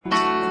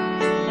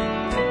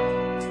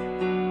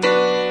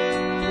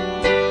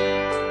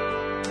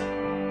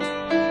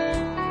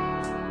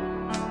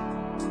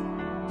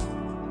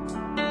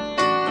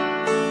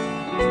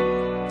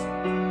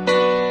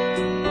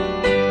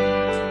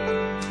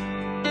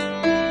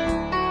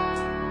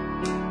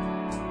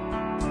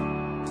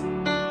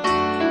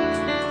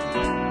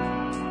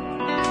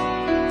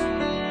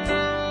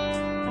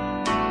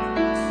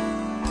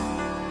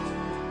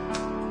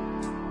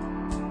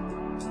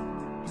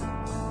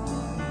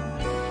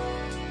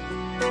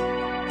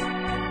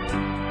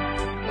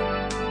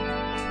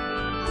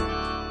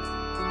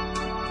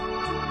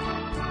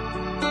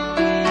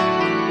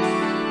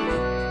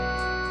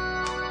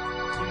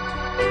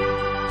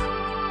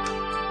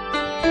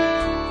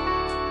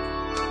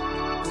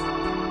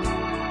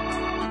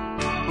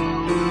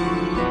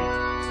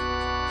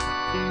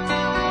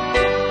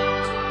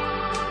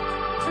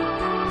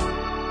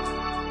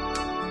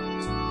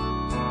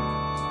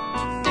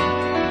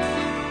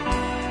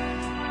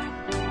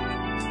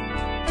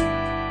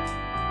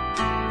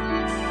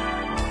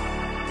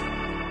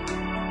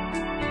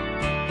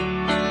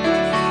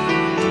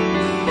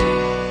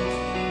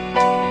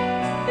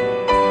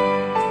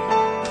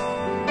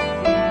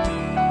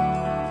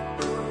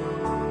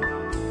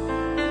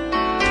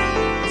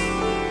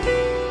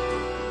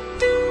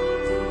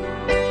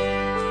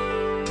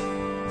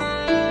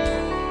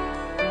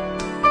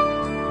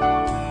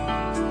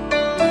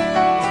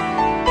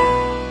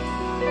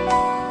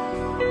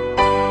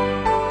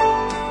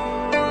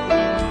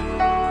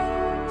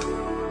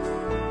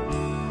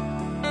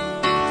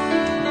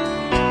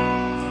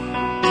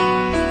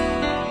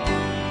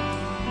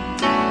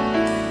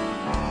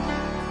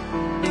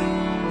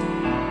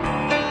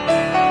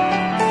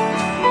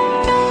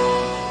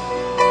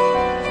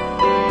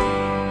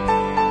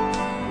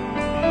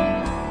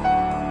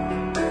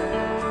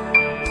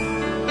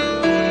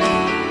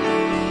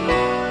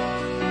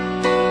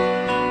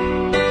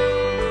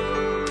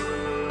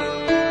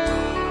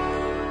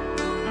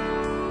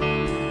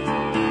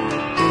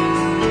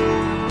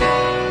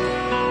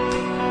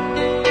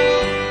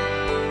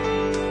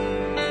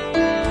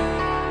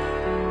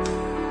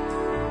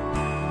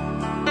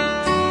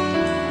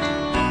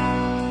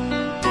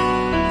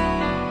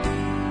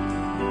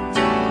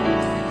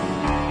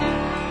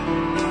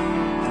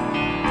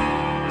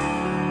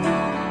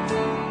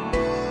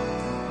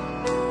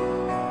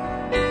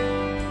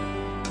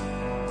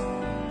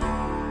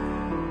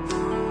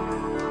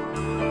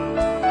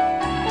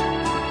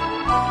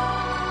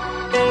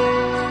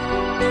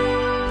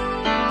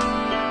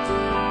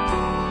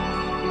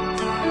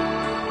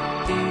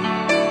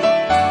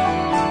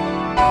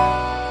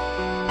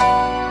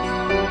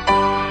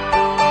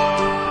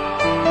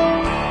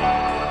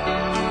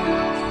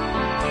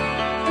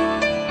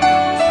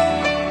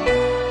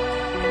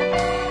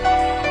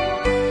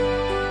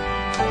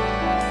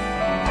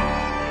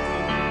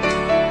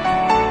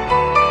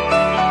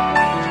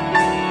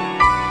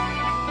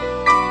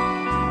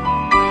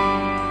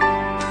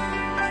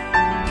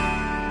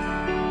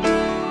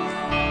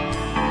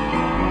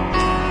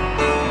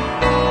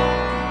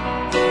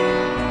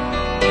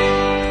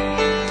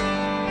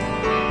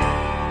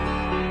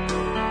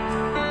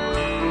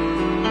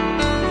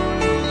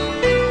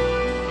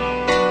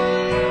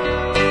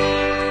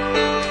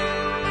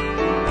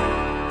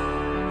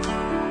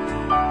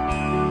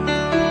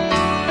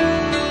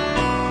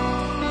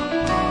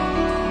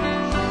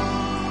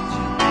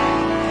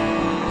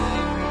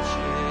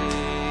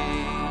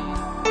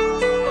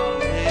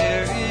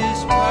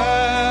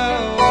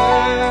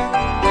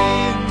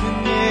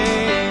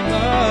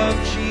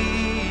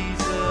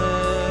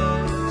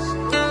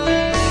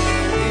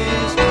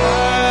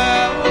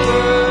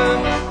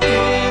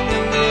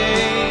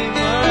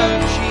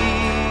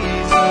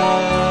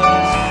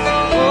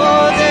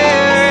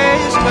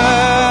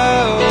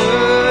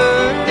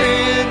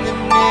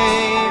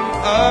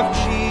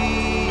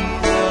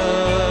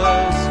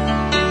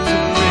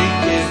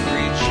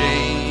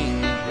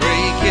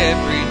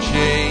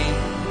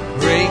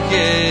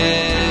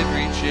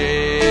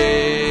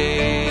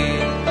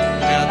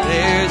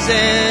there's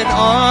an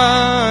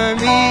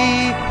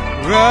army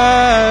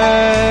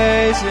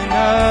rising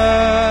up.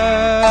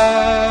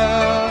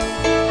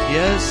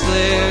 Yes,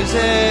 there's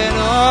an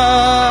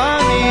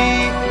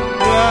army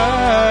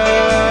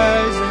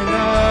rising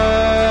up.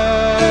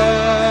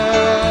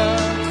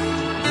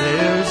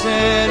 There's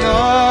an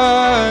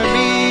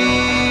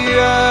army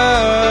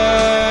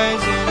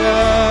rising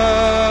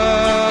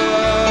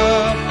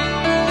up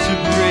to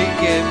break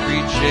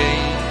every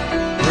chain,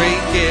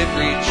 break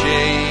every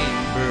chain,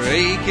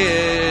 break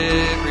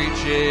every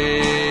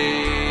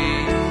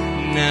chain.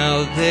 Now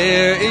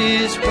there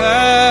is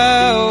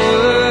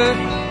power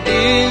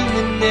in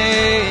the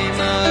name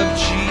of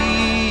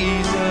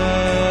Jesus.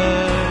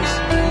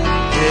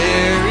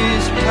 There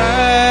is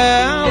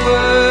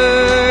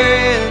power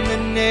in the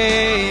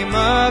name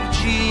of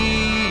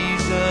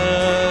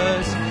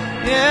Jesus.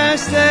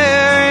 Yes,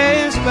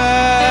 there is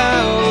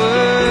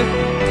power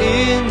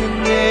in the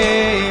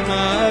name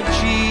of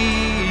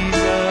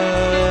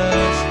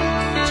Jesus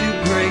to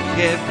break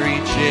every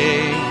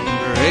chain,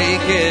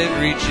 break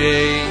every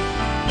chain,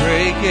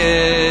 break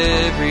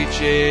every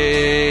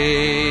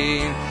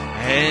chain.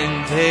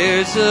 And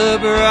there's a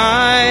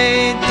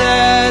bride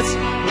that's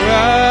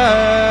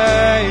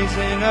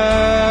rising up.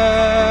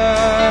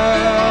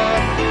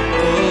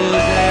 Oh,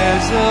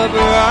 there's a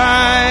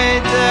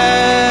bride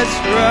that's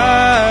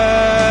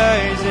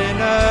rising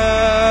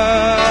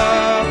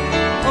up.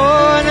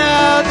 Oh,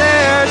 now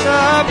there's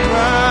a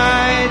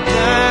bride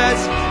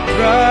that's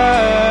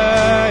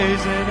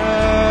rising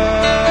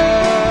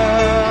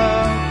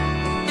up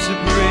to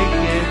break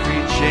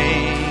every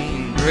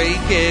chain,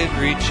 break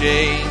every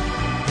chain,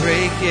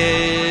 break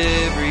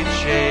every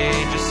chain.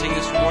 Just sing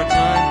this one more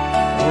time.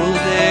 Oh,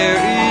 there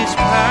is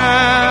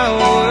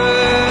power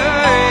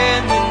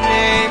in the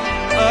name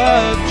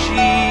of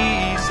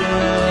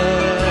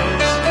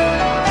Jesus.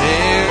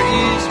 There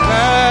is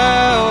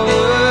power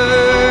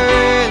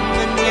in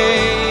the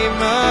name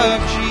of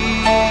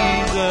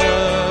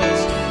Jesus.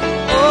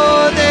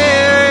 Oh,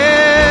 there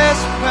is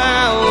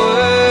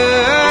power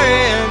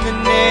in the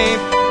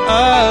name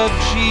of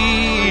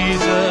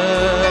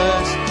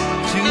Jesus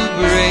to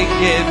break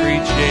every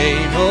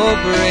chain. Oh,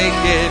 break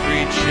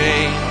every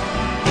chain,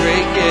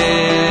 break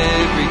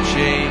every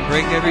chain,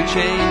 break every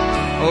chain.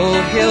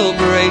 Oh, he'll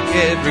break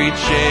every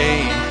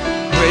chain,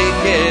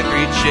 break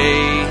every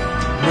chain,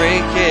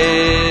 break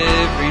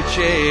every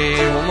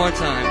chain. One more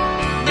time.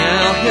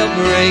 Now he'll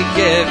break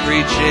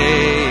every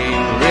chain,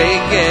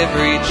 break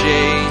every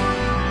chain,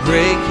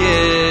 break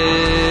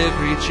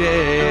every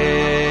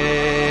chain.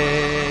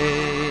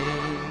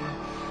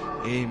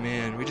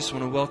 Amen. We just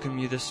want to welcome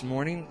you this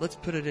morning. Let's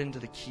put it into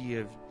the key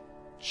of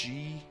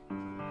G,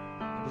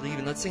 I believe,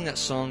 and let's sing that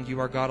song, You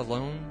Are God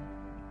Alone.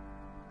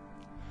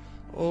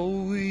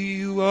 Oh,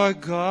 you are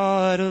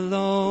God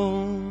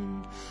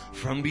alone.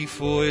 From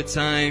before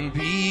time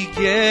began,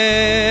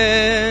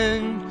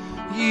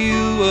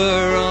 you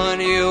were on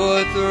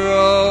your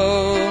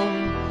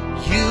throne.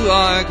 You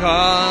are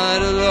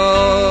God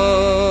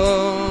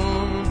alone.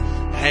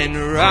 And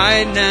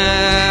right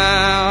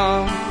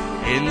now,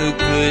 in the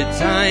good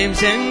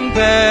times and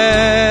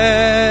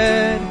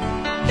bad,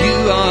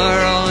 you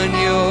are on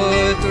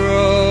your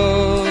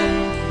throne.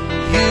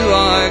 You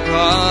are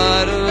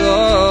God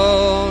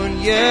alone.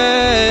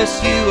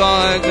 Yes, you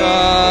are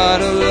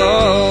God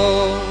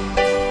alone.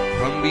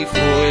 From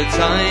before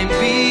time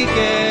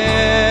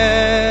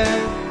began,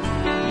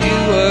 you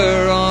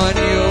were on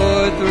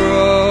your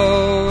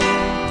throne.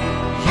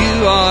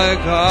 You are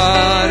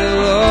God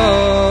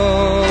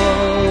alone.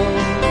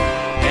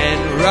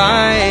 And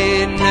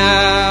right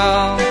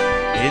now,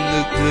 in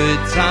the good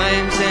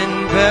times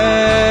and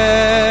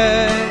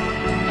bad,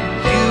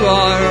 you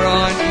are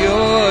on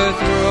your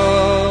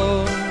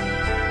throne.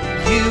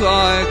 You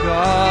are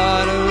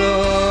God alone.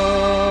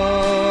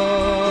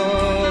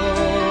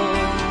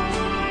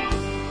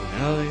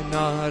 Now you're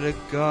not a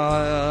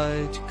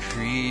God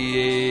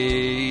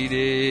created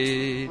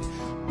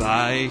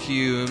by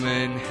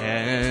human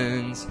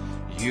hands.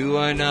 You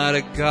are not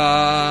a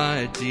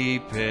God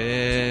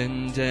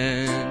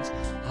dependent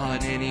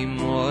on any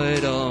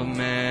mortal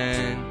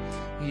man.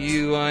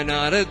 You are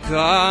not a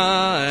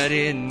God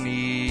in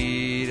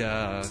need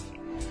of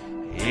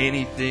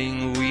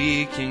anything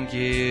we can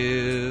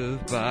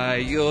give by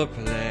your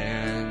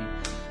plan.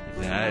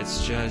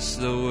 That's just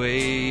the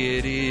way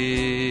it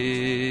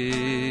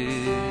is.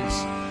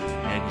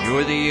 And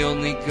you're the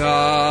only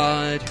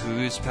God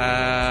whose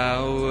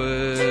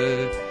power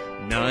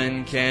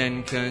none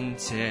can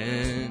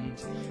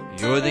contend.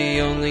 You're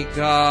the only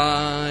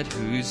God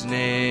whose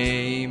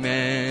name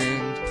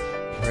and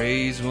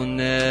praise will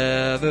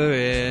never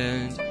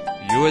end.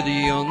 You're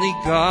the only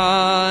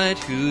God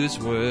who's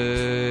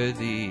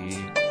worthy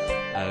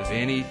of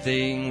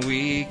anything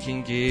we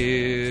can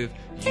give.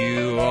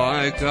 You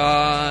are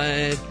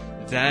God,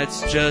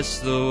 that's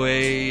just the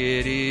way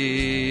it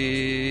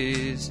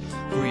is.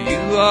 For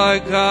you are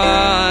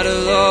God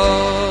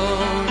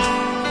alone.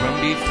 From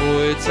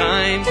before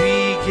time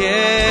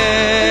began,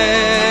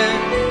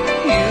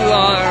 you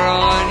are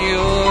on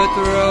your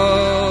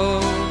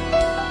throne.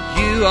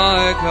 You You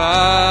are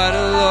God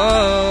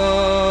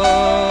alone.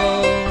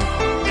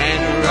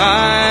 And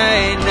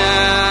right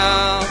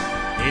now,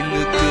 in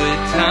the good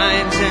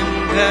times and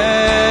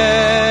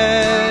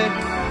bad,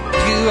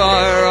 you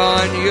are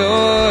on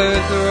your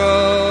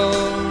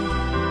throne.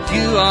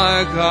 You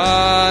are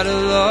God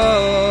alone.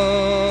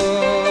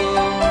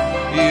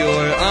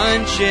 You're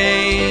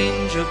unchangeable,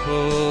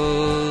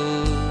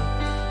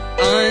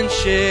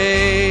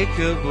 unshakable,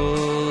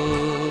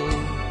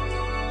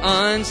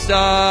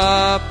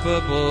 unstoppable.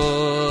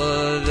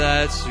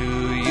 That's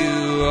who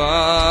you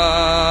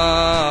are.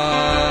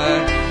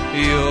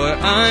 You're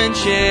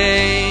unchangeable,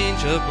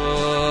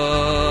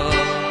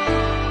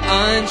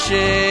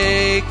 unshakable,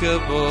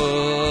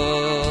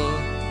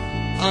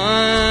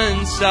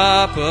 unstoppable.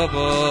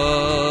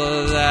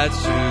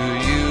 That's who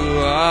you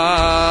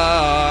are.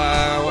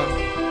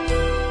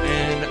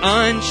 And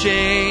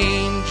unchangeable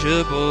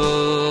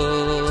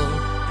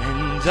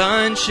and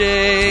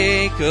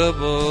unshakable.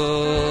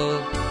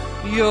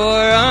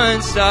 You're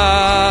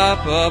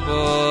unstoppable.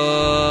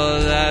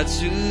 That's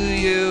who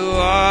you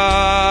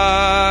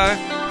are.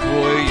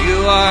 For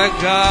you are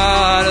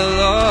God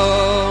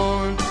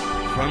alone.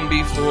 From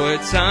before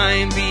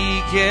time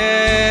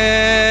began,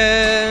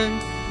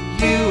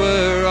 you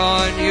were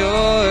on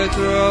your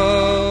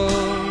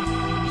throne.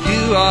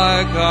 You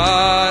are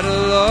God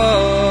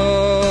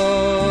alone.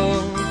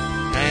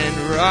 And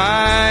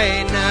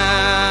right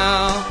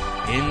now,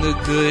 in the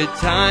good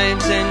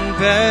times and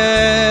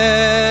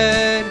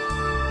bad,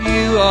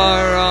 you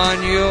are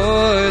on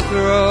your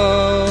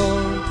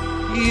throne.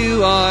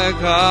 You are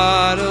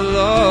God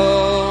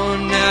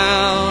alone.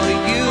 Now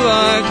you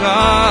are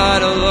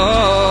God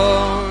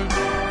alone.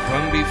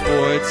 From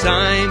before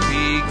time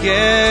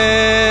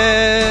began,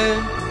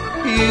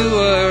 you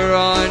were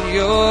on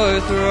your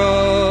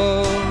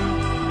throne.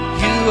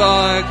 You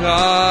are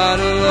God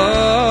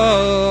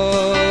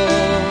alone.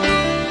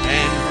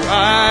 And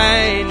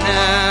right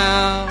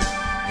now,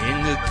 in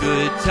the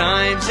good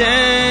times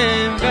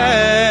and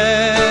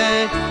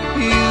bad,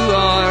 you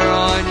are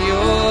on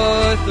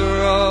your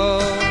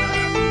throne.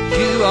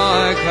 You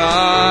are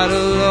God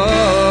alone.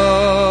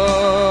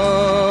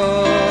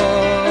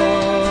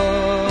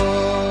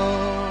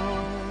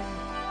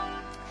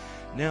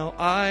 Now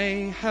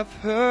I have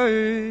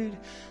heard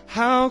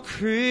how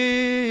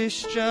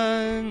Christians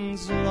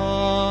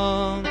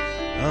long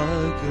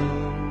ago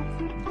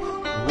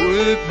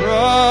were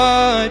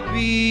brought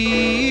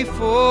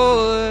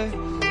before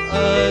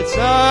a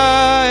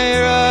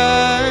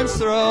tyrant's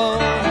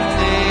throne.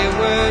 They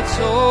were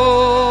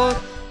told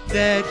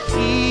that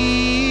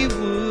he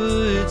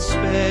would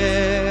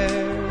spare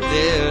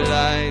their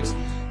lives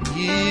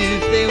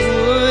if they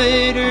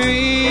would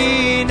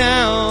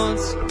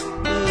renounce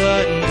the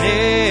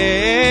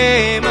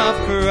name of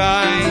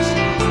Christ.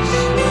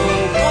 So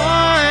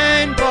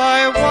one by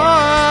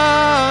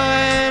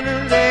one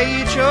they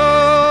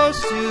chose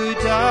to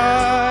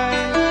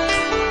die.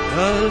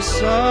 The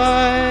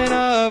Son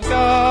of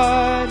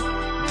God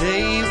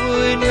they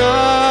would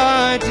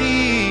not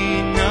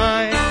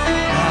deny.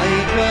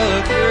 Like a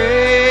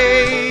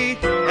great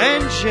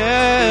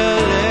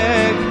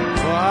angelic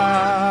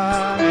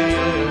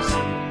choir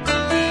sing,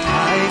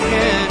 I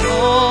can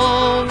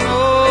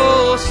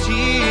almost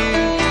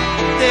hear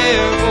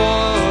their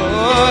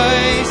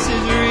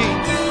voices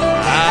ring.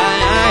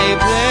 I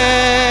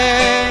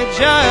pledge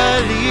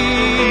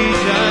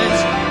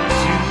allegiance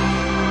to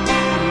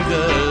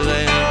the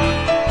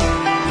Lamb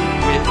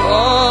with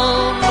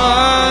all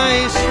my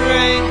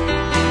strength,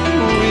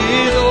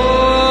 with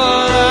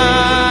all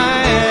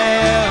I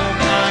am.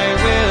 I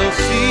will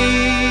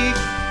seek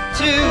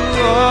to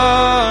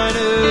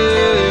honor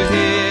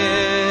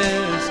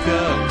His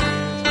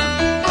command.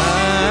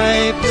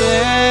 I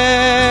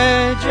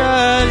pledge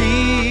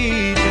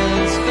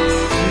allegiance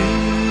to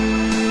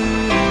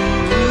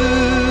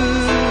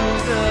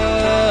the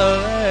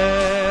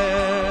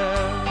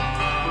Lamb.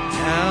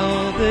 Now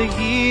the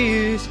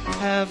years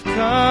have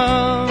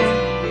come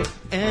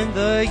and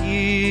the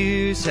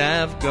years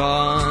have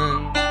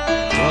gone,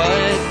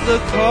 but the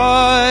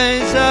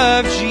cause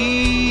of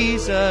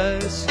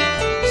Jesus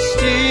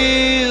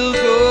still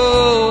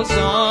goes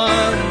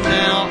on.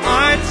 Now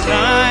our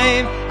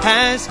time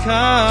has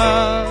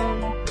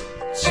come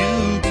to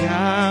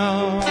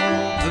count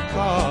the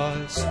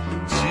cost,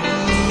 to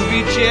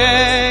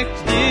reject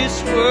this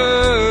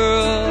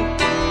world,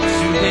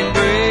 to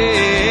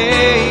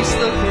embrace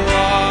the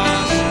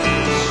cross.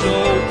 So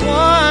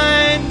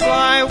one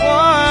by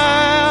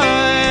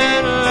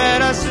one, let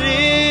us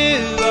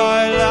live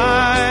our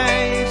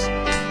lives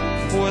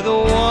for the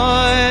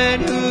one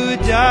who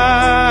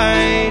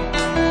died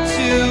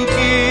to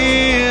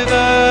give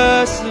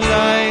us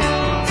life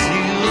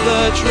till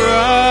the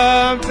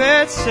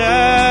trumpet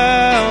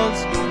sounds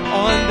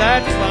on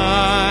that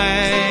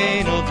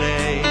final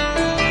day.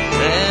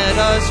 Let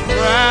us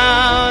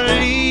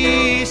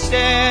proudly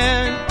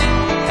stand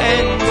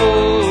and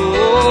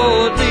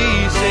boldly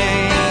say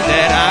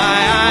that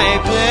I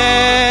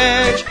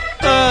pledge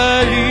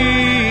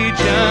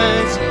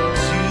allegiance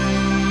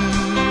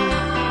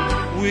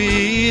to,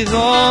 with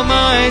all all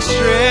my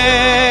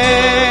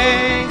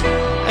strength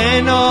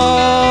and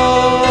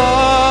all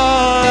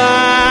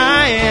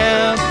I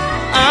am,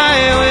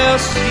 I will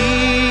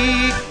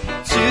seek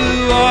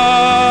to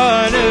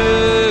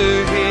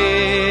honor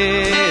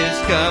His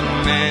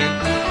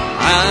command.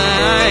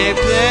 I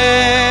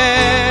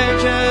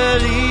pledge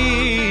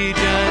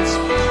allegiance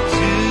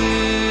to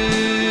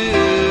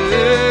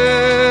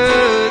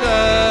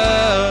the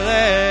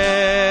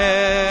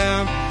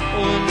Lamb.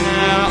 Oh,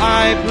 now I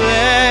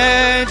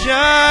pledge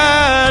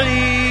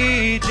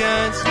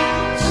allegiance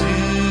to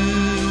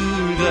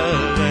the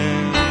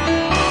Lamb.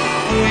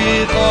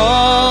 With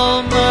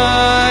all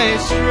my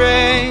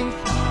strength,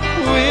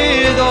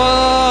 with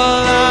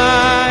all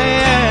I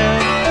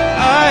am, I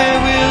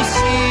will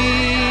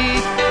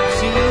seek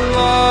to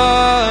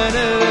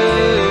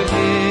honor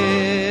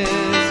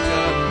His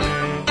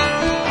command.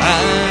 I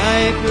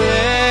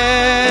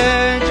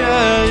pledge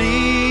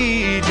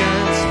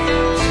allegiance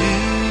to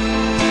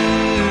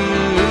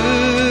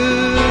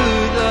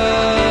the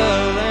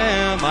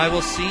Lamb. I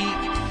will seek,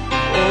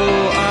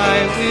 oh, I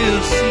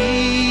will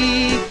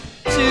seek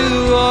to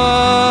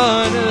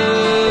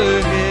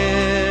honor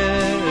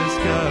His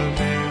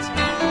commands.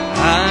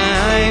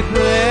 I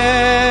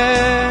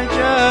pledge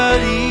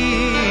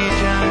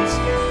allegiance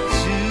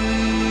to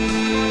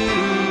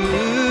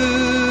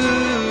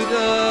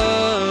the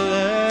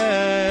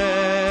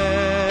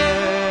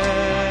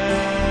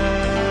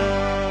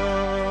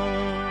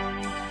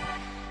Lamb.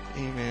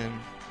 Amen.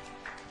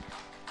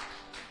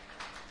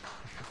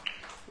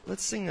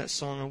 Let's sing that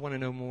song, I Want to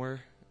Know More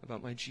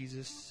About My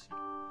Jesus.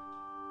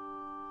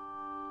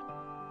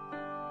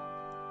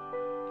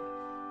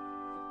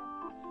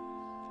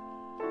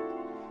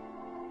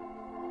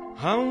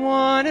 I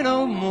want to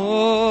know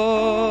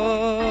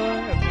more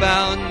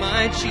about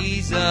my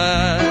Jesus.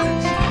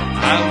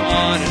 I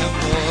want to know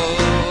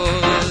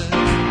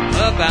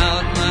more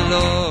about my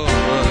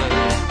Lord.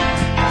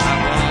 I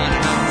want to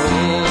know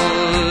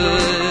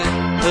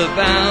more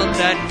about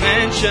that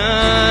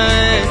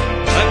mansion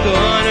I'm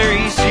going to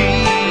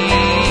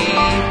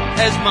receive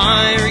as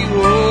my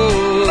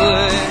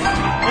reward.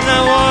 And I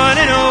want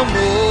to know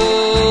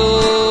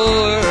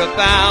more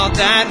about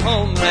that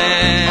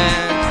homeland.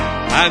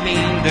 I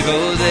mean to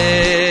go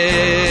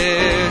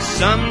there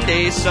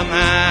someday,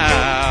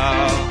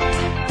 somehow.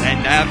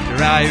 And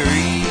after I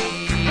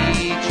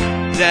reach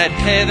that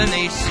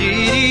heavenly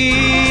city,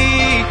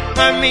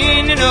 I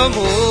mean to know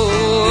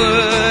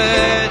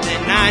more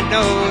than I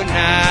know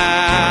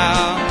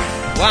now.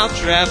 While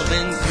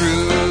traveling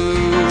through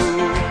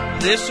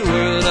this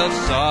world of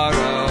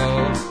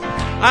sorrow,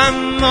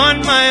 I'm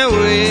on my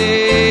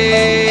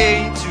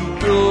way to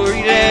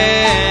glory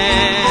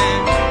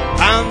land.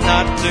 I'll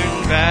not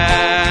turn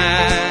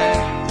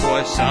back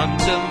for some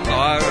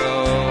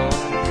tomorrow.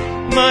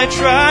 My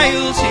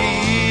trials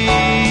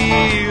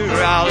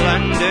here I'll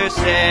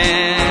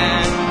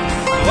understand.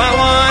 Oh, I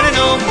want to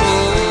know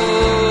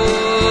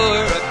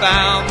more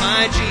about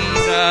my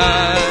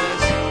Jesus.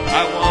 I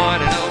want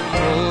to know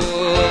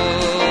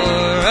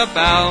more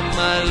about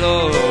my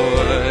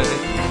Lord.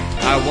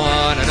 I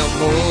want to know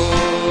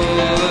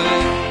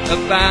more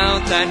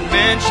about that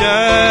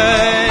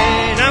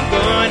mansion I'm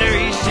going to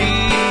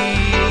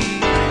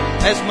receive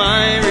as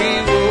my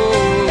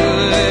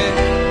reward.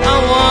 I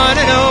want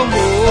to know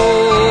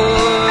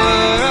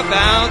more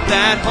about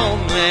that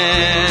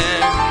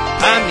homeland.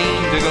 I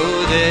mean to go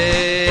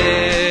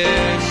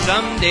there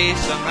someday,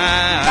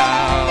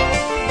 somehow.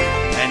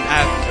 And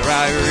after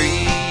I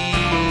reach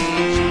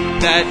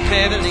that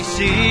heavenly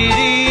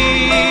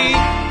city,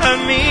 I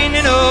mean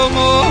to know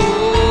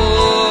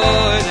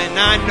more than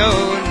I know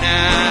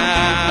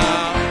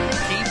now.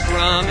 He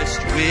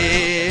promised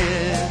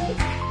with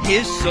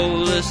His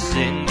soul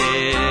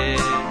ascended,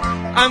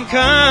 I'm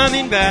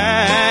coming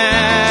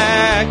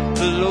back.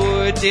 The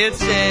Lord did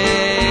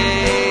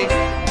say,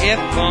 if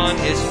on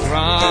His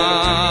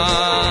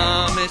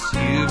promise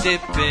you've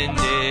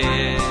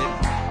depended,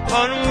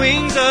 on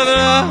wings of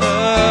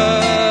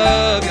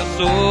love you'll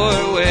soar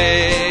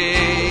away.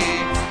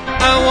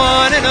 I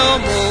want to know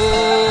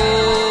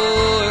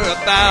more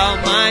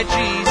about my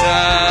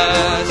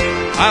Jesus.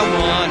 I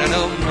want to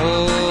know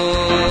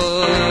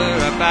more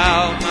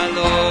about my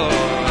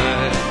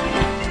Lord.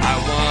 I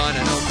want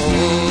to know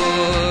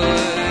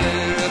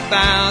more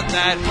about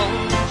that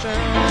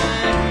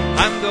homeshine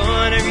I'm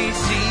going to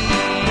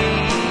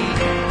receive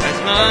as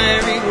my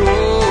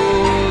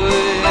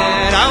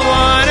reward. I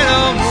want to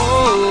know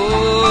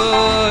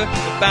more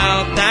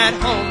about that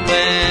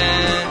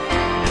homeland,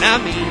 and I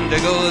mean to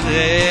go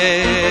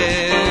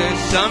there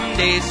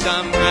someday,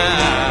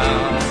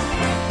 somehow.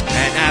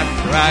 And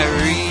after I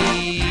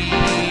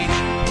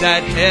reach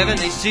that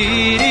heavenly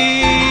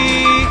city,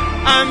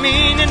 I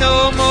mean to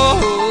know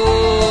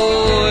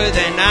more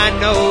than I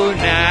know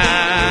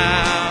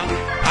now.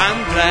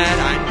 I'm glad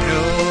I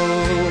know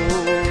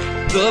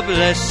the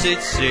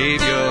blessed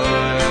Savior,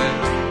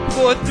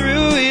 for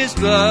through His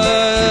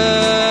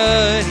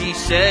blood He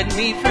set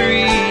me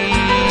free.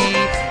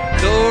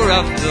 Though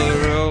rough the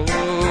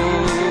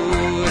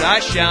road, I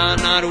shall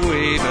not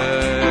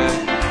waver,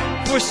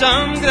 For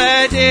some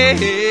glad day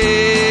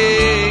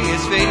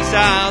His face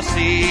I'll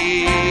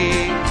see.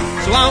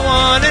 So I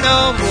want to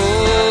know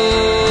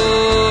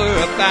more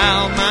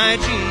about my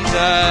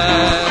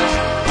Jesus.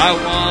 I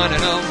want to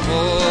know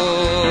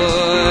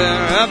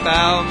more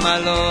about my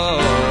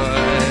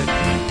Lord.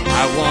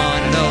 I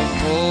want to know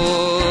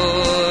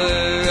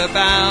more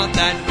about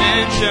that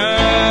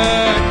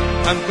mansion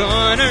I'm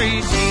gonna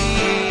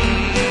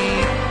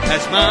receive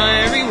as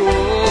my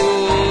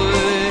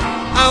reward.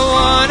 I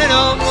want to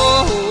know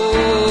more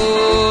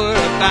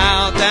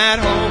about that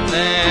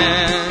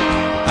homeland.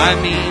 I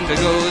mean to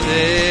go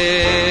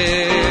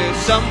there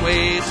some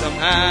way,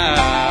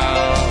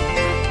 somehow.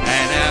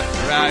 And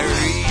after I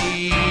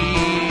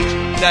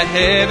reach that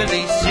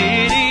heavenly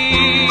city,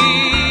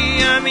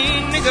 I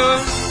mean to go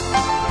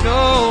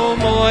no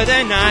more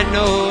than I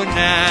know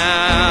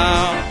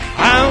now.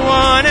 I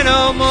want to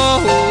know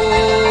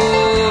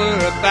more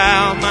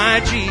about my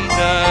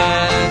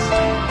Jesus.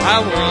 I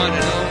want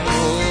to know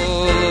more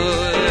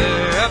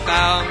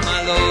about my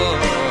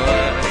Lord.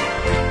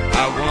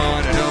 I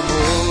want to know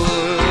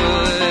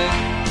more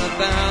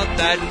about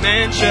that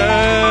mansion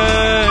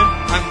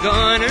I'm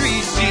gonna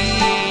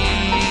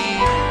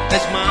receive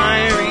as my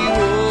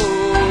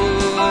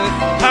reward.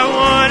 I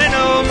want to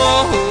know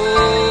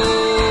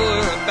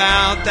more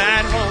about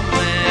that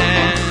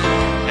homeland,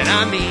 and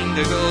I mean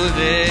to go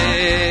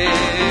there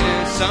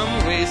some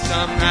way,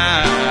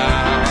 somehow.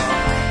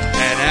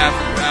 And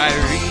after I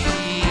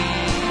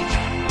reach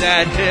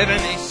that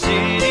heavenly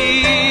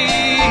city,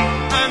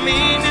 I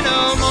mean to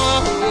know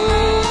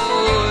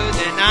more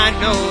than I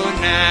know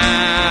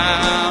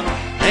now.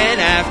 And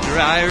after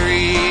I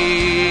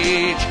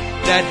reach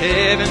that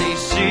heavenly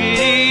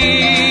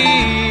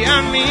city,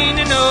 I mean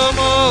to know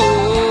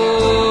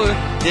more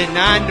than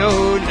I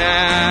know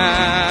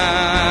now.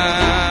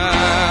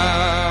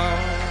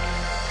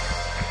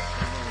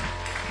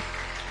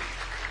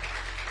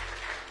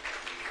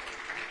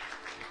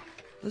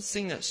 Let's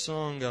sing that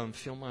song,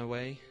 Feel My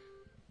Way.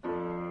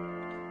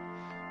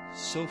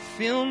 So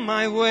fill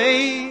my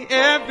way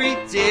every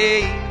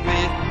day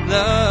with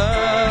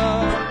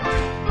love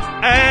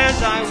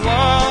as I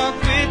walk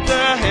with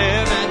the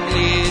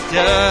heavenly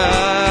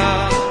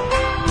dove.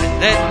 And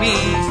let me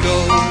go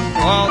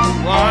all the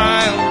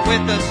while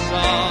with a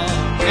song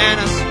and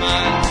a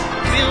smile.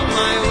 Fill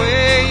my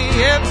way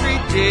every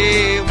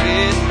day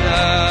with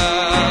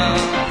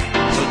love.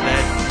 So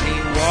let me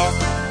walk,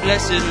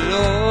 blessed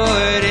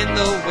Lord, in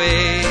the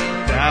way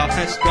Thou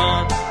hast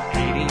gone,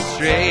 leading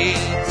straight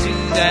to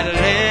that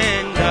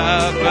land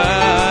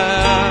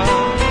above,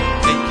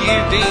 and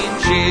giving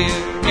cheer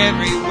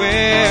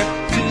everywhere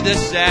to the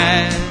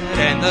sad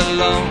and the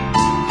lone.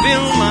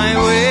 Fill my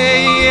way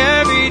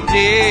every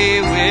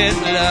day with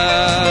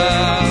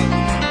love.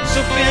 So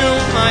fill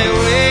my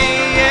way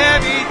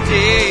every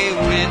day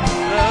with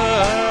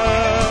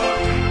love,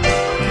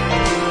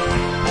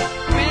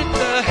 with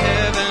the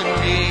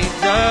heavenly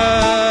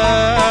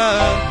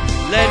dove.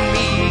 Let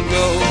me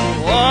go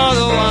all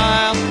the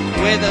while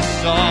with a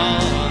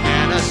song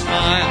and a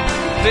smile.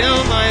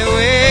 Fill my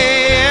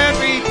way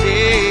every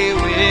day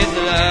with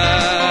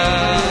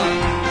love.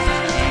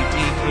 Keep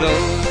me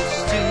close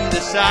to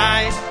the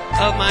side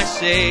of my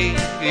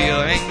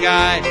Savior and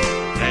guide.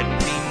 Let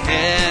me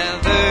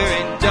never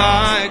in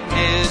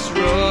darkness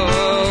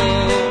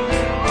roam.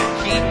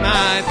 Keep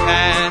my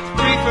path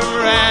free from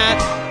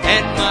wrath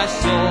and my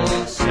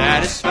soul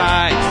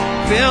satisfied.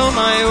 Fill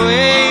my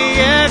way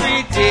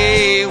every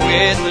day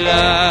with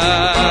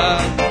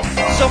love.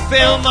 So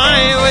fill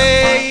my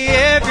way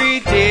every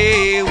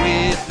day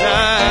with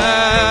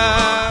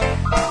love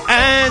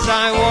as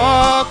I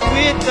walk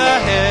with the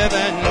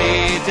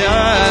heavenly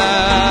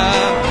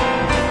dove.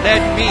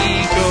 Let me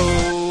go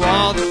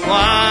all the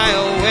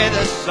while with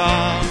a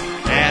song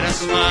and a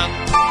smile.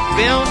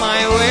 Fill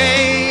my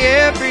way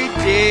every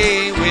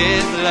day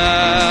with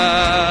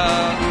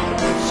love.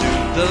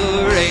 Soon the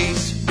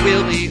race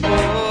will be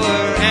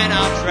o'er and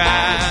I'll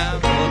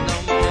travel no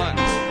more,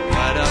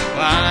 but a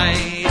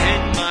fight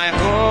in my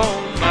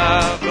home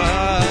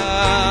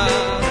above.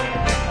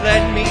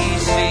 Let me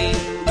sing,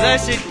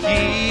 blessed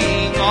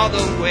King, all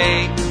the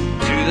way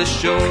to the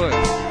shore.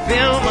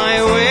 Fill my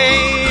way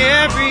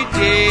every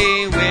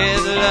day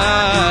with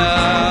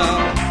love.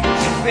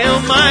 So fill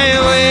my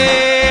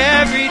way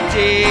every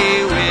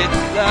day with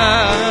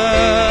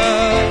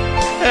love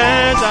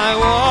as I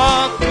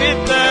walk with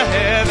the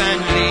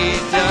heavenly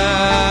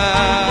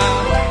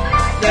dove.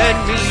 Let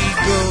me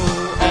go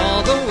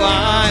all the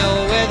while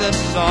with a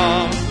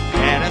song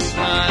and a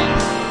smile.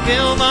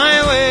 Fill my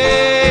way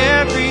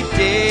every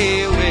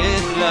day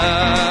with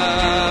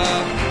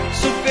love.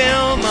 So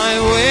fill my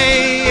way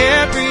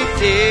every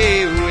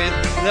day with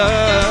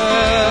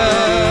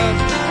love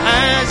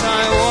as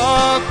I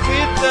walk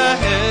with the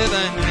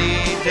heavenly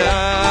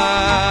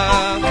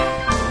dove.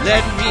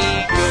 Let me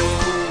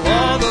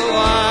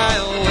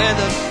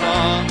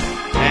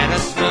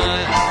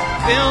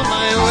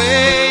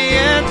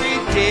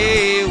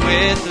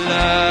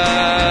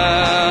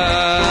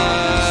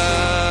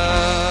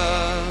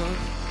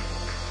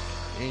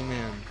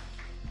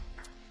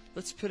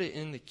put it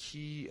in the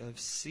key of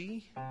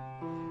C.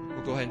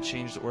 We'll go ahead and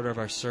change the order of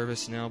our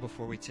service now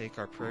before we take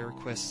our prayer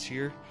requests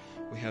here.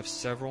 We have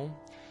several.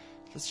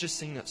 Let's just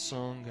sing that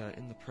song,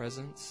 In the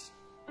Presence.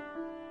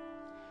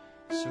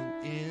 So,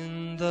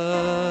 in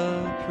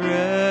the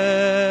presence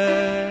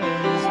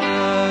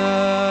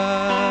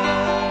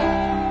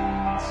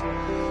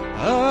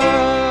of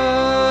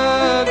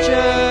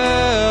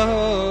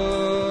Jehovah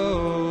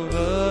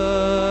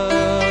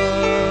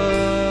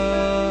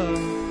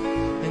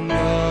and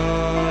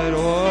God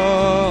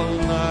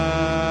Almighty,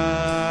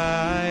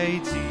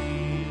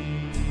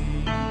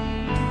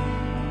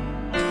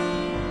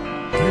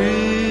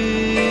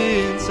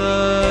 Prince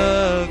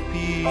of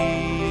Peace,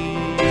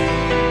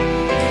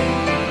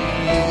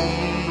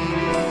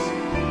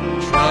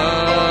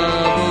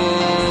 troubles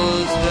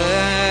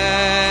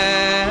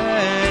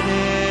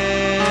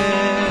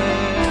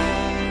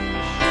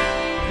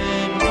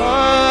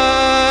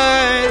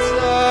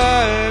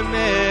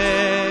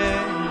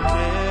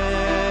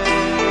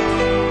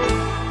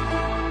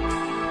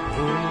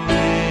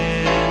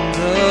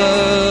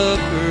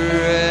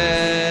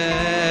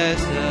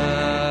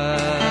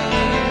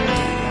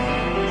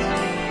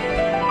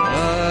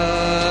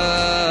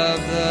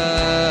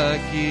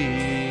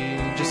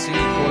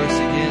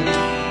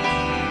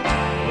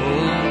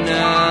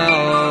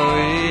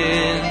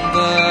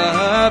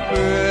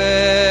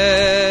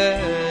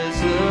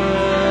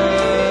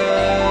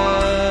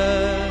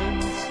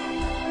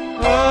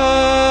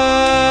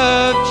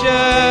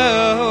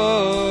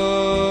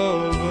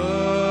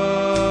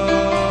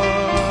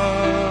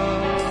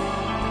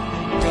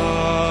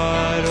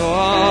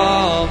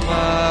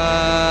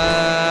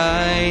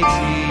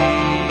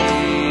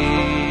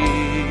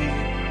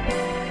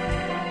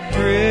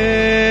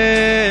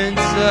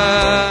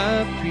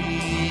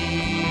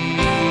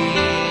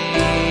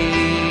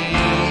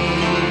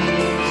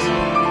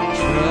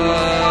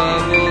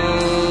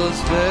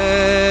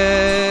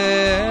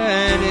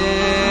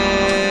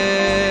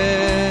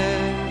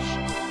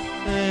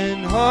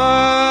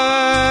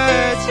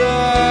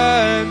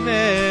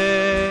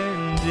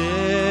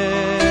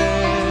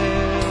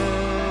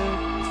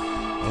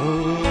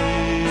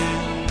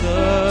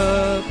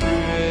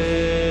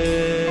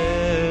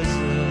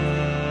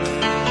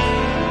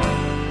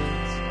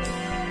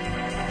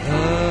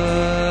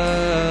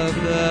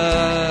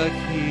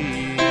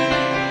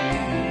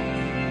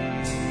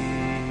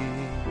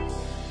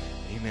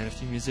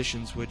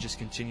musicians would just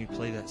continue to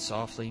play that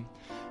softly.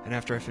 And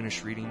after I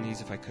finish reading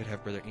these, if I could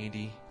have Brother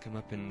Andy come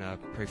up and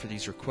pray for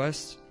these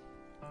requests.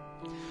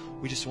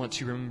 We just want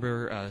to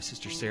remember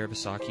Sister Sarah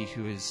Basaki,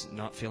 who is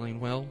not feeling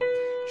well.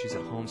 She's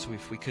at home, so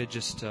if we could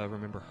just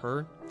remember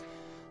her.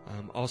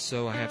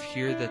 Also, I have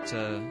here that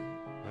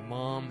my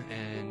mom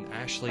and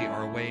Ashley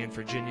are away in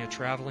Virginia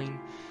traveling.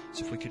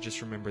 So if we could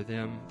just remember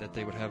them, that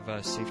they would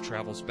have safe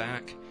travels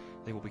back.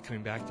 They will be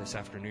coming back this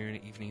afternoon,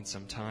 evening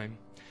sometime.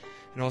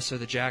 And also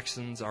the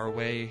Jacksons are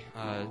away,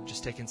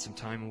 just taking some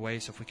time away.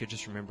 So if we could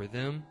just remember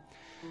them,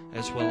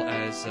 as well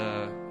as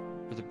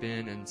Brother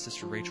Ben and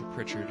Sister Rachel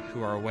Pritchard,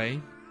 who are away.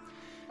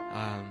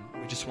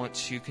 We just want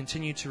to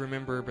continue to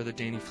remember Brother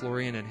Danny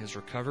Florian and his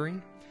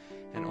recovery.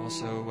 And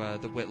also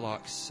the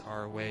Whitlocks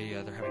are away.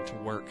 They're having to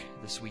work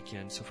this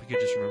weekend. So if we could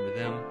just remember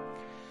them.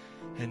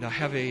 And I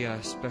have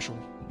a special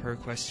prayer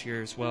request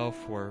here as well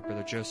for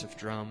Brother Joseph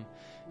Drum,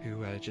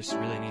 who just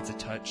really needs a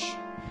touch,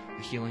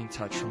 a healing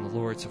touch from the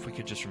Lord. So if we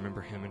could just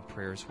remember him in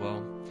prayer as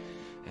well.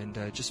 And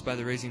just by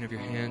the raising of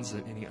your hands,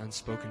 any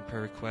unspoken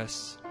prayer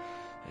requests.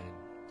 And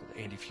Brother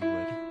Andy, if you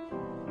would.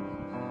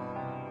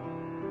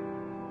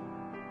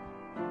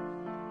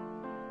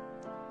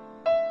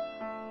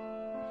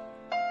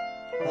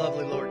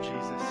 Lovely Lord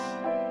Jesus,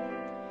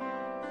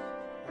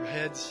 our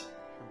heads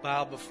are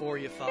bowed before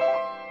you, Father.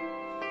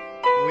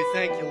 And we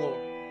thank you, Lord,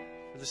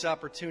 for this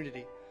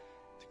opportunity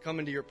to come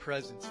into your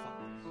presence,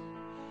 Father.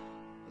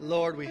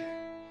 Lord, we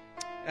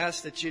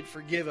ask that you'd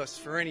forgive us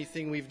for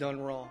anything we've done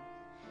wrong.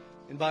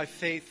 And by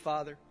faith,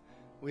 Father,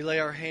 we lay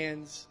our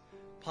hands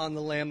upon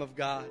the Lamb of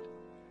God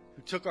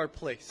who took our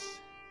place.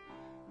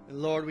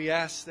 And Lord, we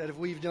ask that if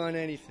we've done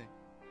anything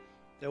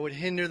that would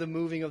hinder the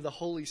moving of the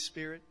Holy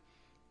Spirit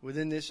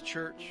within this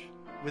church,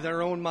 with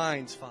our own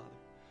minds, Father,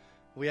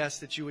 we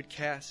ask that you would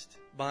cast,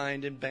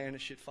 bind, and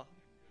banish it, Father.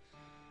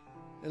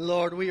 And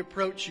Lord, we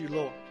approach you,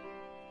 Lord.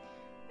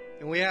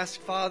 And we ask,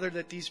 Father,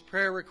 that these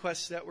prayer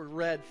requests that were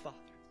read, Father,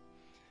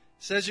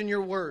 it says in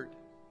your word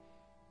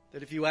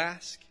that if you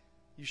ask,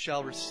 you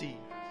shall receive.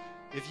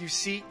 If you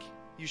seek,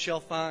 you shall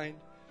find.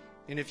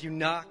 And if you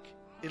knock,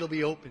 it'll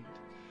be opened.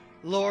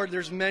 Lord,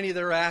 there's many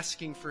that are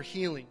asking for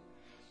healing.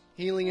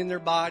 Healing in their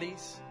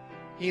bodies,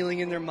 healing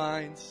in their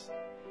minds,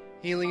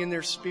 healing in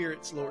their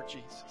spirits, Lord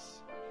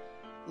Jesus.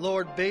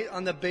 Lord,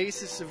 on the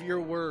basis of your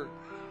word,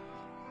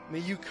 may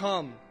you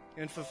come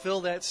and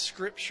fulfill that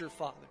scripture,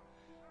 Father,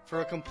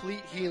 for a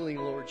complete healing,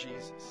 Lord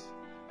Jesus.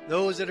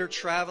 Those that are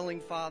traveling,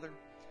 Father,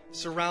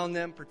 surround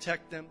them,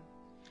 protect them,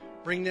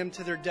 bring them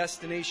to their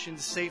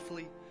destinations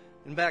safely,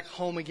 and back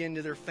home again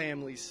to their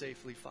families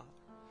safely, Father.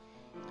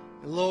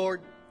 And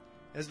Lord,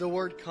 as the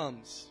word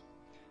comes,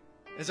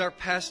 as our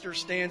pastor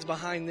stands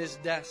behind this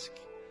desk.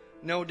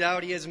 No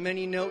doubt he has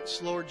many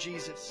notes, Lord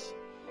Jesus.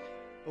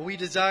 But we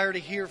desire to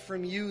hear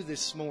from you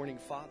this morning,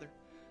 Father,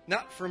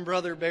 not from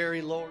Brother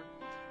Barry, Lord.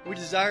 We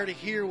desire to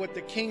hear what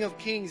the King of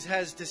Kings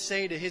has to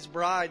say to his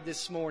bride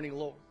this morning,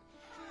 Lord.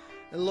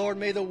 And Lord,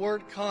 may the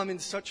word come in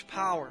such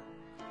power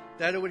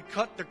that it would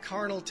cut the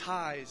carnal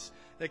ties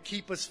that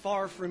keep us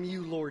far from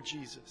you, Lord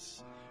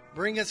Jesus.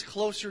 Bring us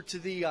closer to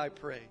thee, I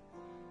pray.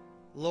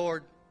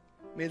 Lord,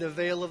 may the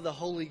veil of the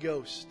Holy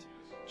Ghost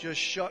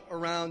just shut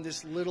around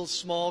this little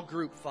small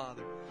group,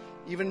 Father.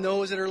 Even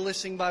those that are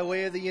listening by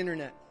way of the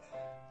internet,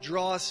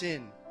 draw us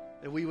in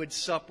that we would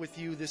sup with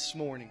you this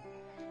morning.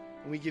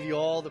 And we give you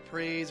all the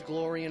praise,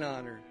 glory, and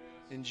honor.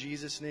 In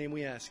Jesus' name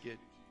we ask it.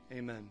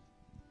 Amen.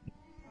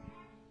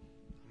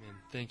 Amen.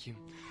 Thank you.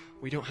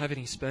 We don't have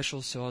any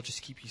specials, so I'll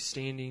just keep you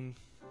standing.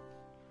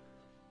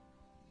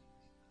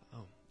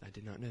 Oh, I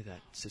did not know that.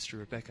 Sister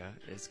Rebecca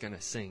is going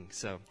to sing.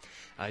 So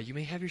you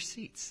may have your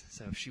seats.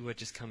 So if she would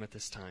just come at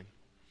this time.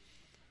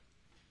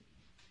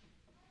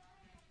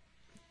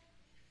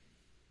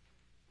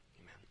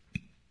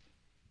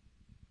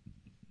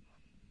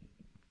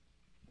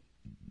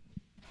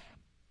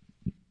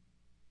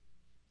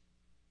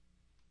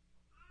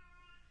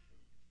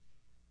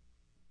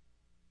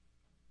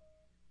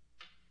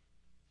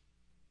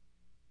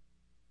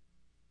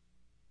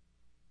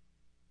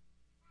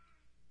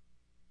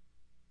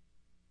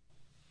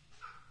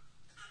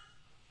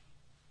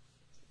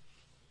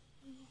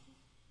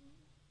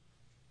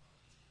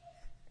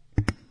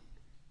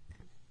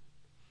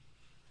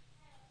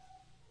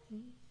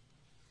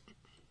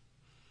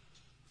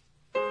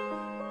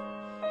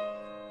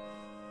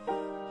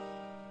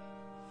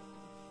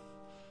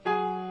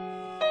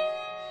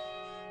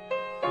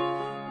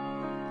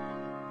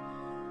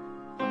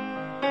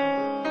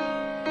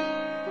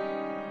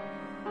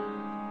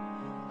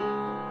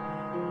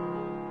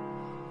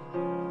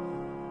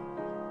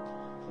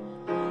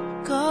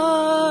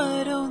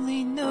 God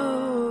only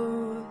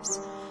knows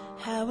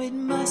how it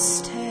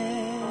must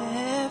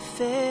have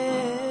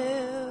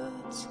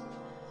felt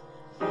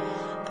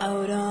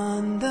out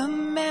on the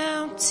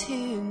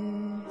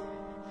mountain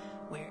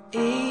where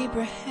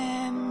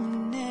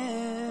Abraham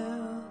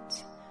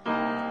knelt.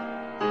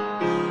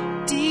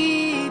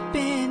 Deep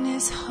in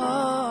his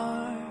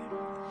heart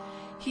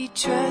he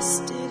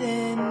trusted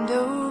and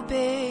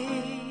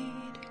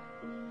obeyed,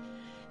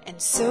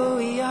 and so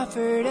he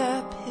offered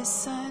up his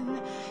son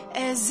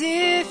as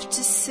if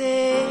to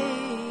say,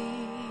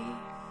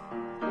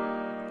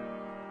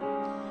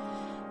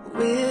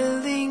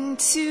 willing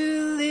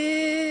to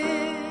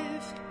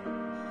live,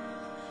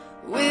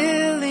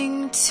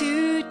 willing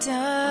to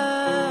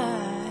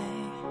die,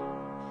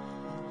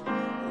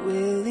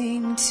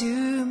 willing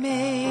to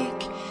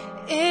make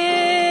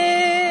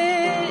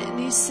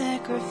any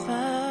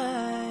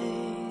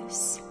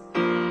sacrifice,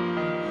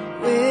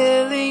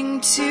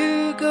 willing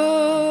to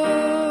go,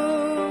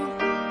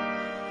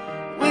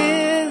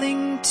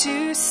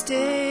 to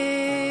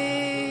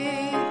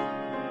stay.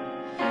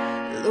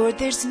 Lord,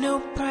 there's no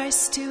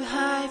price too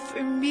high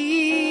for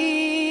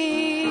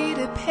me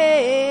to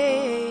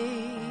pay.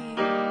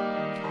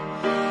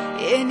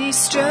 Any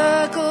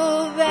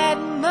struggle that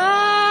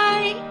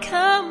might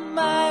come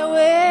my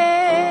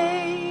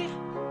way,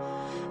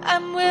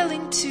 I'm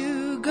willing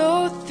to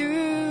go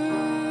through,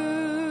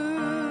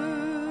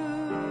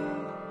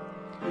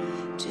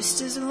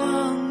 just as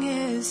long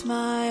as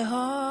my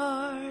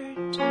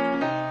heart,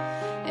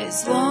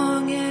 as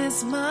long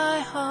as my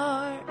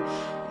heart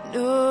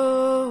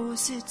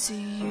knows it's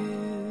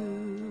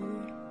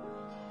you.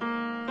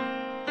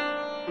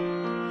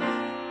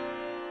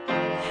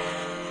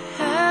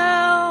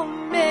 How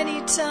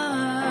many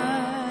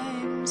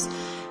times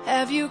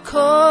have you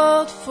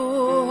called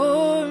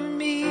for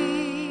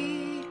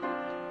me?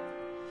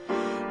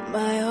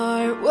 My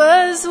heart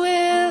was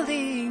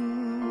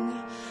willing,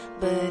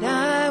 but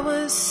I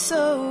was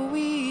so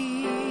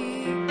weak.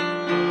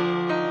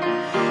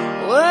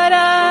 What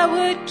I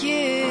would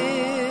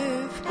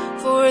give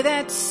for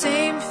that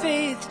same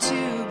faith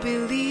to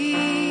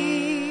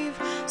believe.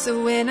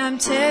 So when I'm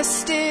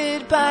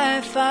tested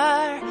by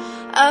fire,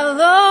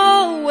 I'll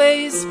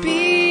always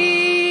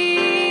be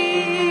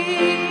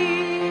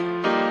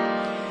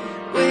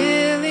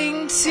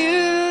willing to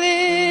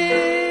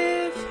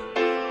live,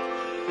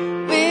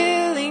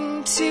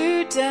 willing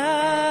to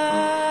die,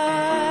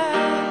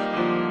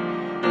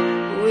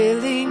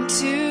 willing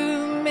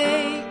to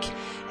make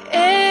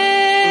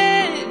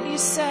any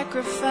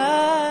sacrifice,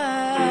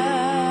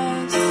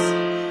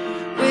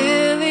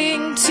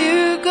 willing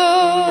to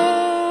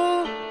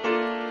go,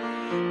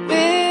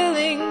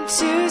 willing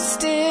to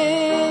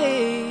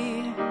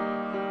stay.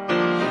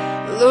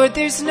 Lord,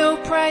 there's no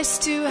price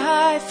too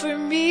high for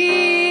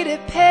me to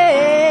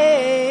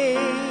pay.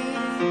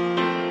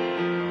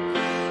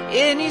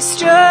 Any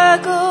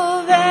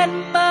struggle that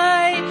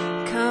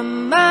might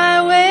come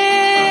my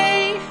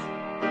way,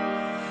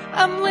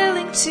 I'm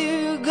willing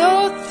to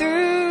go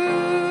through,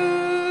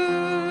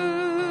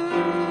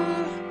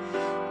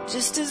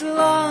 just as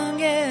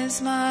long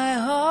as my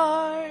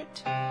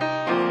heart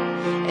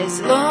as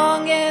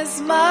long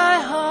as my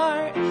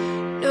heart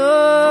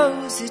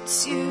knows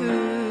it's you.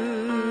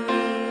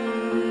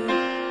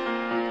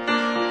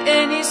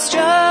 Any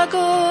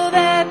struggle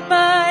that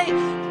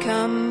might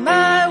come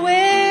my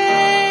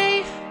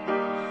way,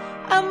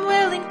 I'm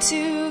willing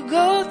to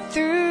go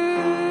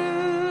through,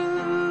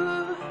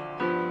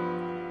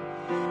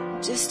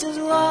 just as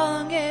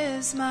long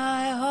as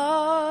my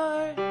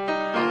heart,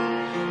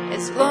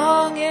 as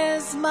long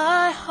as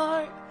my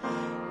heart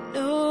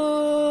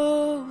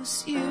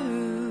knows you.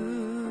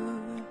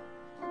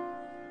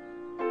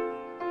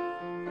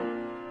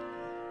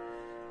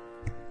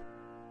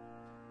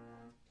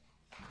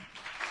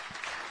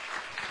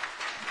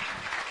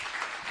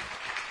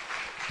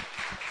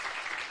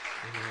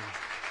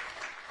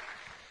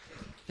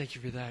 Thank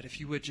you for that.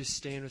 If you would just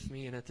stand with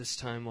me, and at this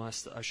time we'll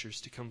ask the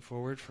ushers to come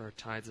forward for our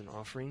tithes and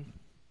offering.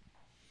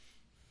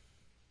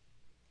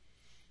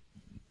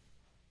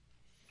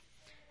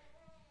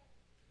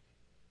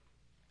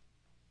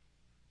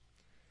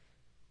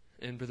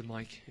 And Brother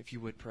Mike, if you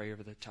would pray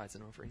over the tithes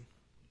and offering.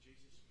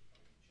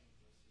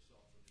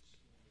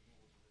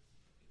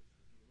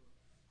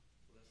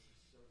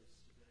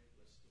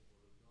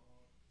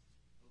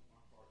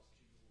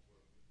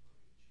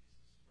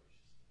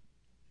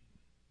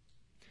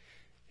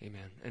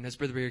 Amen. And as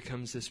Brother Barry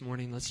comes this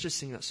morning, let's just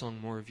sing that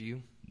song, More of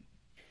You.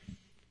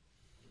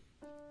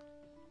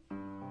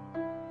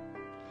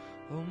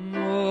 Oh,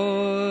 more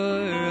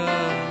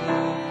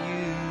of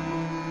you.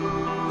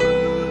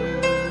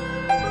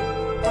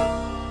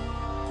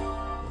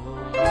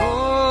 Oh,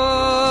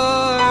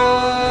 more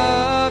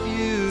of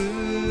you.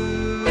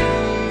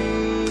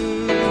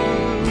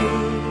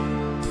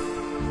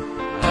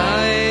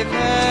 I've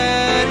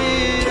had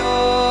it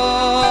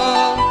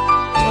all,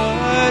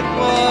 but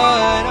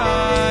what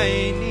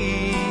I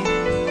need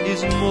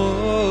is more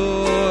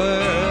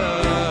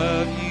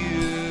of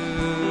you.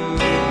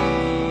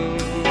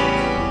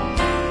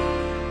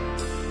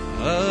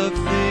 Of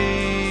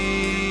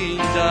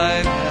things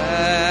I've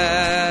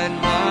had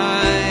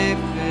my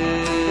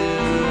fill,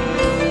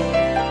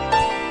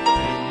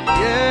 and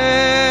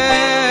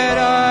yet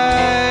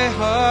I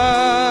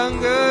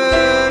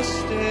hunger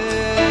still,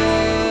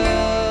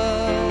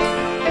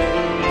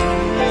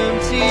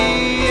 empty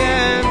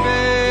and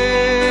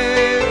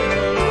bare.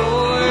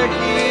 Lord,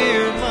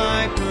 hear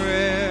my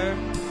prayer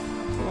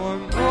for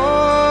more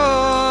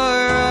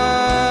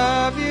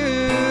of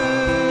you,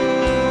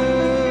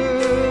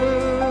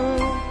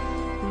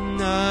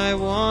 and I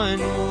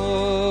want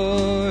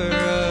more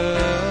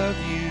of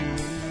you.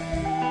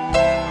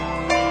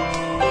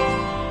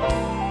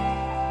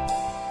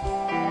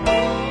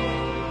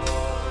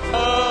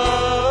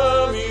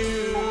 Of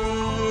you.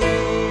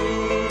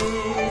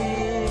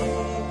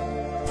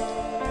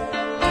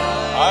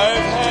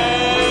 I've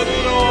had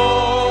it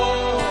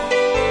all,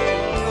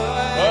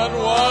 but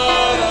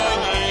what I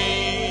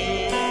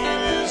need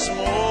is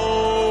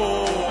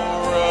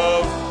more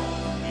of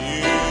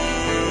you.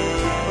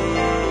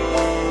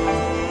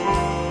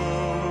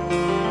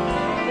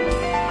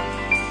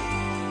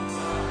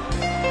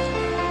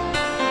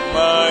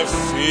 My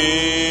fill,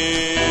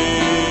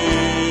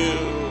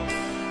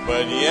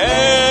 but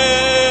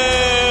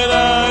yet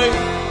I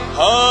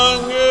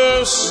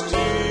hunger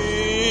still,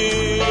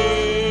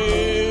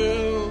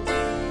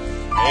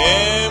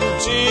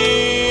 empty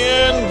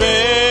and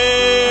bare.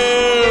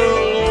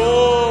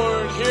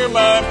 Lord, hear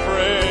my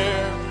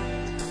prayer,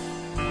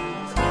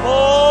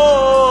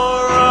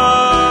 more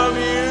of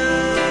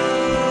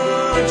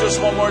you. Just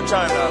one more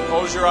time now.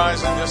 Close your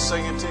eyes and just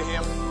sing it to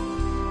Him.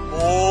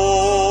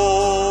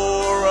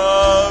 More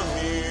of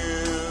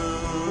you.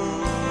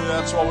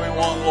 That's what we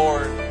want,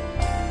 Lord.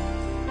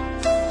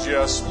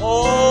 Just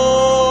more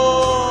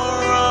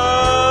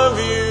of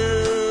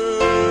you.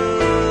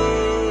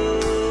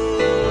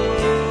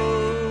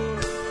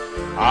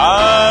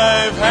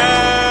 I've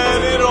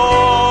had it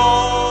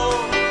all,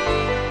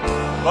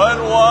 but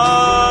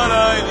what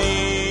I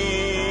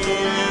need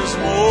is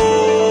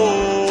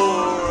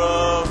more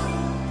of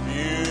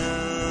you.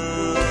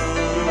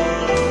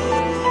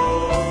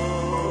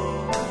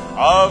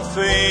 Of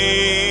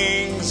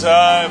things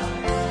I've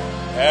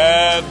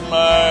had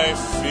my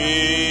fill,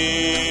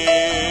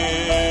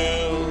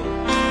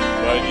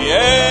 but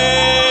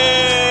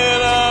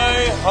yet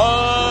I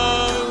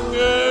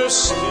hunger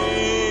still,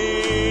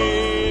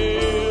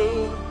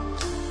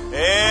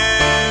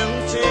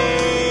 empty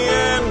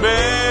and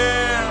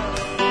bare.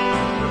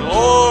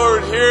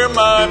 Lord, hear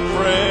my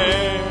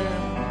prayer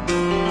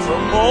for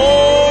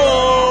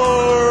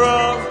more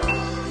of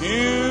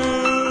you.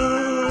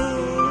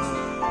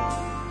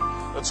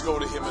 Let's go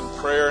to Him in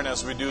prayer, and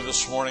as we do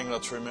this morning,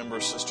 let's remember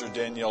Sister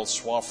Danielle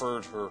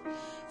Swafford. Her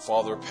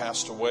father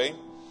passed away,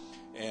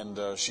 and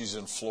she's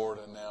in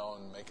Florida now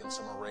and making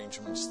some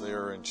arrangements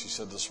there. And she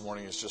said this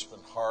morning it's just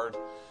been hard,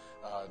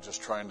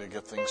 just trying to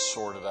get things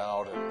sorted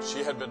out. And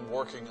she had been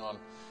working on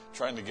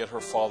trying to get her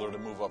father to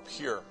move up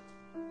here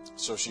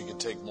so she could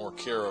take more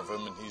care of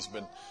him, and he's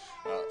been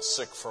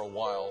sick for a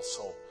while.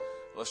 So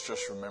let's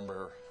just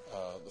remember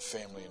the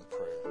family in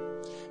prayer.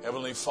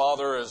 Heavenly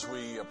Father, as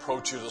we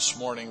approach you this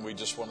morning, we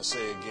just want to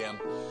say again,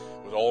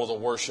 with all of the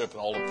worship and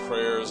all the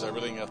prayers,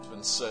 everything that's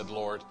been said,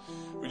 Lord,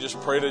 we just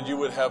pray that you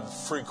would have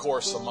free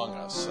course among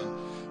us.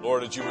 And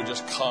Lord, that you would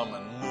just come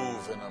and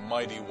move in a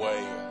mighty way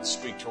and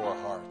speak to our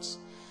hearts.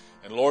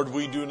 And Lord,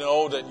 we do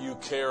know that you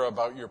care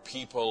about your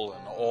people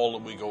and all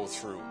that we go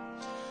through.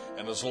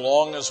 And as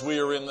long as we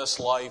are in this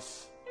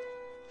life,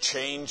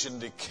 change and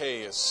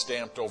decay is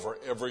stamped over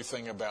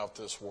everything about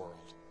this world.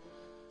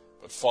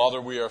 But Father,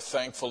 we are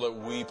thankful that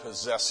we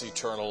possess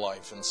eternal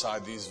life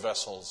inside these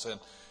vessels. And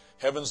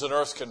heavens and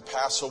earth can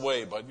pass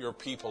away, but your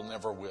people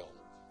never will.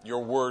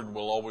 Your word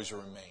will always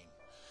remain.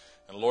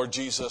 And Lord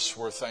Jesus,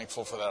 we're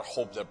thankful for that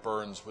hope that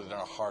burns within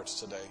our hearts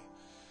today.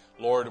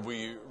 Lord,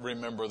 we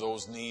remember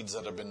those needs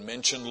that have been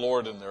mentioned,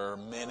 Lord, and there are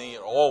many,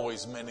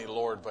 always many,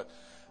 Lord. But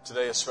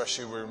today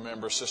especially we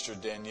remember Sister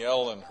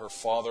Danielle and her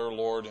father,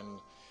 Lord, and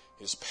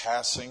his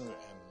passing,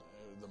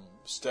 and the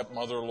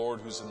stepmother,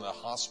 Lord, who's in the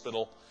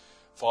hospital.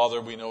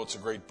 Father, we know it's a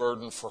great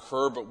burden for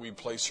her, but we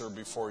place her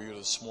before you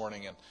this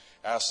morning and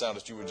ask now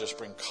that you would just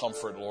bring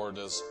comfort, Lord,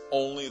 as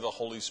only the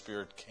Holy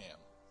Spirit can.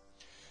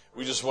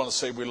 We just want to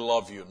say we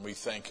love you and we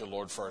thank you,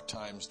 Lord, for our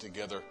times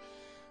together.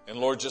 And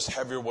Lord, just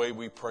have your way,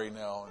 we pray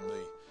now, in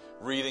the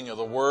reading of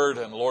the word.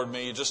 And Lord,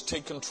 may you just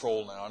take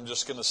control now. I'm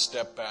just going to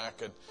step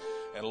back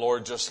and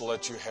Lord, just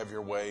let you have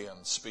your way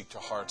and speak to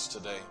hearts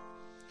today.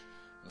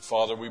 And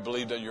Father, we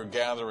believe that your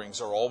gatherings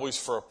are always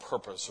for a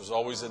purpose. There's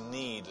always a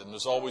need, and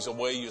there's always a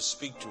way you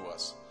speak to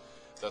us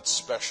that's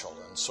special.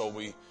 And so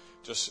we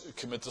just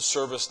commit the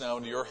service now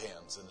into your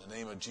hands. In the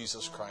name of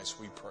Jesus Christ,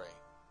 we pray.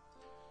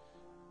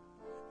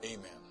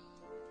 Amen.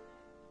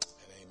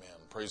 And amen.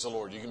 Praise the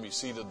Lord. You can be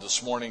seated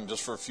this morning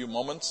just for a few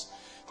moments.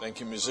 Thank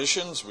you,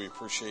 musicians. We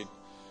appreciate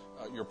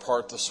your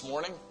part this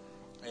morning.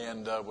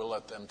 And we'll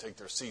let them take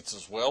their seats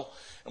as well.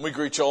 And we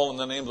greet you all in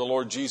the name of the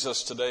Lord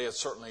Jesus today.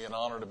 It's certainly an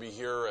honor to be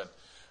here, and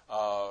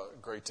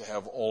great to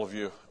have all of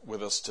you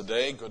with us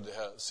today. Good to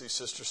see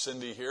Sister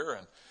Cindy here,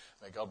 and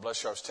may God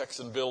bless you. I was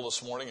texting Bill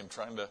this morning and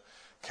trying to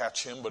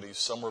catch him, but he's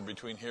somewhere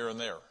between here and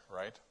there,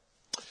 right?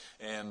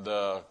 And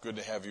good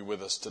to have you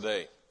with us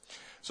today.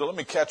 So let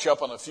me catch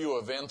up on a few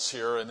events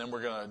here, and then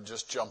we're going to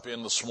just jump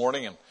in this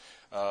morning and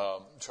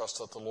trust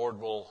that the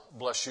Lord will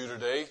bless you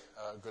today.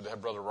 Good to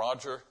have Brother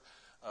Roger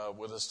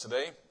with us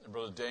today, and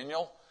Brother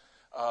Daniel.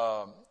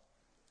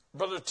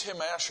 Brother Tim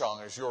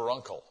Ashong is your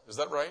uncle. Is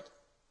that right?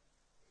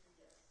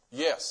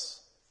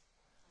 Yes.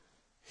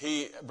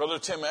 Brother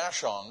Tim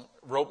Ashong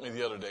wrote me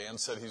the other day and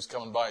said he's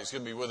coming by. He's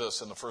going to be with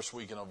us in the first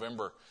week in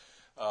November.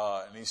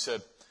 And he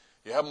said,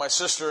 you have my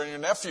sister and your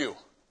nephew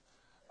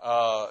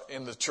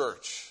in the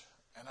church.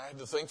 And I had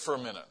to think for a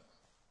minute.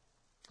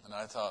 And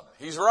I thought,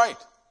 he's right.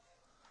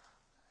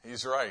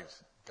 He's right.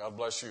 God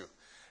bless you.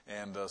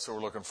 And so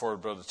we're looking forward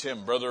to Brother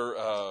Tim. Brother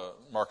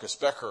Marcus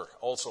Becker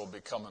also will be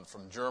coming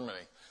from Germany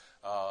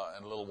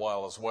in a little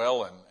while as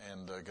well,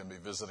 and going to be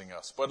visiting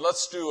us. But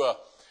let's do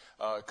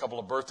a couple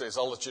of birthdays.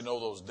 I'll let you know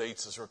those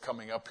dates as we're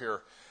coming up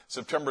here.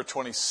 September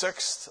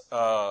 26th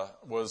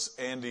was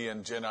Andy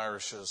and Jen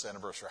Irish's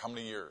anniversary. How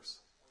many years?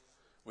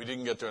 We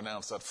didn't get to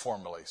announce that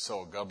formally,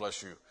 so God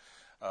bless you.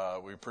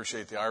 We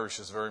appreciate the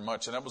Irishes very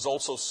much. And that was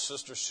also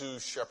Sister Sue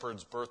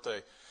Shepherd's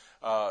birthday.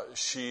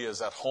 She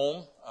is at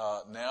home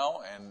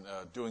now and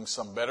doing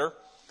some better,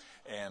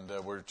 and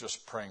we're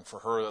just praying for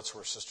her. That's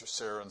where Sister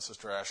Sarah and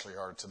Sister Ashley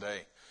are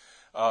today.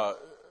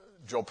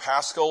 Joe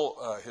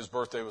Pascal, his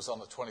birthday was on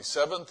the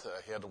 27th.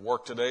 He had to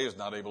work today. He's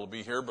not able to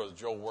be here, but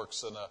Joe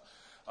works in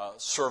a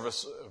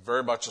service,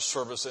 very much a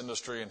service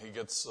industry, and he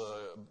gets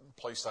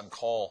placed on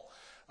call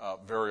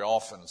very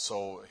often.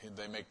 So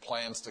they make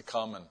plans to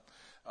come, and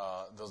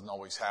it doesn't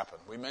always happen.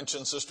 We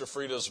mentioned Sister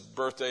Frida's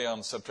birthday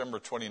on September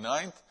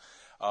 29th.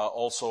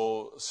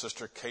 Also,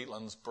 Sister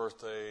Caitlin's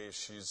birthday,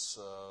 she's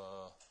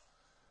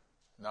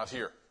not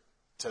here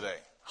today.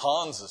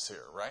 Hans is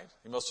here, right?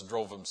 He must have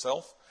drove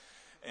himself.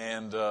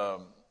 And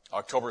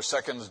October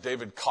 2nd is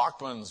David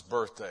Cockman's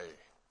birthday,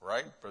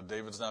 right? But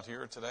David's not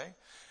here today.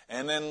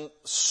 And then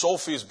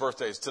Sophie's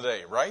birthday is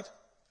today, right?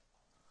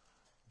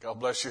 God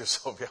bless you,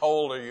 Sophie. How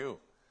old are you?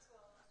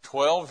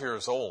 12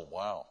 years old.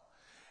 Wow.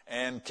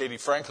 And Katie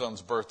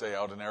Franklin's birthday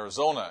out in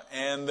Arizona.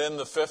 And then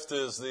the 5th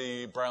is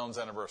the Browns'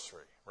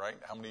 anniversary, right?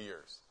 How many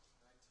years?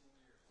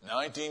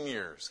 19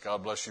 years.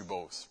 God bless you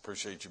both.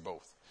 Appreciate you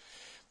both.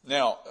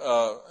 Now,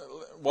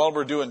 while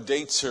we're doing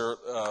dates here,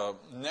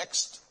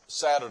 next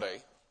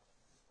Saturday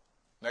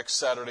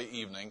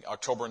evening,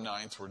 October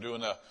 9th, we're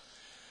doing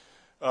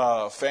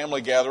a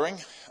family gathering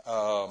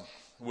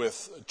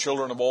with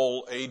children of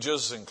all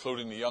ages,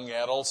 including the young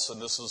adults.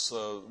 And this is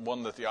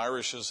one that the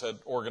Irishes had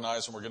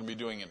organized, and we're going to be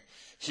doing it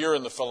here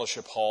in the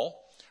fellowship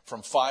hall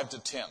from 5 to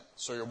 10.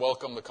 So you're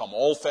welcome to come.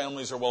 All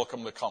families are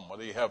welcome to come,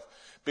 whether you have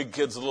big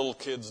kids, little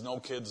kids, no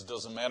kids,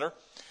 doesn't matter.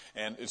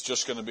 And it's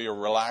just going to be a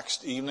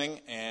relaxed evening.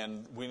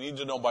 And we need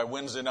to know by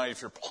Wednesday night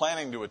if you're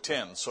planning to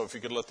attend. So if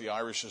you could let the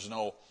Irishes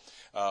know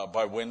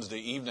by Wednesday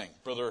evening.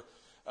 Brother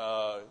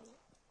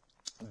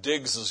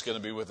Diggs is going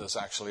to be with us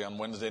actually on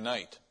Wednesday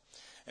night.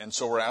 And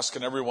so we're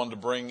asking everyone to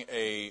bring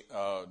a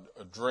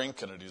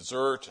drink and a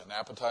dessert, an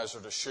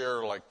appetizer to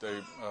share like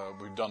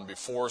we've done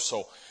before.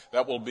 So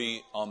that will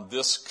be on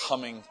this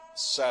coming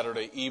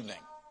Saturday evening.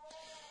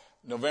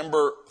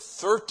 November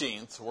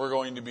 13th, we're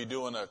going to be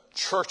doing a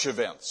church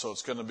event. So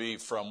it's going to be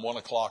from 1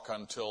 o'clock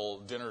until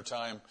dinner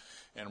time.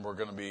 And we're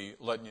going to be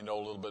letting you know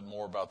a little bit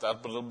more about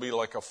that. But it'll be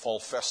like a fall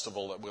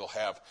festival that we'll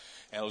have.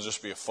 And it'll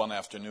just be a fun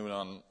afternoon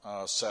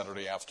on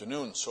Saturday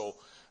afternoon. So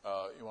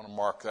you want to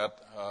mark that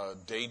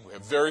date. We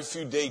have very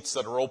few dates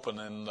that are open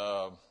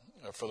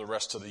for the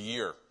rest of the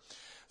year.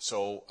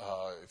 So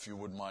if you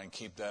wouldn't mind,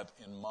 keep that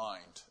in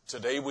mind.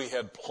 Today we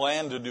had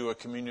planned to do a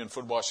communion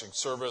foot washing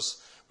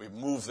service. We've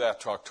moved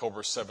that to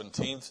October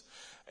 17th.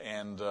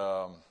 And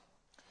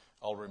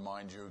I'll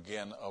remind you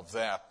again of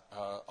that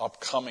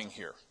upcoming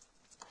here.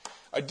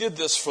 I did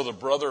this for the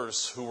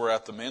brothers who were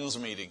at the men's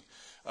meeting.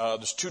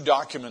 There's 2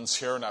 documents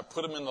here, and I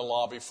put them in the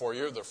lobby for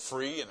you. They're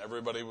free, and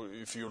everybody,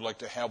 if you would like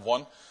to have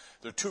one.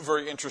 They're 2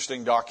 very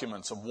interesting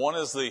documents. And one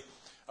is the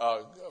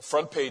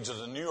front page of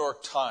the New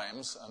York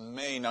Times on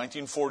May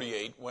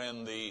 1948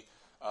 when the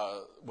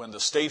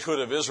statehood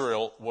of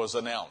Israel was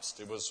announced.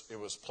 It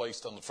was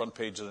placed on the front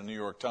page of the New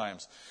York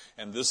Times.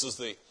 And this is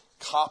the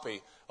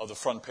copy of the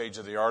front page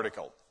of the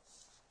article.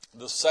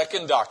 The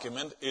second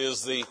document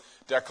is the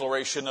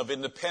Declaration of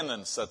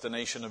Independence that the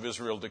nation of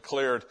Israel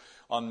declared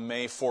on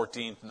May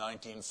 14th,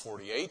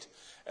 1948.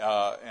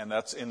 And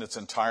that's in its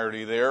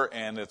entirety there.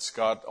 And it's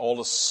got all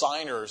the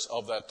signers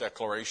of that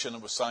declaration.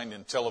 It was signed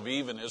in Tel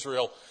Aviv in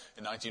Israel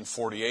in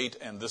 1948.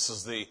 And this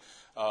is the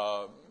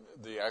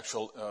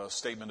actual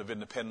statement of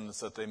independence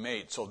that they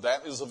made. So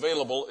that is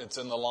available. It's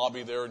in the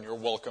lobby there, and you're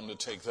welcome to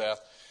take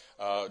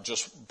that.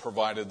 Just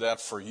provided that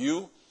for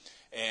you.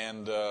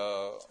 And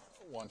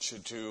want you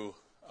to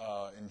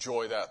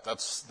enjoy that.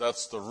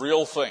 That's the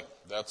real thing.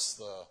 That's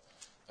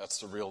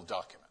the real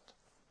document.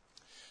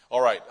 All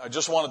right. I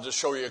just wanted to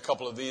show you a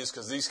couple of these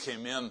because these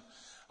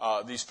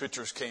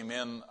pictures came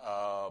in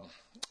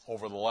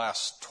over the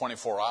last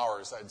 24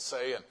 hours, I'd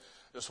say, and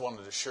just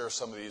wanted to share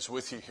some of these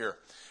with you here.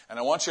 And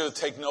I want you to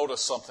take note of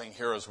something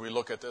here as we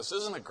look at this.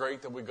 Isn't it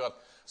great that we've got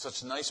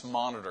such nice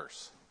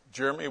monitors?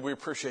 Jeremy, we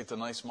appreciate the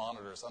nice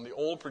monitors. On the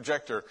old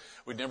projector,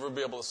 we'd never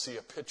be able to see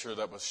a picture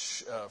that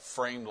was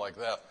framed like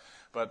that.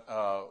 But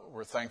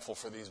we're thankful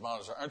for these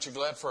monitors. Aren't you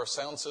glad for our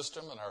sound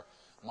system and our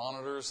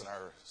monitors and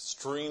our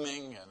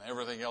streaming and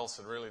everything else?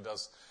 It really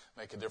does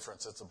make a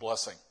difference. It's a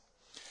blessing.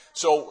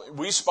 So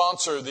we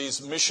sponsor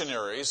these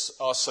missionaries,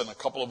 us and a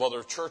couple of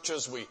other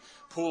churches. We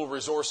pool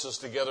resources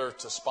together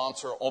to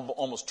sponsor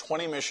almost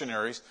 20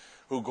 missionaries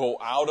who go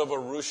out of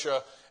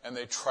Arusha and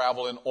they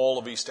travel in all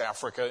of East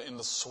Africa in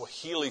the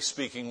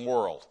Swahili-speaking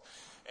world.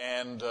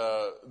 And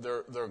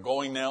they're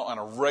going now on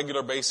a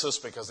regular basis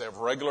because they have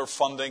regular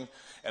funding,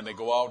 and they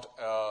go out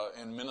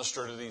and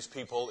minister to these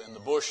people in the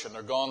bush, and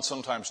they're gone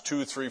sometimes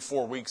 2, 3,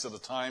 4 weeks at a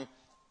time.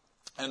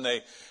 And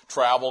they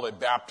travel, they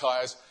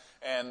baptize,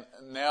 and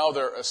now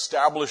they're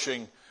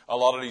establishing a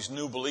lot of these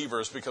new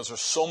believers because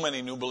there's so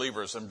many new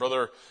believers. And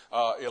Brother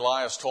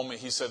Elias told me,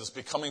 he said, it's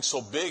becoming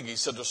so big. He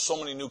said, there's so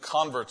many new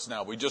converts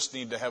now. We just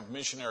need to have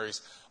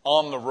missionaries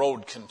on the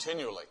road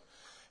continually.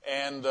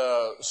 And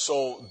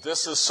so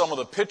this is some of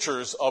the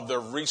pictures of their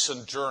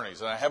recent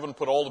journeys. And I haven't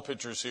put all the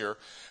pictures here,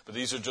 but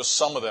these are just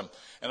some of them.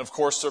 And of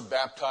course, they're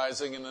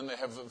baptizing, and then they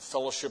have a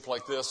fellowship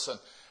like this. And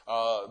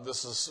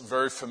this is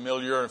very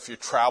familiar. If you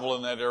travel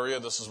in that area,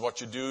 this is what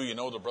you do. You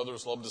know, the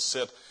brothers love to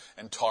sit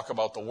and talk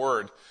about the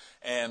Word.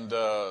 And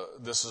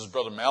this is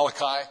Brother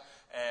Malachi,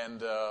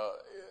 and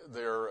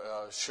they're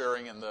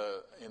sharing in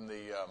the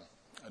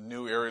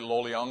new area,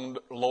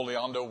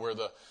 Loliondo, where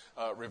the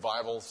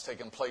revival is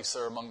taking place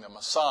there among the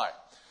Maasai.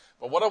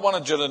 But what I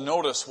wanted you to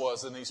notice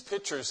was in these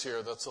pictures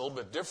here that's a little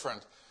bit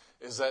different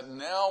is that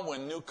now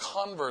when new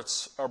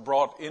converts are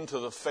brought into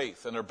the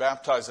faith and are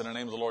baptized in the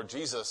name of the Lord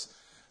Jesus,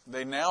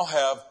 they now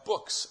have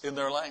books in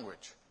their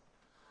language.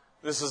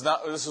 This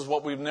is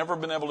what we've never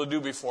been able to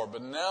do before.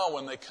 But now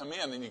when they come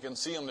in, and you can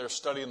see them, they're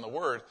studying the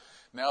Word,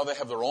 now they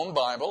have their own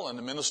Bible, and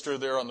the minister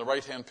there on the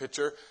right-hand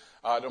picture,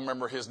 I don't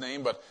remember his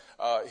name, but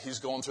he's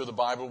going through the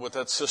Bible with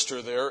that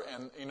sister there,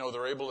 and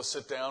they're able to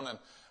sit down and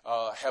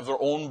have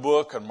their own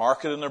book and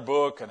mark it in their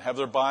book and have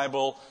their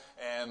Bible,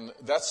 and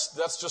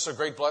that's just a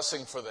great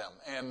blessing for them.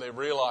 And they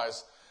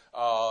realize,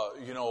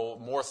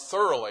 more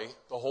thoroughly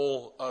the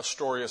whole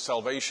story of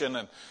salvation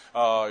and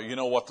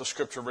what the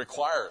Scripture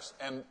requires.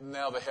 And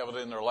now they have it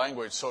in their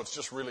language, so it's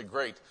just really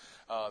great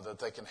that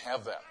they can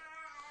have that.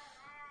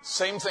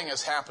 Same thing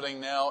is happening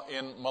now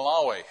in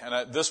Malawi,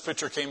 and this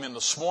picture came in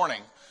this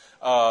morning.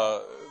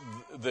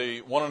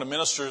 One of the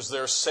ministers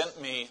there sent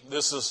me,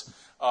 this is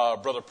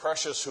Brother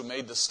Precious who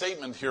made the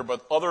statement here,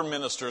 but other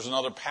ministers and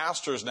other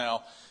pastors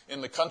now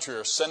in the country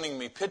are sending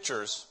me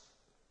pictures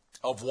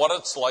of what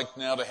it's like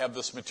now to have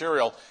this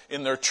material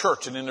in their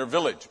church and in their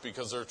village,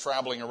 because they're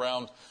traveling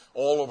around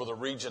all over the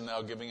region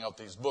now giving out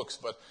these books.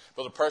 But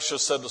Brother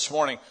Precious said this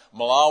morning,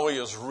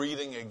 Malawi is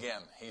reading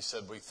again. He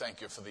said, we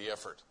thank you for the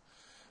effort.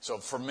 So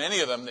for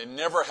many of them, they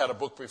never had a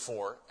book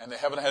before, and they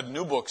haven't had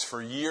new books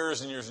for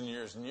years and years and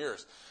years and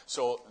years.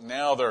 So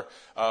now they're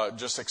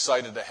just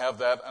excited to have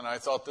that, and I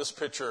thought this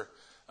picture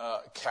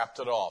capped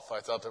it off. I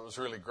thought that was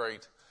really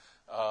great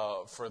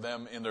for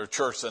them in their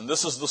church. And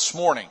this is this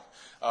morning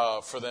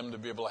for them to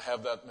be able to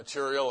have that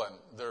material, and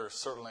they're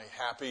certainly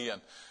happy,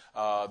 and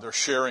they're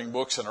sharing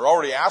books, and they're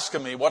already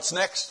asking me, what's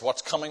next?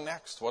 What's coming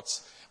next?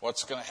 What's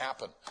going to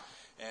happen?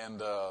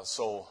 And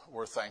so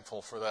we're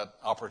thankful for that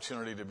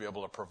opportunity to be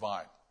able to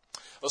provide.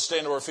 Let's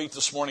stand to our feet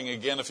this morning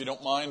again, if you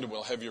don't mind, and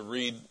we'll have you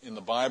read in the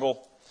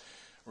Bible.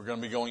 We're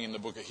going to be going in the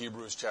book of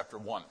Hebrews chapter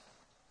 1.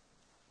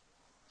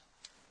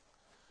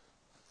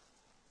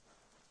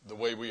 The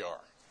way we are.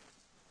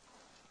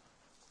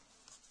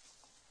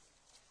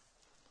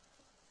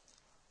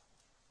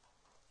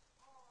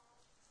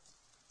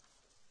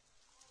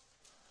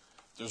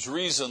 There's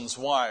reasons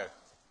why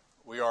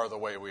we are the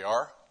way we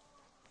are.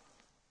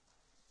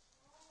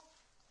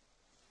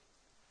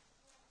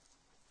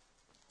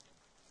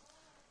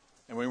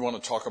 And we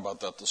want to talk about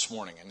that this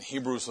morning in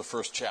Hebrews, the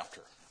first chapter.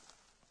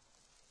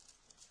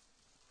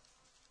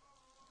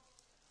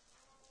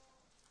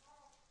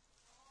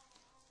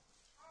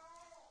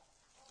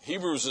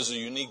 Hebrews is a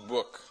unique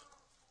book.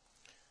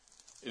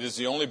 It is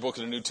the only book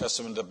in the New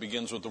Testament that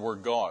begins with the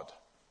word God.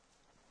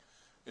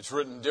 It's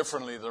written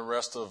differently than the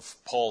rest of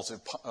Paul's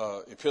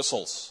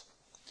epistles.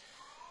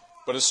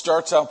 But it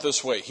starts out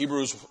this way,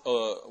 Hebrews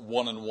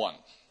 1:1.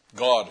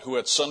 God, who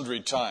at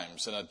sundry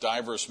times and at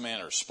divers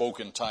manners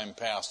spoke in time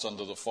past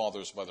unto the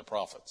fathers by the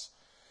prophets,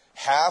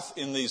 hath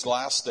in these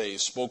last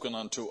days spoken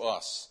unto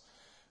us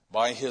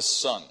by his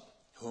Son,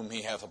 whom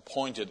he hath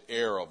appointed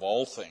heir of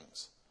all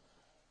things,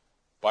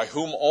 by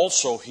whom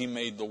also he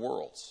made the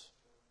worlds,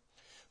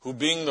 who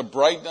being the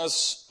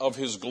brightness of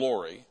his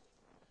glory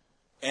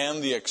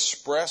and the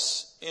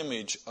express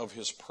image of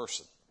his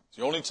person. It's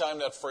the only time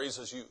that phrase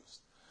is used.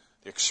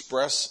 The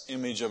express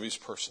image of his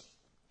person.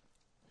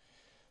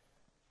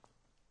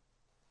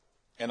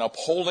 And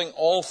upholding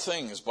all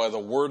things by the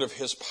word of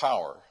his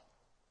power,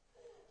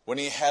 when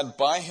he had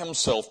by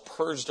himself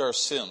purged our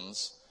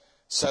sins,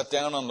 sat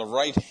down on the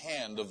right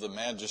hand of the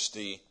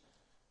majesty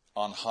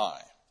on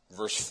high.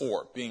 Verse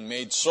 4, being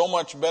made so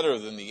much better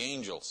than the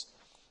angels,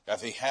 that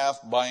he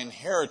hath by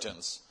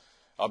inheritance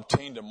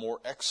obtained a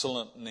more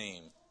excellent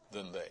name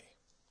than they.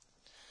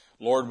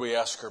 Lord, we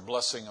ask your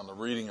blessing on the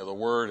reading of the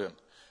word, and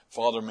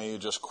Father, may you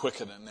just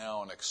quicken it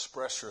now and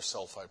express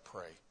yourself, I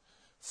pray,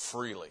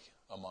 freely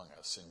among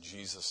us. In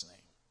Jesus'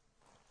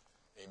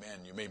 name,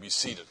 amen. You may be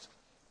seated.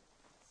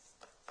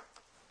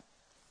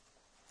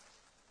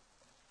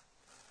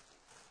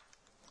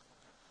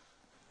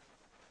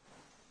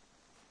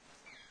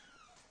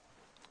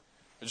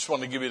 I just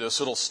wanted to give you this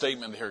little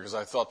statement here because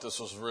I thought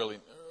this was really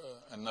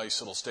a nice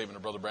little statement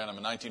of Brother Branham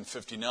in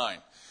 1959.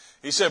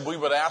 He said, we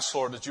would ask,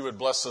 Lord, that you would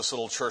bless this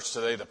little church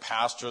today, the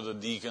pastor, the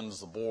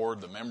deacons, the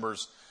board, the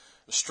members,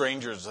 the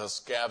strangers that's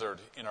gathered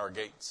in our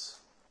gates.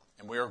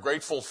 And we are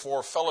grateful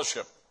for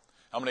fellowship.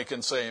 How many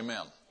can say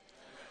amen?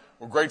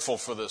 We're grateful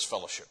for this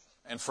fellowship.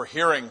 And for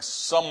hearing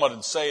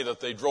someone say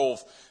that they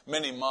drove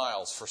many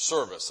miles for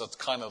service. That's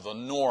kind of the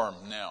norm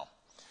now.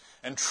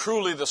 And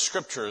truly the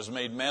scripture is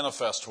made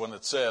manifest when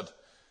it said,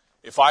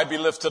 if I be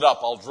lifted up,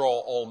 I'll draw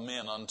all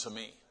men unto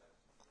me.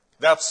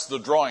 That's the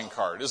drawing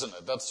card, isn't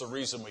it? That's the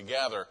reason we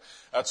gather.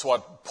 That's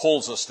what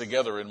pulls us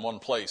together in one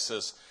place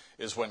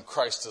is when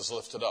Christ is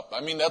lifted up.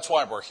 I mean, that's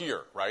why we're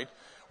here, right?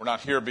 We're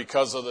not here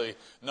because of the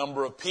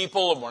number of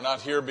people, and we're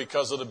not here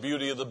because of the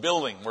beauty of the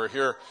building. We're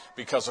here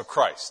because of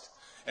Christ.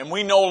 And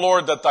we know,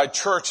 Lord, that thy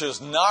church is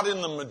not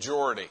in the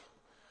majority.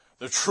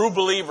 The true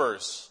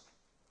believers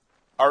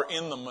are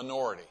in the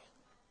minority.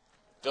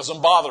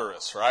 Doesn't bother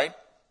us, right?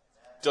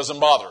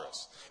 Doesn't bother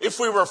us. If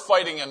we were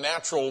fighting a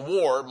natural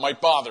war, it might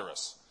bother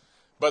us.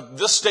 But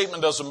this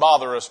statement doesn't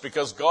bother us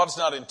because God's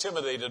not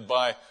intimidated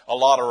by a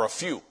lot or a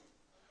few.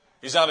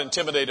 He's not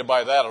intimidated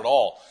by that at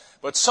all.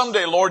 But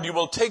someday, Lord, you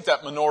will take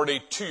that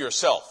minority to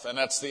yourself, and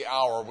that's the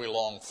hour we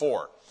long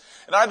for.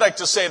 And I'd like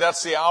to say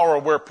that's the hour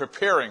we're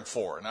preparing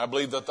for. And I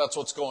believe that that's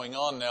what's going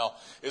on now,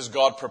 is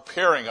God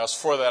preparing us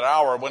for that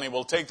hour when he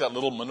will take that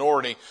little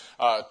minority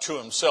to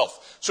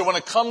himself. So when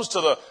it comes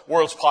to the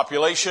world's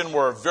population,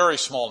 we're a very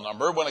small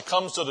number. When it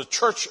comes to the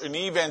church and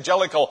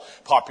evangelical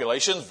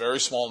population, very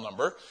small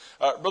number.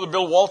 Brother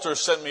Bill Walters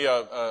sent me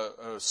a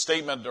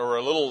statement or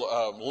a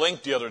little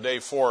link the other day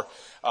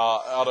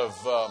out of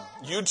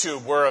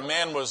YouTube where a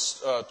man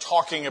was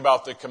talking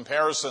about the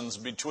comparisons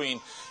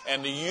between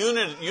and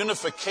the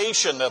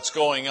unification that's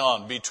going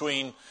on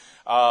between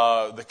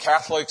the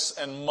Catholics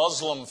and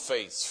Muslim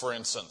faiths, for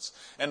instance,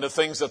 and the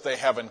things that they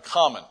have in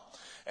common.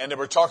 And they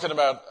were talking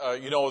about,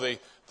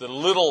 the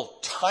little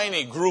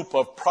tiny group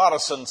of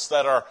Protestants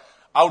that are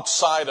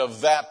outside of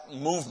that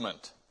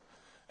movement.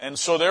 And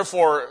so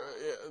therefore,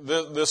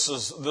 this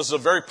is a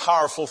very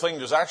powerful thing.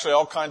 There's actually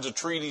all kinds of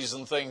treaties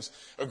and things,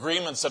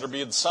 agreements that are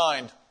being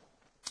signed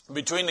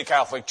between the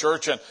Catholic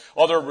Church and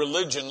other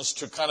religions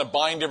to kind of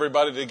bind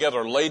everybody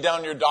together. Lay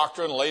down your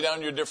doctrine, lay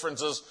down your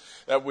differences,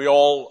 that we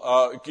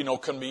all,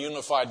 can be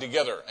unified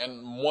together.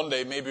 And one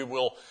day maybe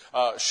we'll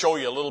show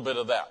you a little bit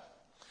of that.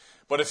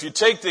 But if you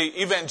take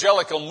the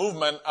evangelical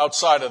movement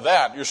outside of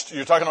that,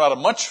 you're talking about a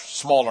much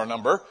smaller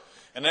number.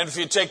 And then if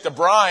you take the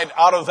bride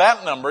out of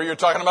that number, you're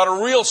talking about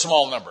a real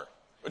small number.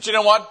 But you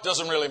know what? It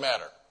doesn't really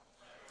matter.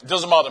 It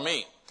doesn't bother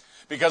me.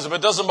 Because if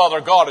it doesn't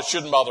bother God, it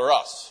shouldn't bother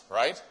us,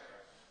 right?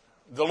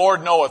 The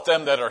Lord knoweth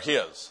them that are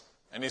His.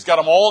 And He's got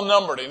them all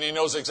numbered, and He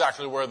knows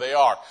exactly where they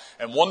are.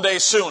 And one day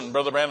soon,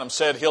 Brother Branham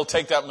said, He'll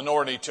take that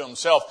minority to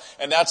Himself,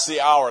 and that's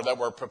the hour that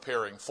we're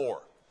preparing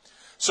for.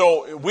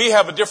 So we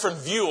have a different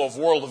view of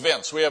world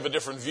events. We have a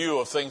different view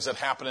of things that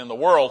happen in the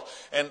world,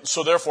 and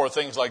so therefore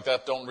things like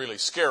that don't really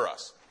scare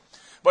us.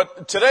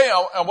 But today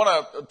I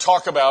want to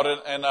talk about it,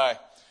 and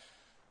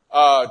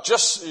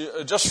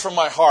just from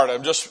my heart,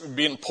 I'm just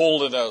being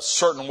pulled in a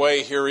certain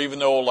way here, even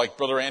though, like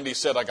Brother Andy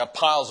said, I got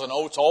piles of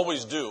notes,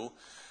 always do,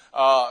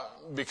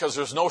 because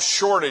there's no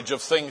shortage of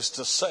things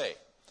to say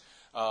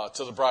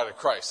to the bride of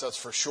Christ, that's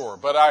for sure.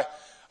 But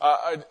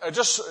I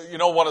just,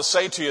 want to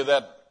say to you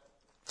that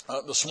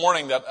this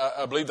morning that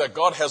I believe that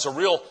God has a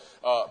real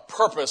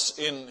purpose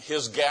in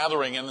His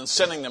gathering and in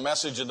sending the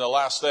message in the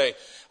last day.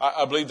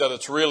 I believe that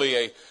it's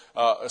really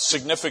a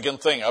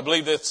significant thing. I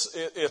believe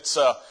it's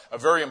a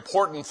very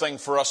important thing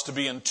for us to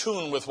be in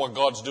tune with what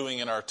God's doing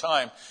in our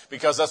time,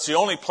 because that's the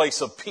only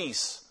place of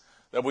peace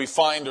that we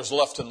find is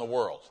left in the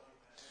world.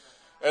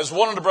 As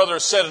one of the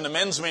brothers said in the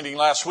men's meeting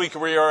last week,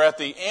 we are at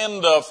the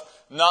end of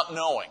not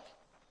knowing.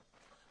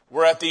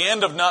 We're at the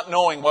end of not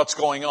knowing what's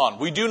going on.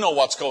 We do know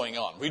what's going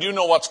on. We do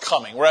know what's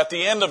coming. We're at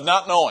the end of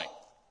not knowing.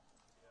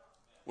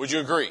 Would you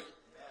agree?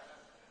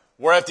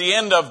 We're at the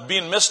end of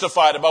being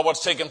mystified about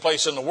what's taking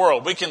place in the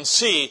world. We can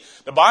see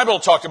the Bible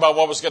talked about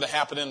what was going to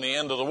happen in the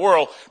end of the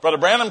world. Brother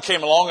Branham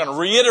came along and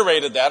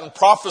reiterated that and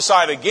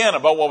prophesied again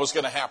about what was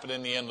going to happen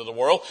in the end of the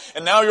world.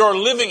 And now you're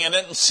living in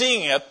it and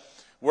seeing it.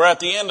 We're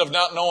at the end of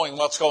not knowing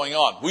what's going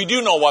on. We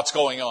do know what's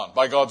going on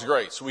by God's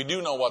grace. We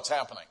do know what's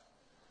happening.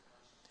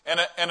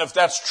 And if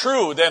that's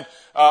true, then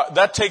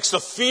that takes the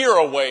fear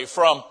away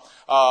from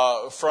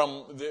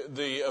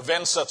the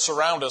events that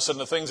surround us and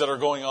the things that are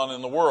going on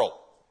in the world.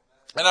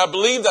 And I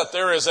believe that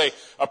there is a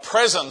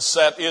presence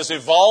that is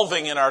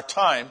evolving in our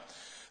time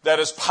that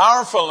is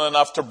powerful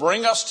enough to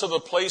bring us to the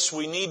place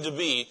we need to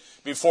be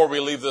before we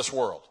leave this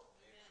world.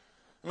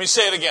 Let me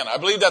say it again. I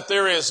believe that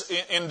there is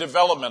in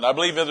development, I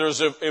believe that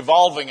there's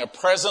evolving a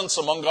presence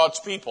among God's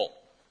people,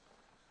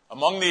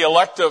 among the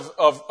elect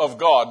of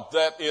God,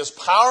 that is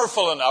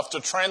powerful enough to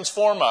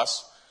transform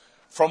us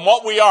from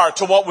what we are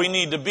to what we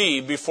need to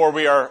be before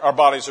our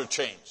bodies are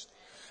changed.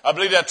 I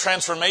believe that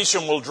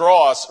transformation will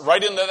draw us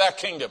right into that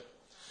kingdom.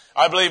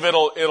 I believe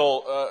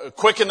it'll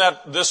quicken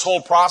this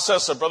whole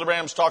process that Brother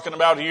Branham's talking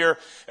about here,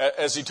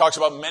 as he talks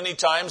about many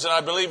times, and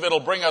I believe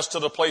it'll bring us to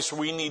the place where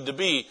we need to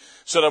be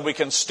so that we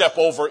can step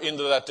over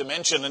into that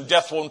dimension, and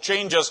death won't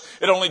change us.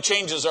 It only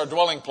changes our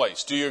dwelling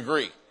place. Do you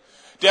agree?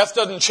 Death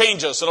doesn't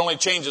change us. It only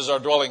changes our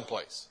dwelling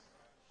place.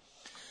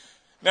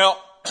 Now,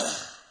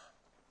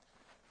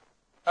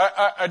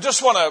 I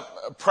just want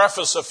to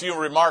preface a few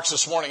remarks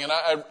this morning, and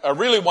I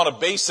really want to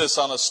base this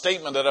on a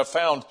statement that I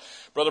found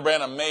Brother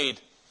Branham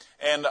made.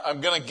 And I'm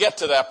going to get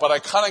to that, but I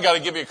kind of got to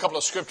give you a couple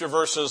of scripture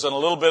verses and a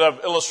little bit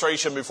of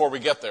illustration before we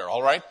get there,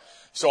 all right?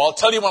 So I'll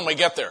tell you when we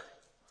get there.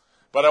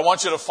 But I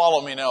want you to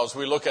follow me now as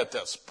we look at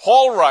this.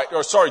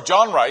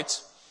 John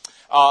writes,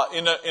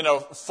 in a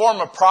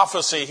form of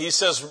prophecy, he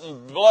says,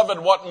 "Beloved,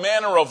 what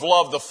manner of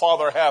love the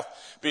Father hath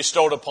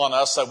bestowed upon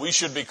us, that we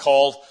should be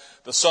called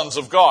the sons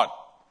of God.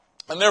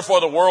 And therefore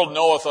the world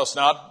knoweth us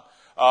not,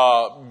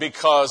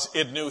 because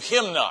it knew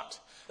Him not."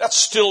 That's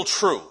still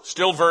true,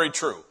 still very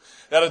true.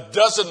 That it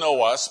doesn't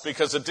know us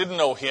because it didn't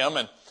know Him,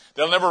 and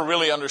they'll never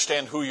really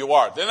understand who you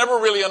are. They'll never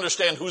really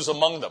understand who's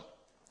among them.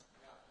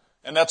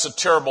 And that's a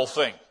terrible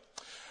thing.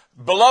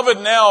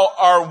 "Beloved, now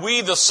are we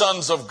the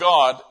sons of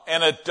God,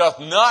 and it doth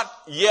not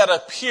yet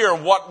appear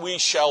what we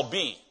shall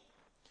be.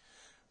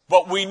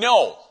 But we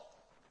know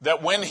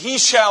that when He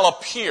shall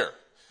appear,"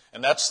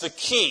 and that's the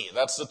key,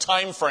 that's the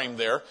time frame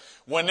there,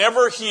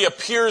 "whenever He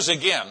appears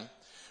again,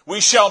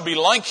 we shall be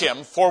like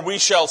Him, for we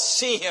shall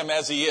see Him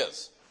as He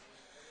is."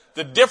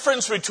 The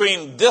difference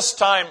between this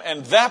time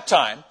and that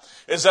time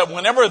is that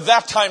whenever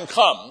that time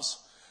comes,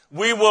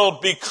 we will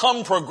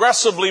become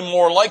progressively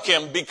more like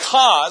Him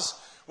because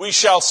we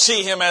shall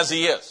see Him as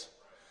He is.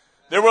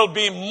 There will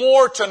be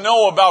more to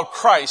know about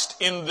Christ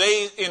in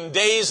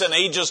days and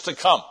ages to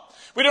come.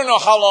 We don't know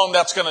how long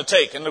that's going to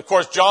take. And of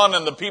course, John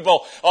and the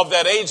people of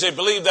that age, they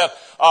believed that,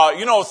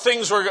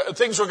 things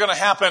were going to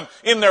happen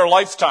in their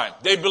lifetime.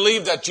 They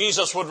believed that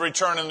Jesus would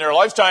return in their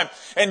lifetime,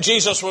 and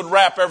Jesus would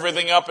wrap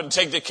everything up and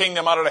take the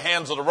kingdom out of the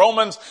hands of the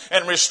Romans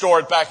and restore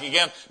it back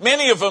again.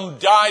 Many of them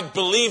died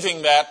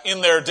believing that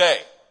in their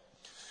day.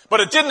 But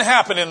it didn't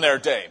happen in their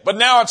day. But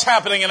now it's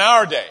happening in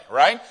our day,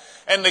 right?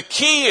 And the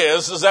key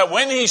is that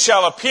when He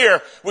shall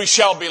appear, we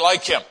shall be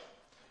like Him.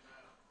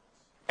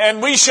 and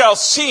we shall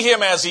see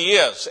him as he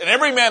is. And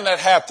every man that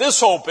hath this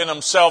hope in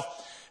himself,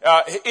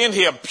 in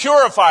him,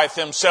 purifieth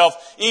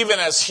himself, even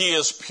as he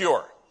is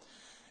pure.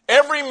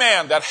 Every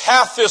man that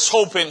hath this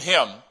hope in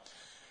him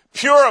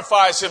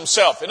purifies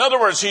himself. In other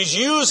words, he's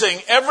using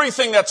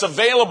everything that's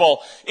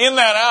available in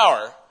that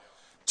hour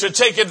to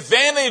take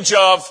advantage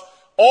of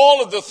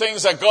all of the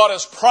things that God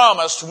has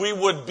promised we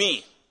would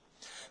be.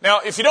 Now,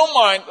 if you don't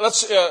mind,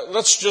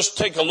 let's just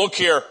take a look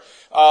here.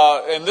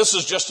 And this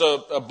is just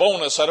a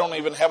bonus. I don't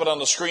even have it on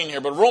the screen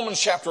here. But Romans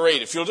chapter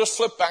 8. If you'll just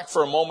flip back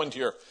for a moment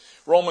here.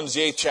 Romans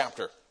the 8th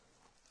chapter.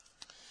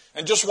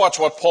 And just watch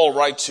what Paul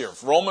writes here.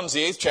 Romans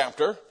the 8th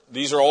chapter.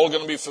 These are all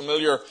going to be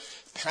familiar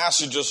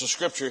passages of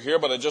Scripture here.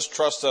 But I just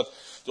trust that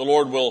the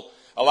Lord will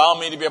allow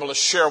me to be able to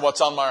share what's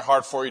on my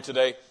heart for you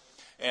today.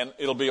 And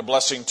it'll be a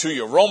blessing to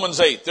you. Romans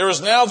 8. There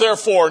is now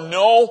therefore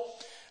no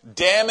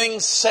damning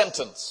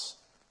sentence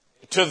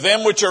to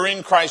them which are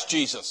in Christ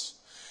Jesus,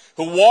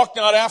 who walk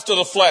not after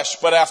the flesh,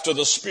 but after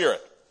the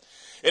Spirit.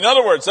 In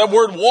other words, that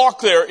word walk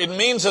there, it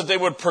means that they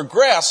would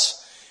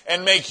progress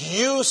and make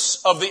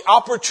use of the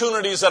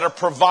opportunities that are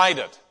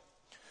provided.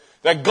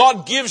 That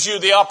God gives you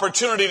the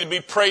opportunity to be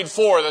prayed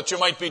for, that you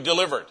might be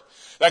delivered.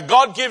 That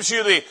God gives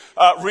you the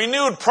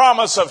renewed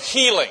promise of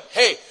healing.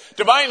 Hey,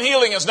 divine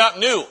healing is not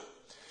new.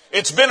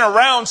 It's been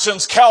around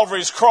since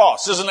Calvary's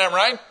cross, isn't that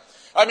right?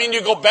 I mean,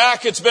 you go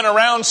back, it's been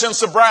around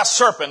since the brass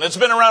serpent. It's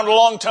been around a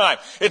long time.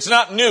 It's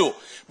not new.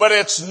 But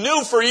it's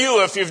new for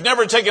you if you've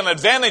never taken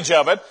advantage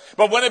of it.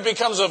 But when it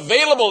becomes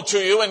available to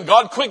you and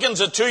God quickens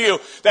it to you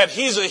that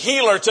He's a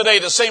healer today,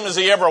 the same as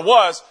He ever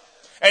was,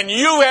 and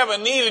you have a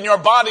need in your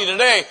body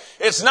today,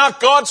 it's not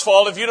God's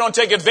fault if you don't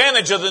take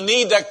advantage of the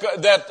need that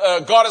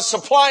God has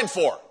supplied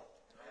for.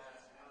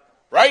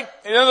 Right?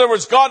 In other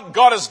words, God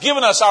has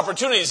given us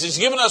opportunities. He's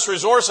given us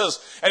resources,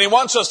 and He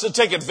wants us to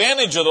take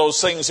advantage of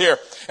those things here.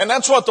 And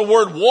that's what the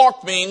word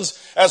walk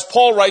means, as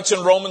Paul writes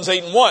in Romans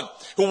 8:1,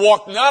 who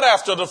walk not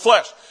after the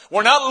flesh.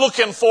 We're not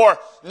looking for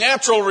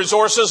natural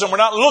resources, and we're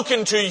not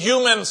looking to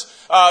humans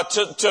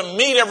to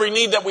meet every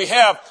need that we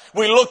have.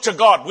 We look to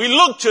God. We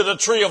look to the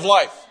tree of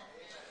life.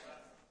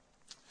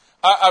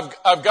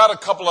 I've got a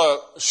couple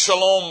of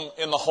shalom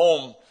in the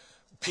home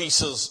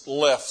pieces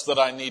left that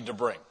I need to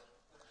bring.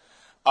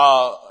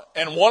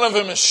 And one of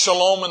them is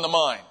shalom in the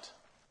mind.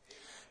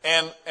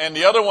 And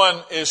the other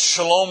one is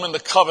shalom in the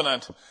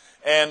covenant.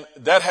 And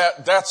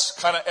that's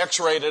kind of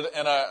X-rated,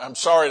 and I'm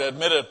sorry to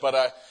admit it, but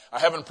I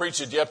haven't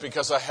preached it yet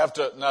because I have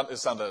to,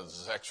 it's not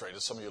as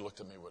X-rated, some of you looked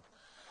at me with.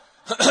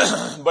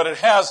 But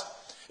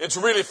it's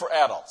really for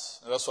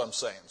adults. That's what I'm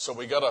saying. So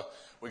we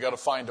gotta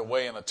find a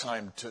way and a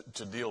time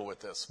to deal with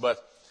this.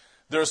 But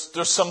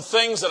there's some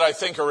things that I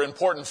think are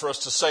important for us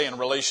to say in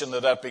relation to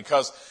that,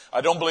 because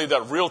I don't believe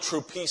that real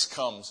true peace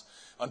comes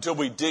until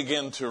we dig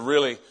into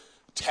really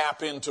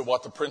tap into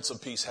what the Prince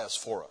of Peace has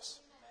for us.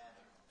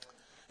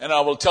 And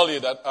I will tell you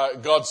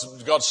that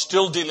God's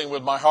still dealing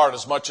with my heart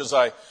as much as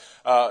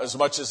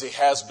He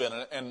has been.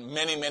 And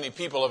many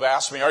people have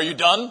asked me, "Are you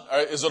done?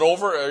 Is it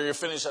over? Are you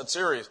finished that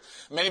series?"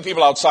 Many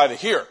people outside of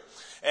here,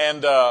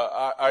 and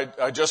I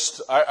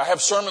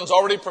have sermons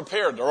already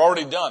prepared; they're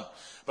already done.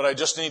 But I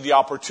just need the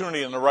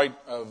opportunity and the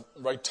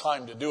right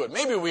time to do it.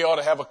 Maybe we ought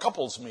to have a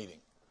couples meeting.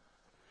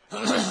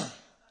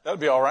 That'd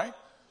be all right.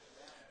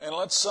 And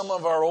let some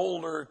of our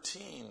older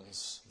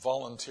teens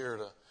volunteer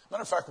to.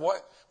 Matter of fact,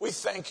 we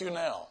thank you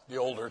now, the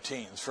older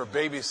teens, for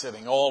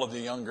babysitting all of the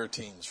younger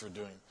teens, for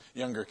doing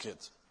younger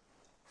kids.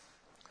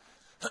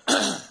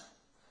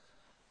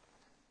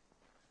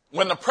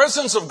 When the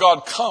presence of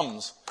God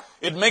comes,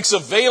 it makes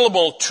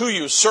available to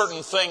you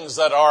certain things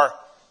that are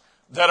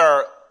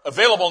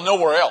available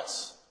nowhere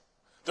else.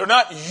 They're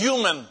not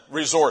human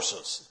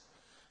resources.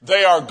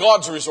 They are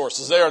God's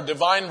resources. They are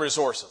divine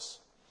resources.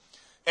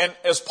 And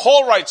as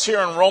Paul writes here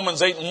in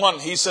Romans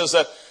 8:1, he says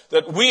that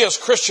we as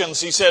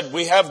Christians, he said,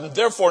 we have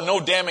therefore no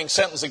damning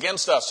sentence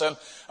against us. And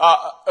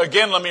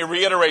again, let me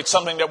reiterate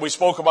something that we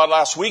spoke about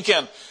last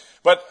weekend.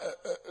 But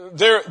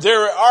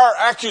there are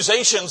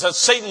accusations that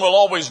Satan will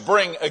always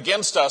bring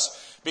against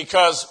us,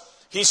 because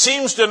he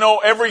seems to know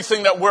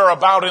everything that we're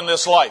about in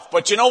this life.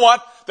 But you know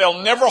what?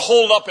 They'll never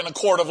hold up in a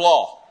court of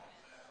law.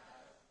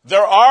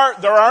 There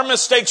are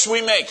mistakes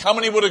we make. How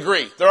many would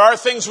agree? There are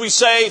things we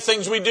say,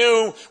 things we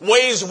do,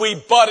 ways we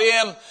butt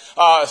in,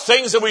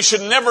 things that we should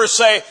never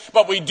say,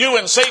 but we do.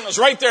 And Satan is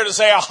right there to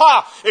say,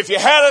 aha, if you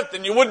had it,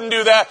 then you wouldn't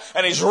do that.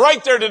 And he's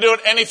right there to do it.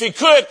 And if he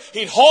could,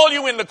 he'd haul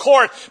you into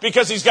court,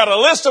 because he's got a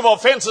list of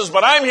offenses.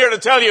 But I'm here to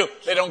tell you,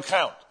 they don't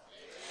count.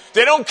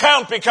 They don't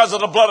count because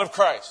of the blood of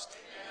Christ.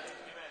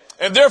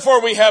 And therefore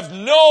we have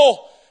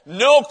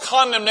no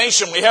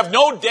condemnation. We have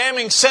no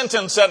damning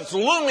sentence that's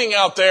looming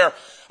out there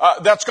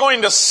that's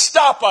going to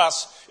stop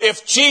us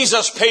if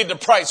Jesus paid the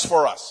price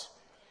for us.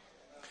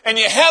 And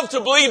you have to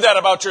believe that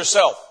about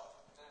yourself.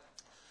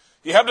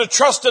 You have to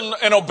trust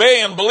and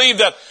obey and believe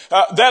that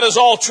that is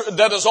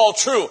all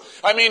true.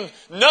 I mean,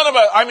 none of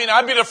us,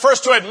 I'd be the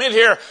first to admit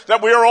here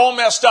that we are all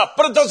messed up,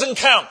 but it doesn't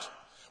count.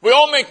 We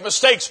all make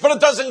mistakes, but it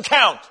doesn't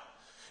count.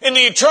 In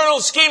the eternal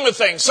scheme of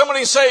things,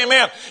 somebody say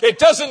amen. It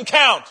doesn't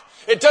count.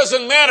 It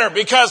doesn't matter,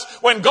 because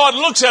when God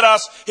looks at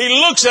us, He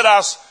looks at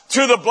us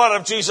through the blood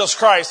of Jesus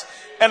Christ,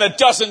 and it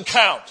doesn't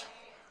count.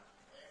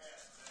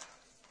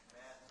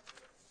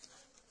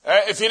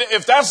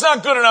 If that's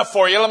not good enough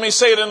for you, let me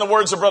say it in the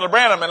words of Brother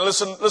Branham, and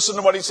listen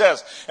to what he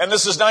says. And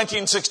this is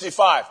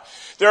 1965.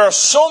 There are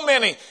so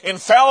many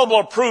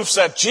infallible proofs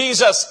that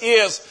Jesus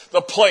is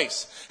the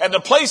place. And the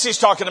place he's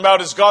talking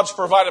about is God's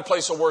provided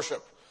place of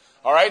worship.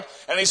 All right?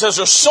 And he says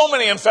there's so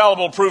many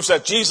infallible proofs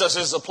that Jesus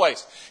is the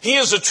place. He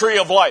is the tree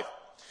of life.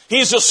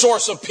 He's the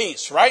source of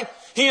peace, right?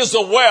 He is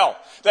the well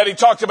that he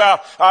talked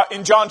about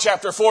in John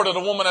chapter 4 to the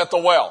woman at the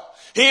well.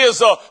 He is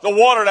the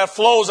water that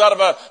flows out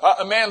of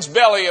a man's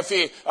belly if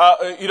he,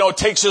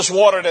 takes this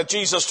water that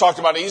Jesus talked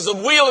about. He's the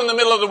wheel in the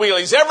middle of the wheel.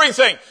 He's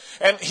everything.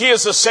 And He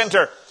is the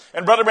center.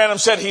 And Brother Branham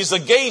said He's the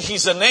gate,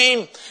 He's the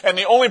name, and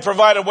the only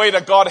provided way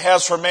that God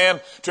has for man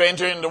to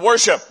enter into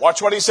worship.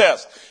 Watch what he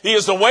says. He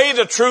is the way,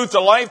 the truth, the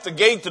life, the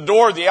gate, the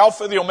door, the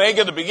Alpha, the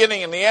Omega, the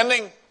beginning and the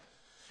ending.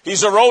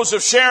 He's the rose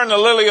of Sharon, the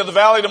lily of the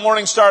valley, the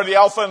morning star, the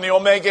Alpha and the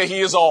Omega.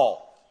 He is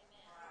all.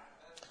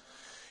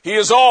 He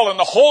is all, and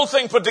the whole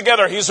thing put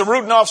together. He's the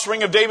root and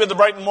offspring of David, the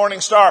bright and morning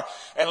star.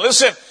 And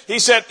listen, he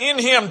said, in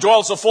Him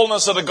dwells the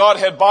fullness of the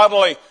Godhead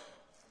bodily.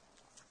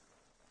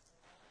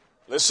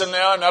 Listen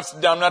now, I'm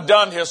not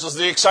done. This is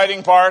the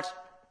exciting part.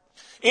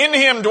 In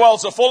Him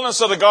dwells the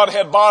fullness of the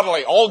Godhead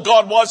bodily. All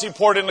God was, He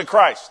poured into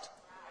Christ.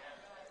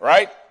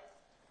 Right?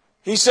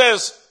 He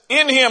says,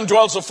 in Him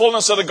dwells the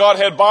fullness of the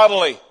Godhead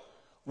bodily,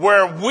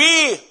 where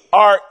we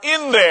are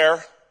in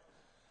there,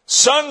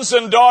 sons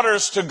and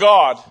daughters to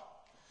God,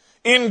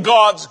 in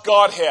God's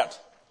Godhead.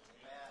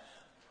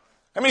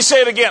 Let me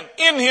say it again.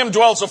 In Him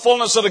dwells the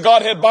fullness of the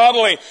Godhead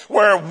bodily,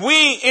 where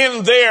we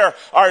in there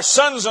are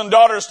sons and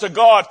daughters to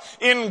God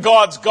in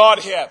God's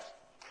Godhead.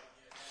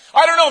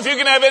 I don't know if you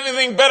can have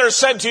anything better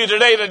said to you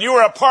today that you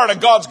are a part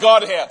of God's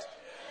Godhead.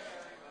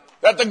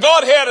 That the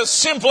Godhead is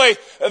simply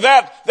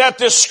that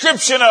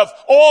description of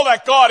all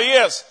that God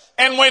is.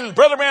 And when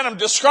Brother Branham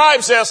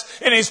describes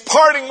this in his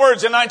parting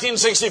words in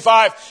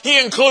 1965, he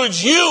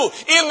includes you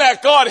in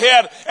that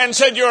Godhead and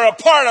said you're a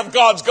part of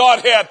God's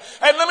Godhead.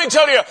 And let me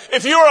tell you,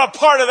 if you're a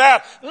part of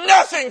that,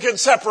 nothing can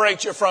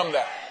separate you from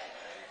that.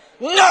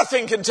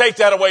 Nothing can take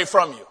that away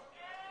from you.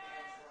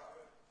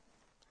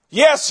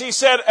 Yes, he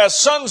said, as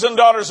sons and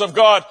daughters of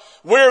God,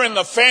 we're in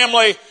the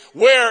family,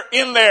 we're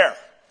in there.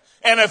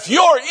 And if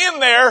you're in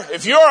there,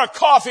 if you're a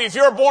coffee, if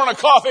you're born a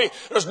coffee,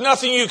 there's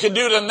nothing you can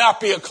do to not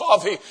be a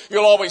coffee.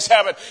 You'll always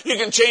have it. You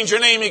can change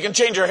your name, you can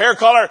change your hair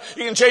color,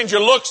 you can change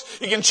your looks,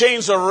 you can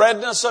change the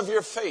redness of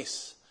your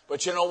face.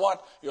 But you know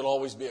what? You'll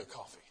always be a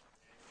coffee.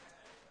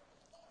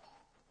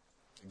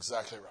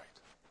 Exactly right.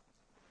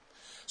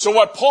 So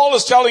what Paul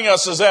is telling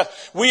us is that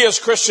we as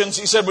Christians,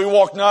 he said, we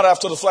walk not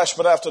after the flesh,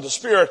 but after the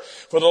Spirit.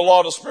 For the law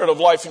of the Spirit of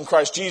life in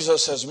Christ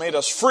Jesus has made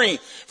us free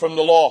from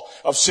the law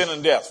of sin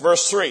and death.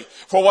 Verse 3,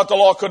 for what the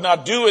law could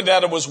not do in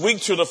that it was weak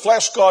through the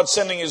flesh, God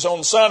sending His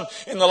own Son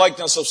in the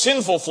likeness of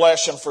sinful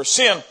flesh, and for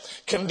sin,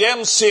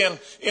 condemned sin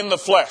in the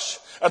flesh.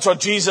 That's what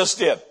Jesus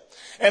did.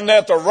 And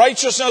that the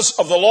righteousness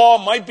of the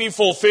law might be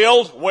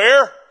fulfilled,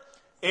 where?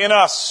 In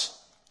us.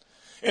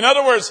 In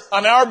other words,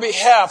 on our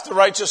behalf, the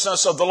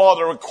righteousness of the law,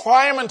 the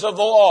requirement of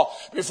the law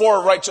before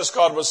a righteous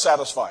God was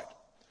satisfied.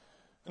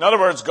 In other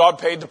words, God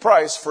paid the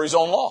price for His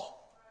own law.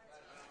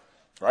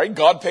 Right?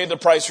 God paid the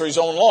price for His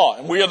own law.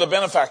 And we are the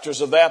benefactors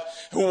of that,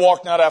 who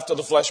walk not after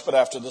the flesh, but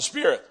after the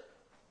Spirit.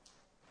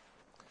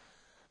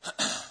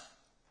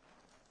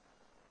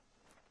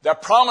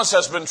 That promise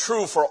has been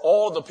true for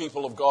all the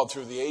people of God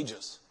through the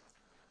ages.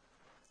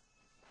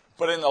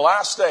 But in the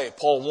last day,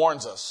 Paul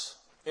warns us.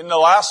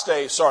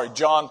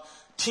 John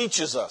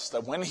teaches us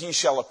that when He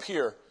shall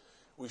appear,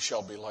 we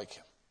shall be like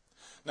Him.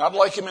 Not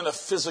like Him in a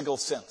physical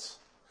sense.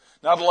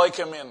 Not like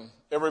Him in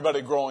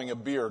everybody growing a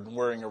beard and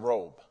wearing a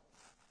robe.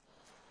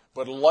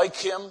 But like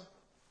Him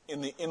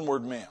in the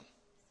inward man.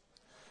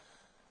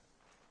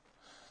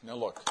 Now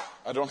look,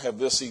 I don't have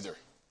this either.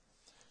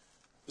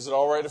 Is it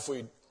all right if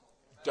we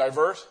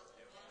divert?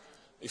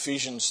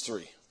 Ephesians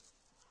 3.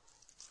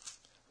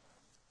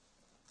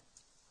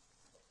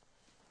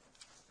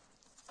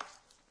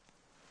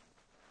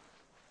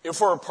 If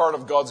we're a part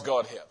of God's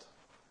Godhead,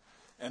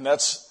 and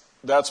that's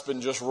been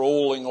just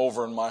rolling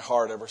over in my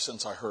heart ever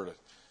since I heard it.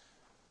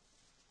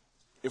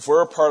 If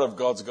we're a part of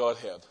God's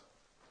Godhead,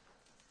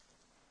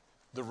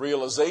 the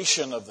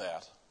realization of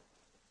that,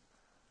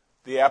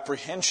 the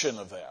apprehension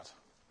of that,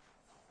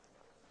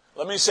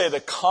 let me say the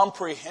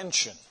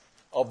comprehension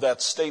of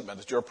that statement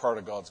that you're a part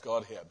of God's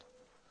Godhead.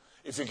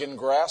 If you can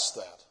grasp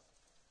that,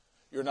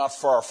 you're not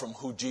far from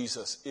who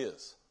Jesus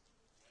is.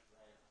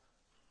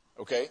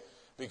 Okay?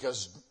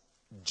 Because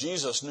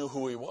Jesus knew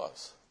who He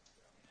was.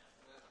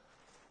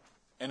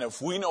 And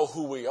if we know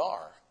who we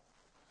are,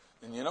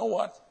 then you know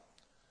what?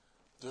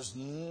 There's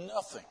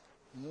nothing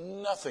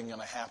going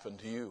to happen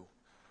to you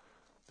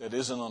that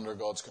isn't under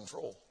God's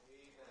control.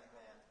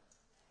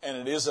 And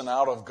it isn't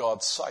out of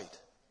God's sight.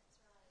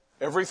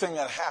 Everything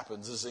that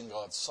happens is in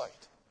God's sight.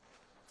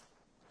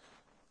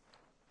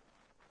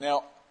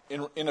 Now,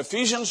 in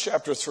Ephesians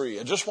chapter 3,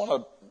 I just want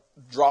to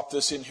drop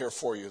this in here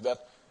for you,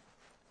 that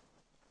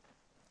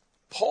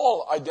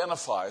Paul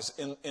identifies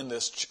in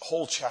this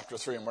whole chapter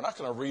 3, and we're not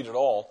going to read it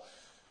all,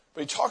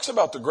 but he talks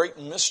about the great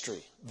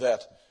mystery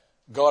that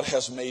God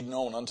has made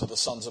known unto the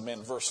sons of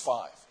men, verse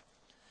 5.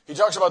 He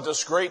talks about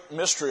this great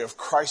mystery of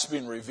Christ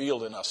being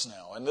revealed in us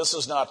now. And this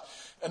is not,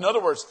 in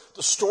other words,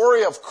 the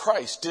story of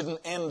Christ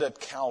didn't end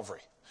at Calvary.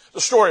 The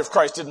story of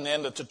Christ didn't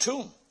end at the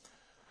tomb.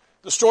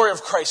 The story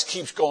of Christ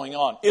keeps going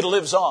on. It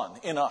lives on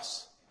in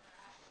us.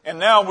 And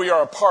now we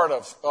are a part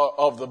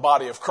of the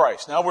body of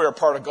Christ. Now we are a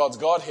part of God's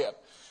Godhead.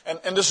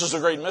 And this is the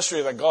great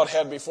mystery that God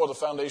had before the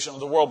foundation of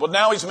the world. But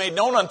now he's made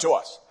known unto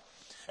us.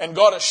 And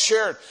God has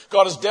shared,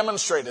 God has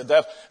demonstrated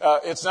that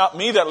it's not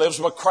me that lives,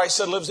 but Christ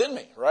that lives in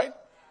me, right?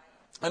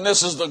 And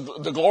this is the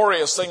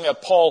glorious thing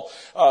that Paul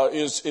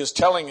is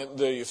telling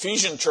the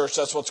Ephesian church.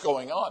 That's what's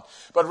going on.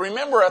 But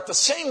remember, at the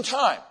same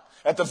time,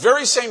 at the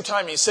very same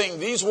time he's saying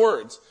these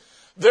words,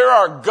 there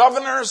are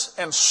governors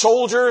and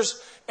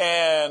soldiers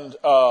and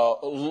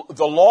the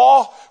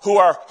law who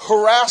are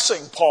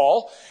harassing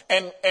Paul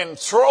and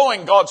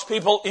throwing God's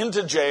people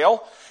into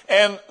jail.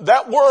 And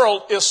that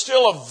world is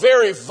still a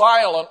very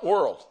violent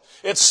world.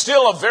 It's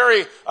still a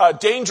very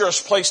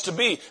dangerous place to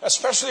be,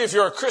 especially if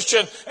you're a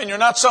Christian and you're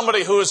not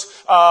somebody who's,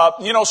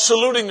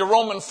 saluting the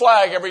Roman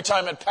flag every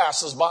time it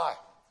passes by.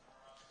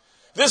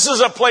 This is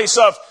a place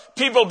of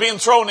people being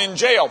thrown in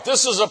jail.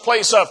 This is a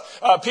place of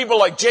people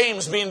like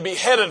James being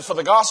beheaded for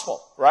the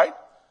gospel, right?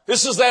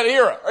 This is that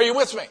era. Are you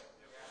with me?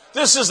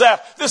 This is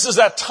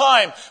that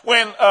time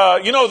when,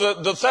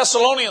 the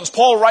Thessalonians,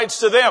 Paul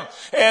writes to them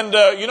and,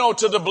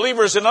 to the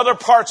believers in other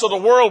parts of the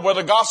world where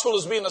the gospel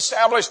is being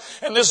established,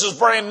 and this is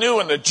brand new,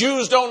 and the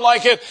Jews don't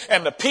like it,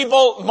 and the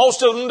people,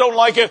 most of them don't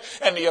like it,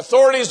 and the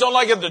authorities don't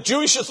like it, the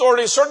Jewish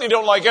authorities certainly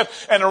don't like it,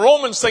 and the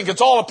Romans think it's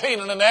all a pain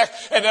in the neck,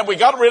 and then we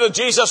got rid of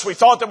Jesus, we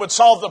thought that would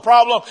solve the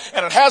problem,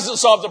 and it hasn't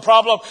solved the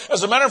problem.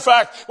 As a matter of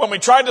fact, when we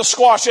tried to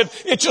squash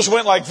it, it just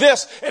went like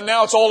this, and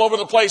now it's all over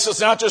the place. It's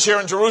not just here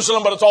in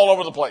Jerusalem, but it's all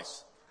over the place.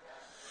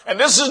 And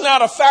this is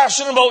not a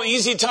fashionable,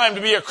 easy time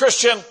to be a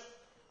Christian.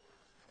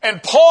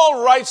 And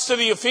Paul writes to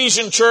the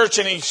Ephesian church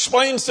and he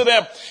explains to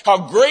them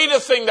how great a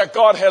thing that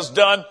God has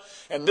done.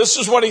 And this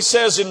is what he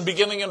says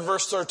beginning in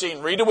verse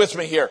 13. Read it with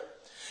me here.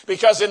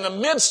 Because in the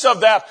midst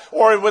of that,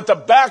 or with the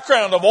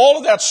background of all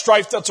of that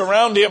strife that's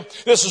around him,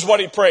 this is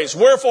what he prays.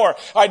 Wherefore,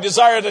 I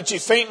desire that ye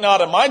faint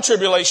not in my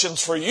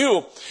tribulations for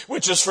you,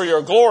 which is for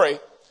your glory.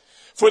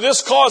 For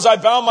this cause I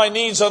bow my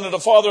knees unto the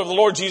Father of the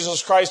Lord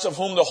Jesus Christ, of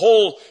whom the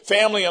whole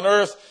family on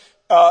earth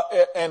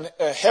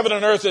heaven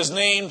and earth is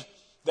named,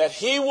 that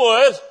he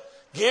would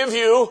give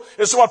you.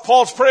 This is what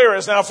Paul's prayer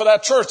is now for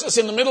that church. It's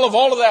in the middle of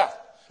all of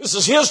that. This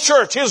is his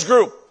church, his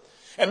group.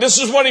 And this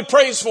is what he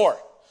prays for.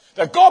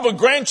 That God would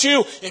grant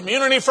you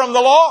immunity from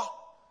the law.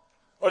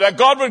 Or that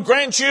God would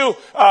grant you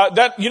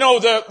that,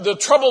 the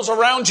troubles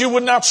around you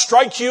would not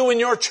strike you in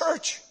your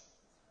church.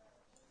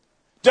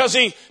 Does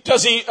he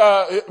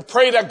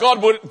pray that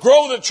God would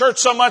grow the church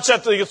so much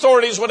that the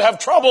authorities would have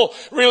trouble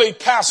really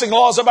passing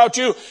laws about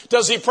you?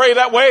 Does he pray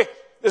that way?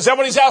 Is that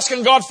what he's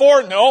asking God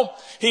for? No.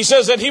 He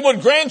says that he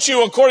would grant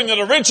you, according to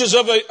the riches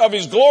of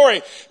his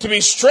glory, to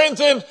be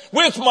strengthened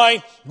with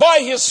might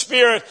by his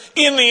Spirit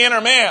in the inner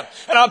man.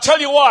 And I'll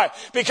tell you why.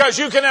 Because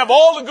you can have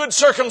all the good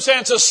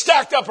circumstances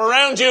stacked up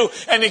around you,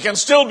 and you can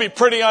still be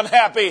pretty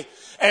unhappy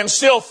and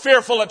still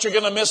fearful that you're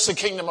going to miss the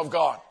kingdom of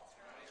God.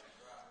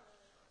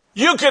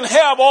 You can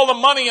have all the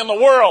money in the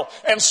world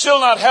and still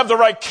not have the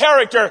right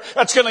character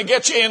that's going to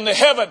get you into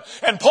heaven.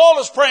 And Paul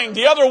is praying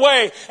the other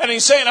way, and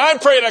he's saying, I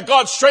pray that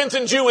God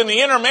strengthens you in the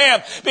inner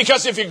man,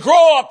 because if you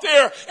grow up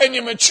there and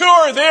you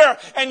mature there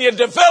and you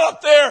develop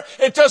there,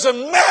 it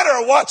doesn't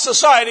matter what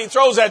society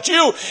throws at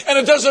you, and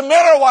it doesn't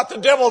matter what the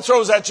devil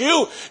throws at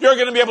you. You're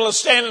going to be able to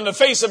stand in the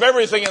face of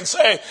everything and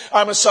say,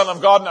 I'm a son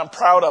of God and I'm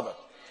proud of it.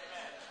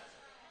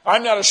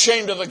 I'm not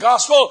ashamed of the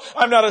gospel.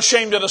 I'm not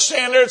ashamed of the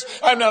standards.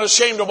 I'm not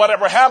ashamed of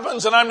whatever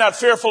happens, and I'm not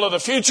fearful of the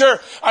future.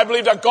 I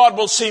believe that God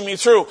will see me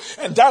through.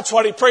 And that's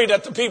what he prayed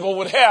that the people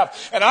would have.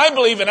 And I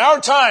believe in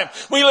our time,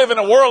 we live in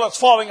a world that's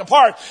falling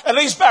apart. At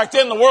least back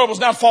then, the world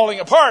was not falling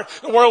apart.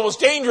 The world was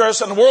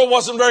dangerous, and the world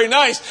wasn't very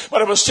nice,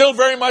 but it was still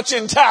very much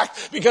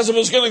intact, because it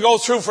was going to go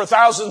through for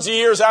thousands of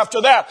years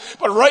after that.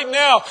 But right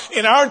now,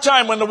 in our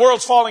time when the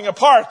world's falling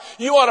apart,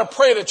 you ought to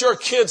pray that your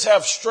kids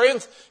have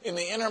strength in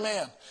the inner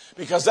man.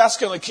 Because that's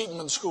going to keep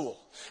them in school.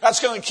 That's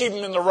going to keep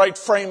them in the right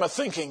frame of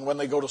thinking when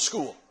they go to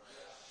school.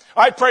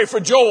 I pray for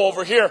Joe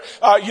over here,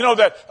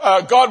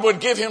 that God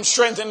would give him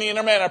strength in the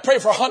inner man. I pray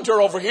for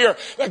Hunter over here,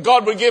 that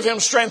God would give him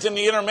strength in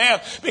the inner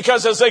man.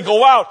 Because as they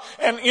go out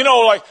and,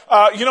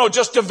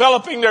 just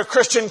developing their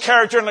Christian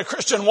character and the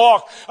Christian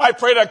walk, I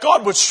pray that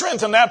God would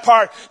strengthen that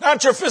part.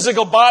 Not your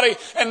physical body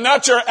and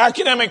not your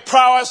academic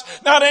prowess,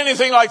 not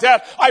anything like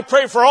that. I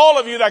pray for all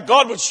of you that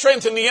God would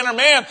strengthen the inner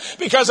man,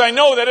 because I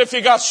know that if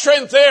you got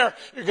strength there,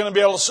 you're going to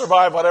be able to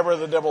survive whatever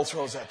the devil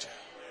throws at you.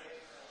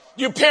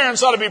 You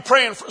parents ought to be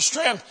praying for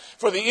strength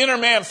for the inner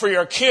man for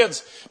your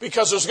kids,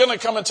 because there's going to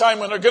come a time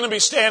when they're going to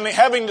be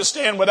having to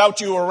stand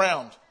without you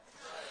around.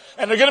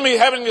 And they're going to be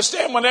having to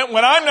stand when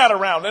I'm not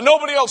around and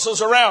nobody else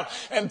is around.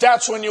 And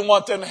that's when you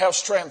want them to have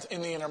strength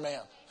in the inner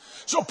man.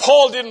 So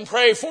Paul didn't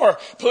pray for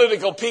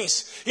political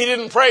peace. He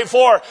didn't pray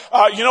for,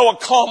 a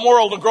calm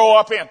world to grow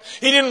up in.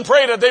 He didn't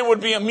pray that they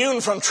would be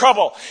immune from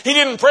trouble. He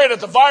didn't pray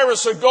that the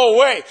virus would go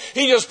away.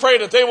 He just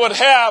prayed that they would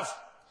have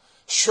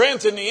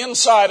strength in the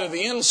inside of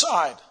the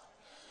inside.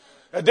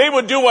 That they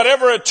would do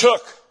whatever it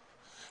took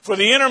for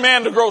the inner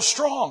man to grow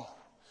strong.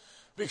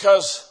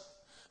 Because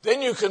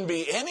then you can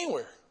be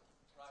anywhere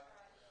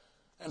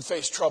and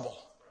face trouble.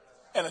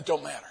 And it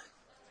don't matter.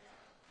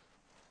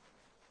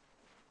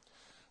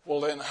 Well,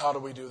 then how do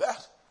we do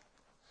that?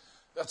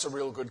 That's a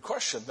real good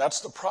question. That's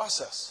the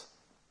process.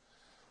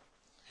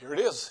 Here it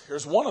is.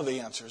 Here's one of the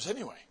answers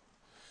anyway.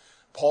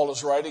 Paul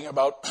is writing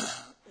about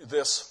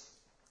this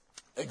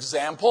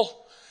example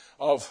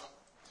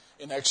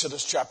in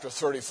Exodus chapter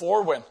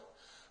 34 when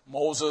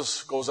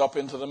Moses goes up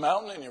into the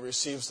mountain and he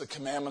receives the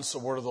commandments, the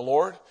word of the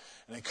Lord,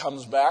 and he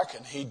comes back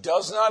and he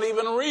does not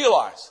even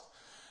realize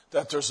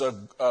that there's a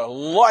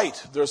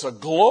light, there's a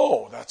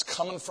glow that's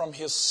coming from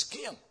his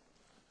skin.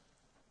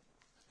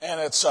 And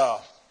it's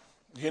a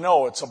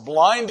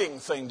blinding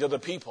thing to the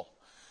people.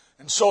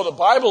 And so the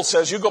Bible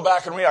says, you go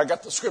back and read, I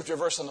got the scripture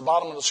verse on the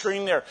bottom of the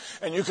screen there,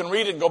 and you can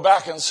read it and go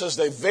back and it says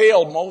they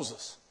veiled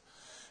Moses.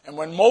 And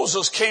when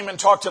Moses came and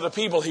talked to the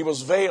people, he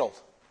was veiled.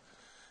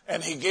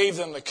 And he gave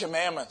them the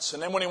commandments.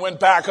 And then when he went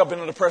back up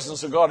into the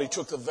presence of God, he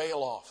took the veil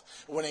off.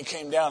 When he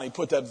came down, he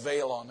put that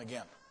veil on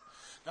again.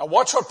 Now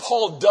watch what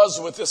Paul does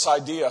with this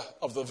idea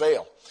of the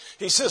veil.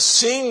 He says,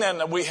 seeing then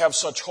that we have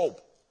such hope,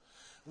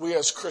 we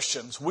as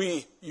Christians,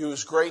 we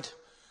use great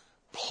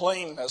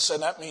plainness,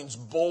 and that means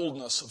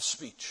boldness of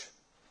speech.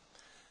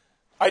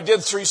 I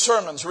did 3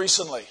 sermons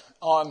recently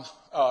on,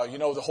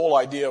 the whole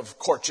idea of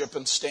courtship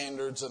and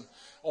standards and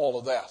all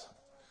of that.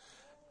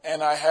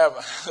 And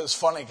it's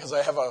funny because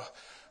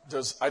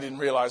I didn't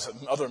realize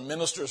that other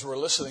ministers were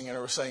listening and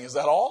they were saying, is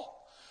that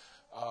all?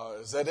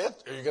 Is that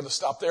it? Are you going to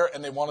stop there?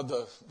 And they wanted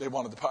the.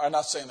 I'm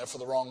not saying that for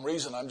the wrong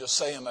reason. I'm just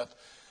saying that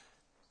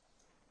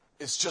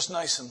it's just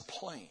nice and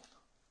plain.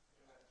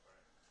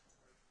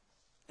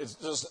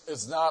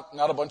 It's not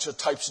a bunch of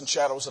types and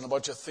shadows and a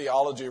bunch of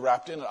theology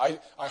wrapped in it.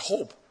 I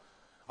hope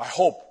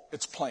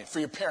it's plain. For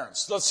your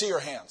parents, let's see your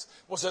hands.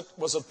 Was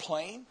it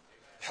plain?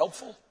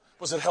 Helpful?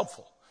 Was it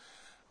helpful?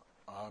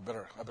 I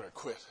better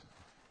quit.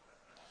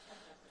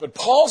 But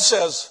Paul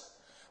says,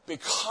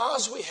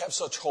 because we have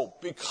such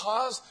hope,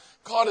 because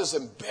God has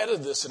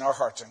embedded this in our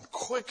hearts and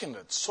quickened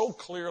it so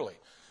clearly,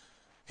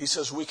 he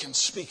says we can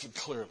speak it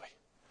clearly.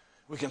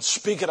 We can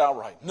speak it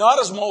outright. Not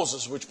as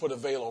Moses, which put a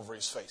veil over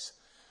his face.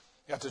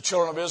 Yet the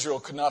children of Israel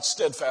could not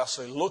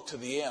steadfastly look to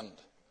the end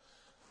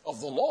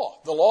of the law.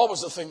 The law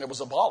was the thing that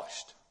was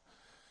abolished.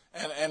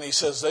 And he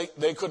says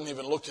they couldn't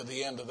even look to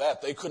the end of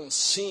that. They couldn't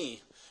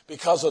see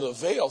because of the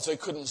veils. They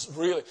couldn't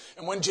really.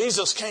 And when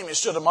Jesus came, he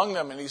stood among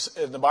them. And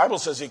the Bible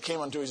says he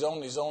came unto his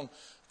own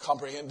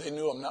comprehend. They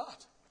knew him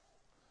not.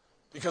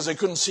 Because they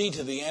couldn't see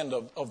to the end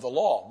of the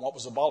law, what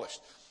was abolished.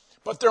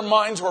 But their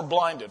minds were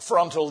blinded, for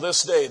until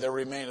this day there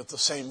remaineth the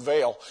same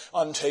veil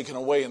untaken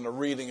away in the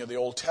reading of the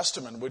Old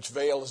Testament, which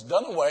veil is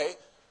done away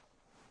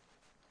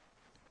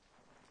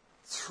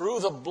through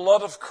the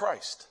blood of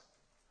Christ.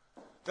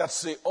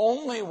 That's the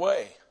only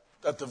way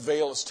that the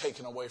veil is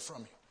taken away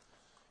from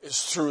you,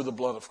 is through the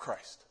blood of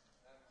Christ.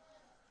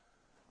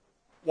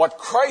 What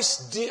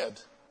Christ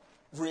did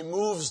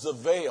removes the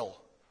veil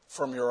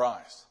from your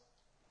eyes.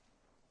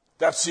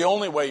 That's the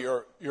only way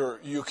you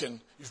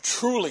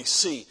truly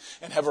see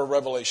and have a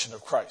revelation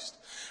of Christ.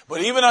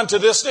 But even unto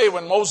this day,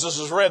 when Moses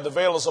is read, the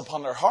veil is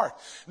upon their heart.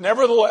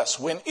 Nevertheless,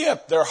 when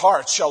their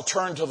hearts shall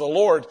turn to the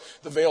Lord,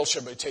 the veil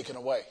shall be taken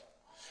away.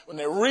 When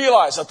they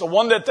realize that the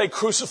one that they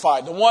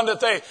crucified, the one that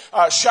they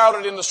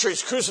shouted in the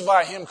streets,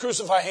 crucify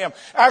him,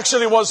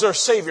 actually was their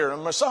Savior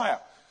and Messiah.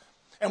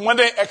 And when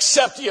they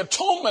accept the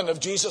atonement of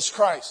Jesus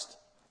Christ,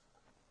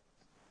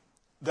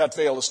 that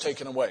veil is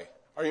taken away.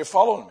 Are you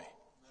following me?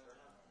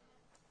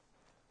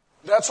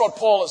 That's what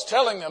Paul is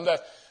telling them,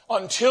 that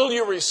until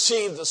you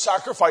receive the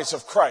sacrifice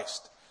of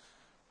Christ,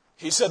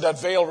 he said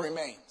that veil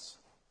remains.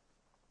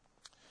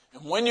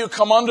 And when you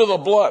come under the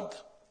blood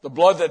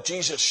that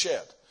Jesus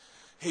shed,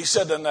 he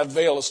said then that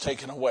veil is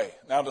taken away.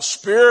 Now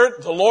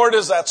the Lord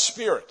is that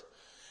Spirit.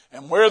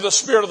 And where the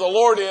Spirit of the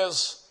Lord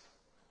is,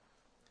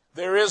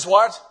 there is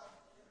what?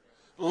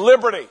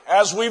 Liberty,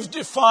 as we've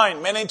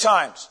defined many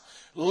times.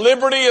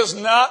 Liberty is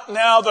not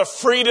now the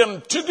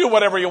freedom to do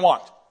whatever you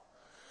want.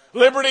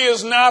 Liberty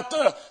is not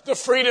the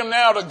freedom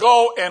now to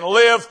go and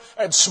live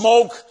and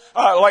smoke.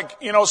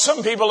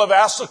 Some people have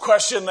asked the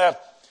question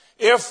that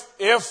if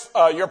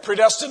you're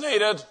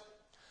predestinated,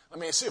 let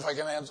me see if I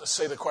can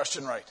say the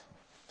question right.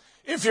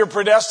 If you're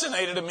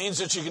predestinated, it means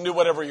that you can do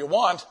whatever you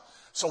want.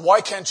 So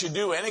why can't you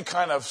do any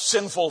kind of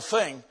sinful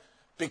thing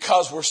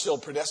because we're still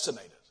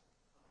predestinated?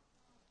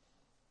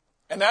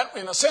 And that,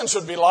 in a sense,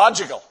 would be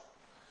logical.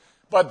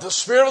 But the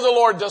Spirit of the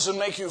Lord doesn't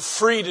make you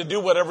free to do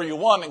whatever you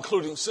want,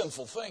 including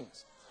sinful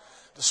things.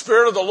 The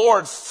Spirit of the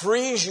Lord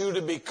frees you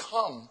to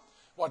become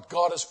what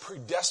God has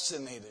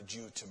predestinated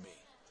you to be.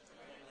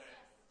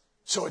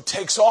 So it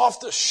takes off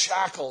the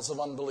shackles of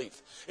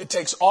unbelief. It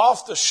takes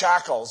off the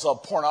shackles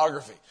of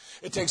pornography.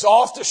 It takes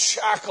off the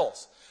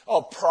shackles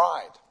of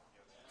pride.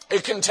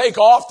 It can take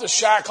off the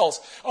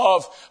shackles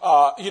of,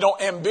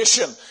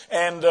 ambition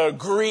and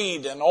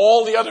greed and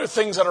all the other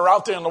things that are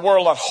out there in the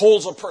world that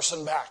holds a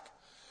person back.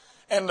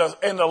 And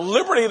the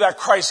liberty that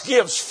Christ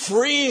gives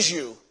frees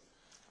you.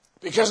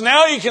 Because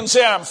now you can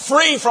say, I'm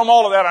free from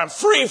all of that. I'm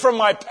free from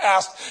my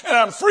past. And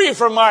I'm free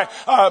from my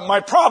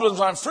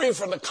problems. I'm free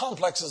from the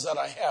complexes that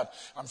I had.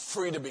 I'm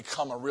free to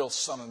become a real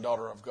son and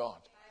daughter of God.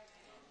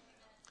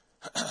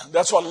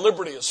 That's what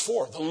liberty is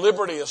for. The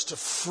liberty is to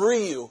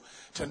free you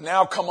to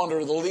now come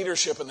under the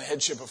leadership and the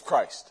headship of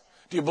Christ.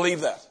 Do you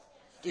believe that?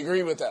 Do you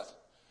agree with that?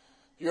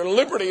 Your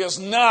liberty is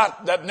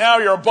not that now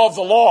you're above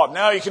the law.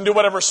 Now you can do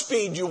whatever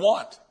speed you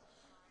want.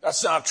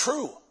 That's not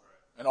true.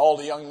 And all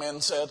the young men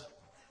said,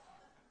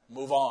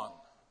 move on.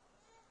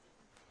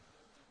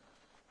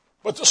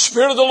 But the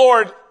Spirit of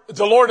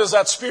the Lord is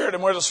that Spirit,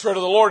 and where the Spirit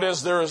of the Lord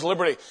is, there is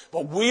liberty.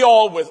 But we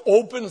all with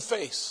open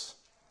face,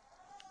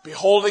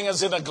 beholding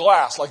as in a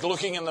glass, like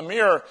looking in the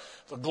mirror,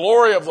 the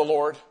glory of the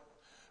Lord,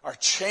 are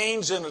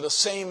changed into the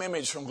same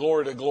image from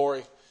glory to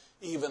glory,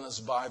 even as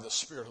by the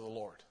Spirit of the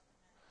Lord.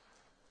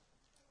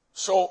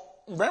 So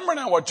remember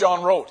now what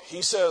John wrote.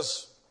 He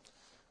says,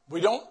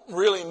 we don't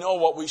really know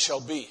what we shall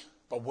be,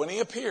 but when he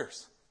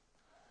appears,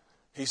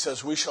 he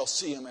says, we shall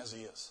see him as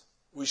he is.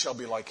 We shall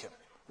be like him,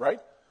 right?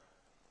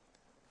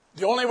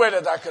 The only way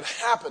that could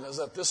happen is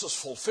that this is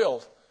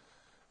fulfilled,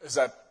 is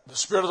that the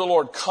Spirit of the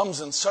Lord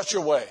comes in such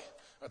a way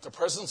that the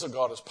presence of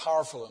God is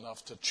powerful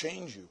enough to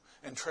change you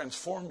and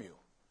transform you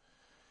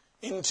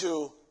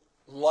into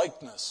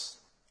likeness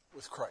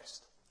with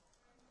Christ.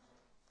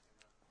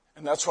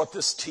 And that's what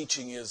this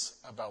teaching is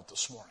about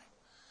this morning.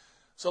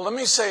 So let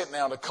me say it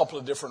now in a couple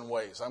of different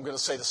ways. I'm going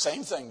to say the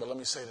same thing, but let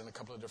me say it in a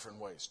couple of different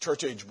ways.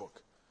 Church Age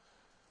Book.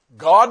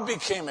 God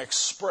became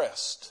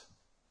expressed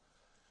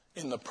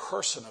in the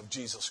person of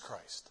Jesus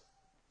Christ.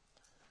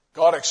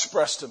 God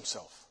expressed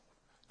himself.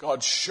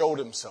 God showed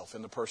himself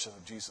in the person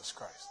of Jesus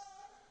Christ.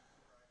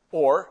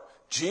 Or,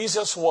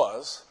 Jesus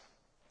was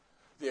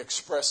the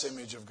express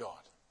image of God.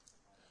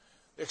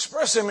 The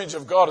express image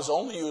of God is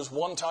only used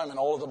one time in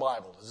all of the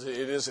Bible. It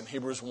is in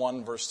Hebrews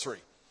 1, verse 3.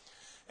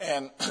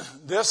 And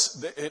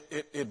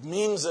it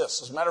means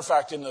this. As a matter of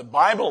fact, in the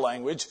Bible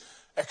language,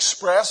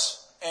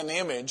 express and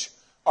image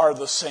are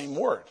the same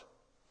word.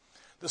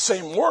 The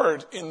same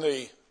word in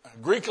the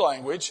Greek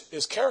language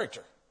is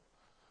character.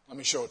 Let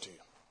me show it to you.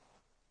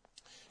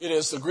 It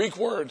is the Greek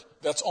word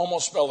that's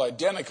almost spelled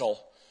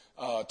identical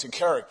to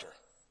character.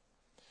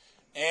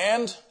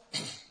 And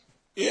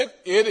it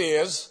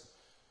is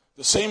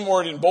the same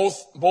word in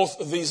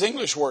both of these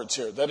English words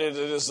here, that it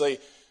is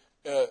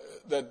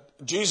that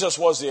Jesus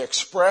was the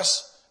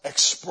express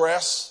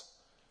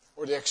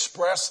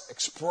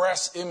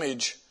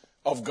image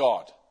of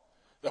God.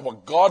 That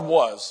what God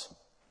was,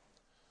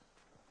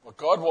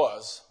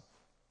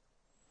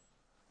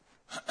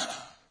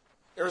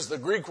 there's the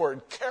Greek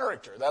word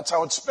character. That's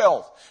how it's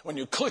spelled. When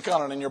you click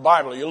on it in your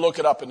Bible, you look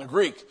it up in the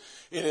Greek,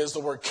 it is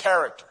the word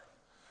character.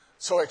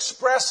 So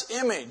express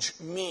image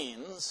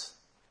means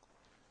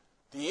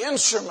the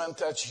instrument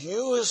that's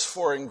used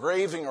for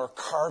engraving or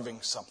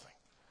carving something.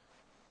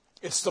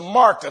 It's the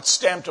mark that's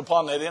stamped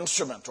upon that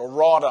instrument or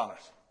wrought on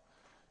it.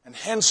 And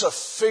hence a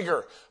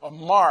figure, a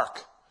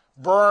mark,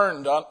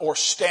 burned on or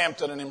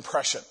stamped on an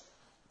impression.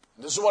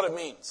 This is what it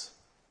means.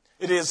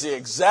 It is the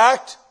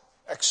exact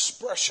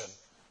expression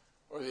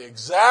or the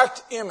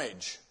exact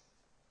image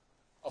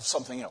of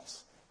something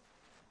else.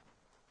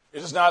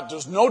 It is not,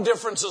 there's no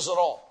differences at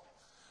all.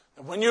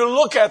 And when you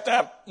look at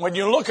that,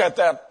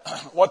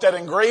 what that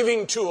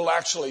engraving tool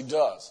actually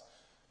does,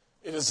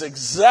 it is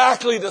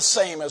exactly the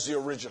same as the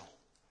original.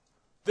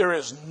 There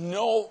is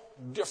no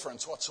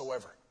difference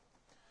whatsoever.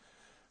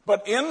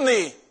 But in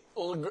the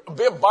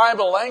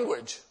Bible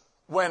language,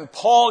 when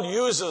Paul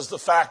uses the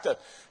fact that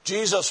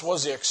Jesus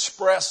was the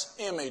express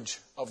image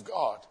of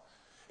God,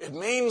 it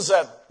means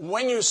that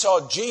when you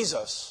saw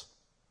Jesus,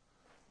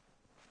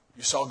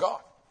 you saw God.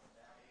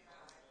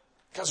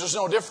 Because there's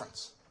no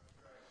difference.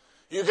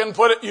 You can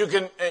put it,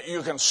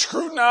 you can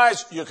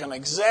scrutinize, you can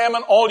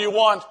examine all you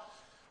want,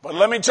 but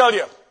let me tell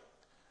you,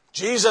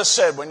 Jesus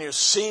said, when you've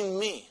seen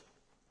me,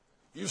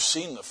 you've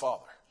seen the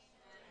Father.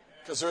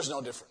 Because there's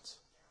no difference.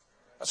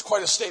 That's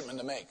quite a statement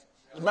to make.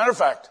 As a matter of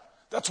fact,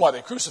 that's why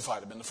they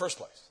crucified him in the first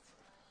place.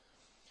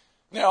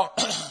 Now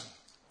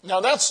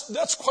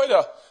that's quite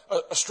a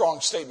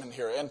strong statement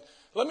here. And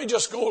let me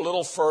just go a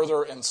little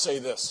further and say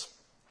this.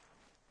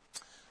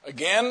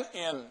 Again,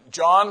 in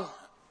John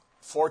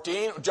 1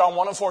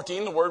 and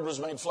 14, the Word was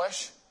made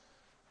flesh.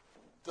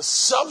 The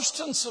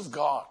substance of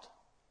God,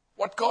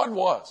 what God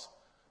was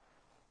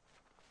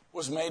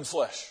made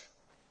flesh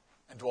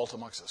and dwelt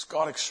amongst us.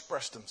 God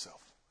expressed himself.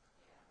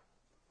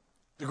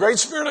 The great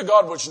Spirit of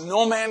God, which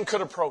no man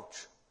could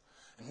approach,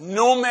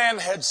 no man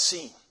had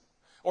seen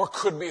or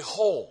could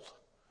behold,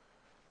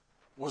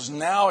 was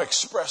now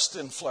expressed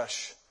in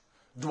flesh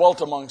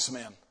dwelt amongst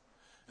men,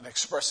 and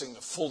expressing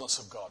the fullness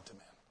of God to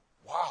men.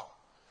 Wow.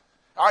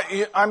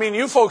 I mean,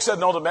 you folks that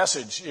know the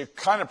message, you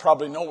kind of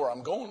probably know where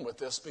I'm going with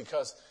this,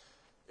 because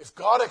if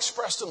God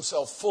expressed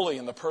himself fully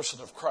in the person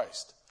of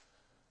Christ,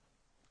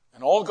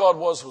 and all God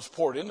was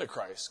poured into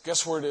Christ,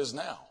 guess where it is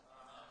now?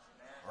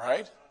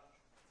 Right?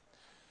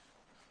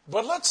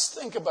 But let's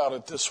think about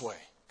it this way,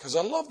 because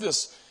I love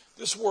this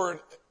word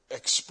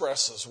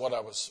expresses what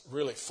I was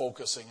really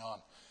focusing on.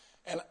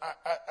 And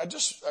I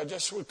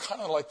just would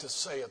kind of like to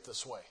say it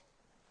this way.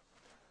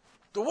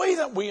 The way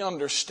that we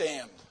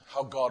understand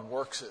how God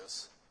works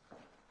is,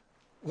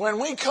 when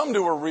we come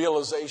to a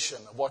realization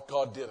of what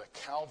God did at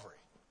Calvary,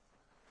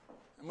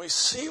 and we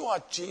see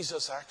what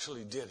Jesus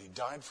actually did, he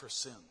died for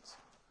sins.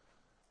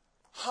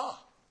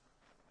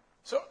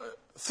 So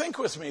think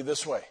with me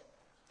this way.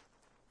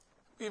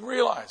 You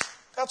realize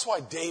that's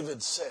why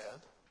David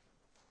said,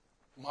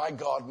 my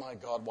God,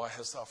 why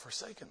hast thou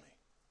forsaken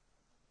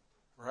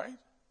me? Right?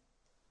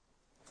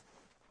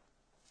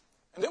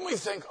 And then we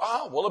think,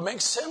 well, it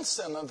makes sense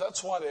then, and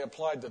that's why they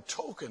applied the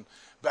token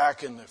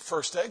back in the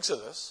first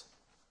Exodus.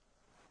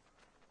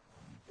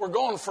 We're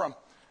going from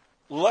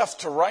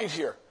left to right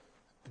here.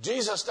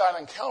 Jesus died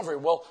on Calvary.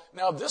 Well,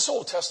 now this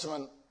Old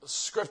Testament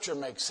scripture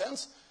makes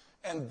sense,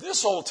 and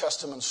this Old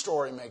Testament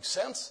story makes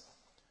sense,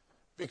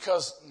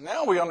 because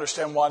now we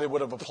understand why they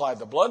would have applied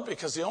the blood,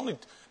 because the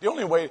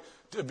only way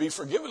to be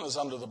forgiven is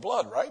under the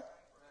blood, right?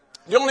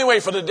 The only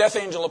way for the death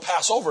angel to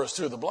pass over is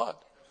through the blood.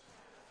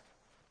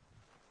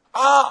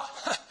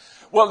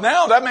 Well,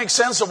 now that makes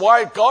sense of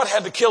why God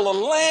had to kill a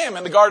lamb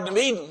in the Garden of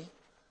Eden,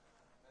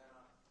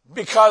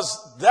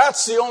 because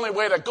that's the only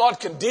way that God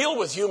can deal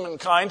with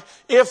humankind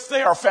if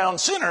they are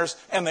found sinners,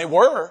 and they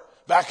were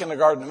back in the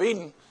Garden of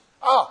Eden.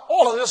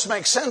 All of this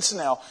makes sense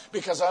now,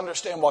 because I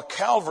understand what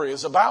Calvary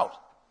is about.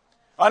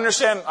 I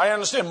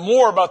understand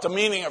more about the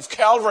meaning of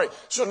Calvary.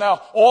 So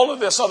now all of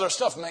this other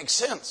stuff makes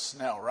sense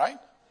now, right?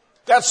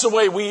 That's the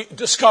way we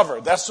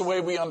discover. That's the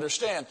way we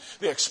understand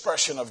the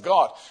expression of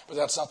God. But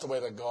that's not the way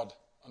that God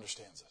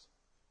understands it.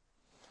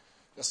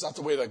 That's not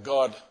the way that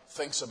God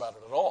thinks about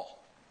it at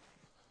all.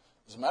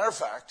 As a matter of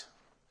fact,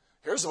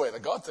 here's the way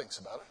that God thinks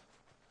about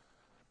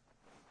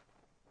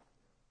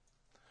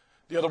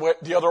it.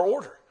 The other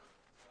order.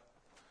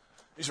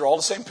 These are all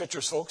the same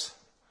pictures, folks.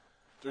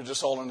 They're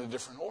just all in a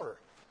different order.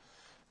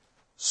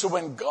 So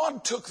when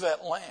God took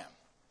that lamb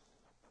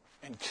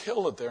and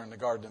killed it there in the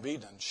Garden of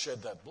Eden and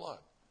shed that blood,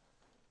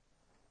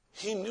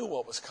 he knew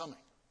what was coming.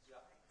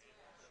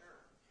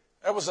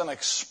 That was an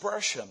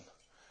expression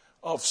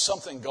of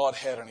something God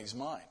had in his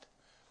mind.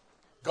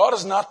 God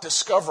is not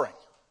discovering.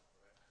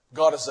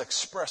 God is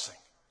expressing.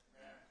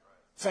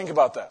 Think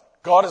about that.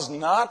 God is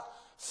not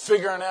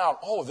figuring out,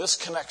 this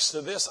connects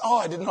to this.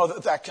 I didn't know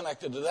that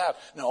connected to that.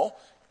 No,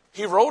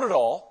 he wrote it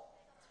all.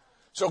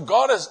 So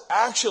God is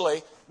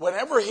actually,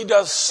 whenever he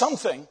does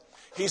something,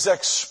 he's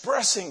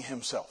expressing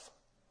himself.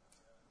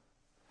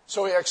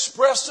 So he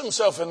expressed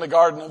himself in the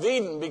Garden of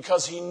Eden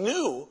because he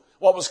knew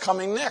what was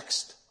coming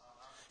next.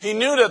 He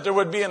knew that there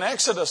would be an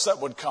Exodus that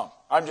would come.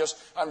 I'm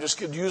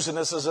just using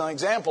this as an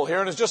example here,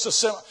 and it's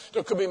just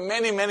there could be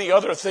many, many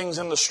other things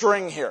in the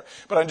string here.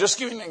 But I'm just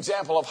giving an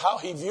example of how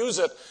he views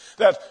it,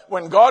 that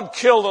when God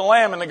killed a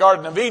lamb in the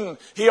Garden of Eden,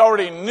 he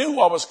already knew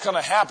what was going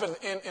to happen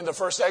in the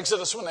first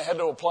Exodus when they had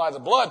to apply the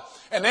blood.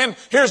 And then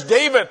here's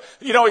David,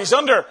 he's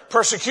under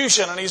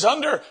persecution and he's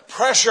under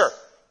pressure.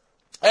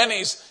 And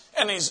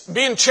he's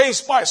being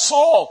chased by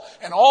Saul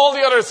and all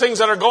the other things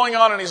that are going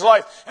on in his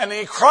life. And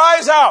he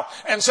cries out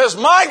and says,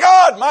 my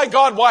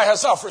God, why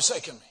hast thou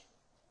forsaken me?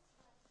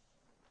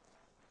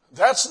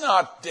 That's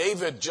not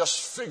David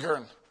just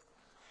figuring.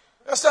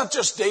 That's not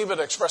just David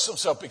expressing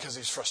himself because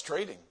he's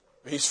frustrated.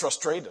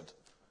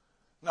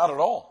 Not at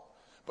all.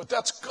 But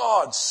that's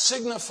God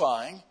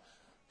signifying,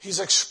 he's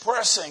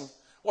expressing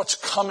what's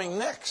coming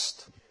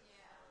next.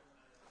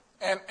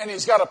 And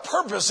he's got a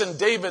purpose in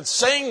David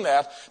saying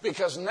that,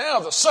 because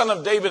now the Son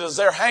of David is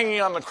there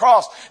hanging on the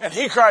cross, and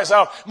he cries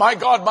out, my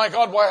God,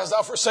 why hast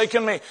thou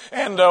forsaken me?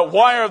 And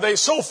why are they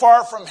so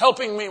far from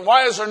helping me?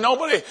 Why is there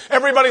nobody?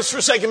 Everybody's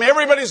forsaken me.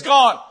 Everybody's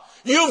gone.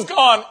 You've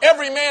gone.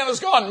 Every man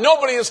is gone.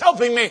 Nobody is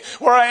helping me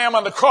where I am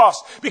on the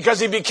cross, because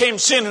he became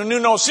sin who knew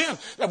no sin,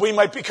 that we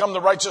might become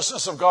the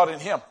righteousness of God in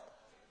him.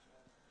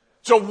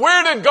 So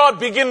where did God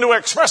begin to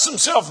express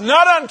himself?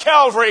 Not on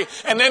Calvary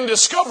and then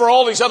discover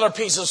all these other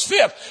pieces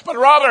fit, but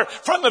rather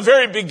from the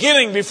very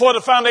beginning, before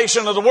the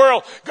foundation of the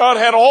world, God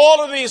had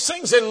all of these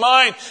things in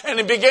mind, and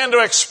he began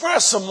to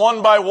express them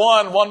one by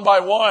one, and one by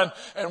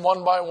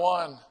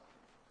one.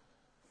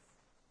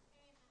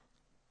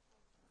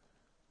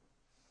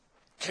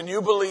 Can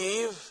you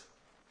believe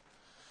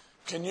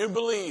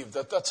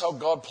that that's how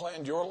God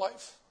planned your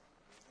life?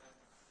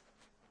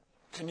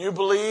 Can you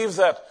believe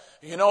that,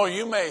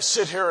 you may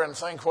sit here and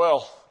think,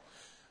 well,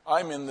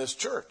 I'm in this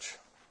church.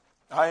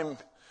 I'm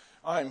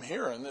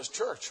here in this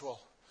church. Well,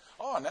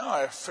 now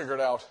I figured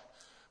out,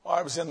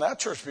 I was in that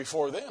church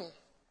before then.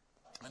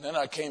 And then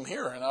I came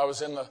here, and I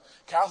was in the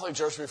Catholic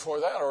church before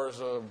that, or as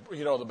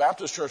the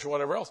Baptist church or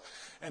whatever else.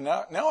 And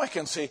now I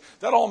can see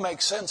that all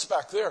makes sense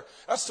back there.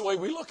 That's the way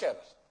we look at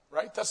it,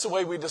 right? That's the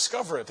way we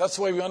discover it. That's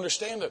the way we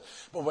understand it.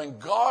 But when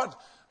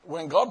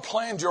God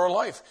planned your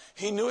life,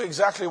 He knew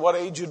exactly what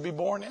age you'd be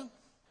born in.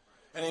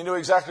 And He knew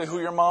exactly who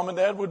your mom and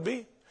dad would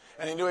be.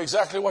 And He knew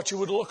exactly what you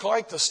would look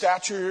like, the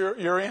stature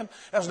you're in. And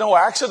it's no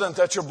accident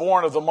that you're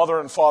born of the mother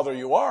and father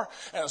you are.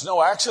 And it's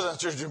no accident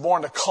that you're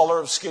born the color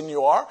of skin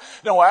you are.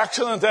 No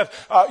accident that,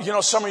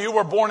 some of you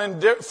were born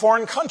in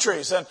foreign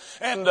countries.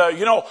 And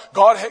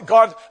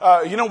God,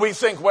 we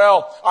think,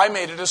 well, I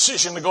made a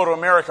decision to go to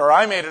America, or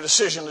I made a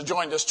decision to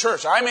join this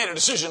church. I made a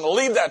decision to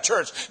leave that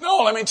church. No,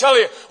 let me tell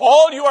you,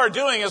 all you are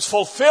doing is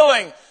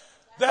fulfilling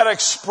that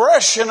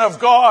expression of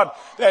God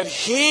that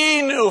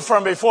He knew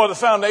from before the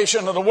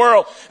foundation of the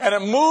world. And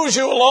it moves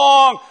you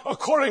along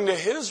according to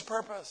His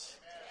purpose.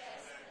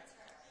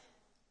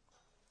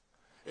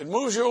 It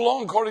moves you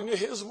along according to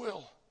His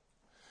will.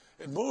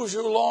 It moves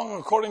you along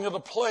according to the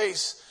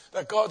place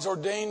that God's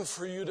ordained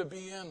for you to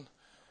be in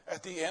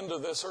at the end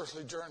of this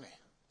earthly journey.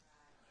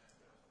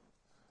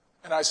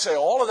 And I say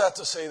all of that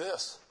to say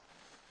this.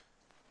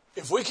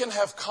 If we can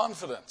have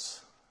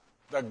confidence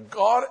that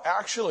God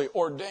actually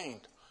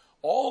ordained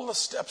all the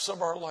steps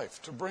of our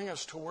life to bring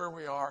us to where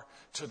we are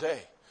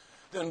today,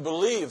 then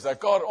believe that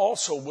God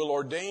also will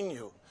ordain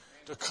you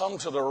to come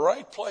to the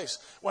right place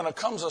when it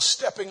comes a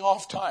stepping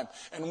off time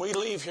and we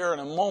leave here in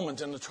a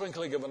moment, in the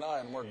twinkling of an eye,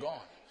 and we're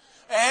gone.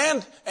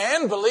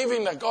 And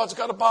believing that God's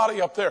got a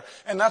body up there.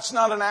 And that's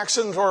not an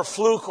accident or a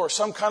fluke or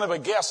some kind of a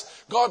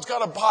guess. God's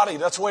got a body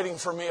that's waiting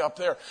for me up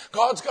there.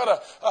 God's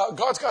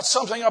got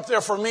something up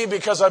there for me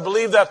because I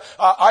believe that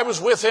I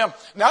was with Him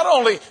not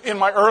only in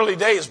my early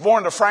days,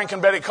 born to Frank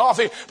and Betty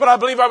Coffey, but I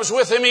believe I was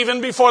with Him even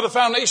before the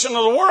foundation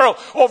of the world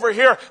over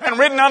here and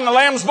written on the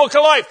Lamb's Book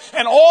of Life.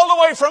 And all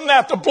the way from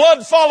that, the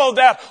blood followed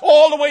that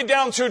all the way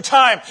down through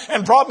time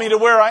and brought me to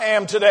where I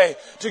am today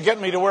to get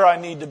me to where I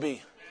need to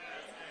be.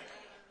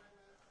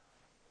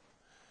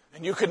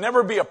 And you could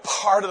never be a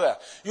part of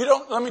that.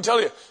 Let me tell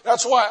you,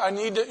 that's why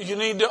you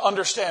need to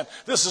understand,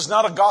 this is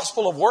not a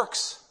gospel of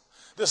works.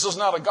 This is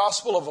not a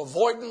gospel of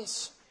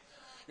avoidance.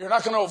 You're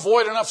not going to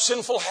avoid enough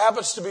sinful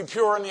habits to be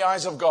pure in the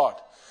eyes of God.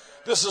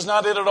 This is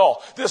not it at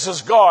all. This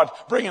is God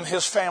bringing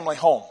His family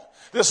home.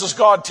 This is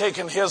God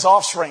taking His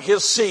offspring,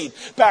 His seed,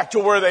 back to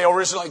where they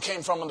originally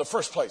came from in the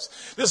first place.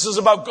 This is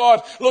about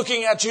God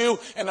looking at you,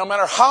 and no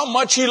matter how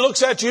much He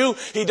looks at you,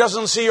 He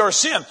doesn't see your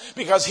sin,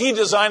 because He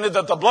designed it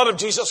that the blood of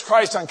Jesus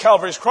Christ on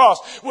Calvary's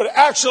cross would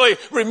actually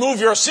remove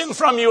your sin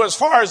from you as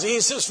far as the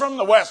east is from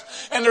the west.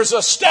 And there's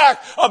a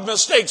stack of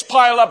mistakes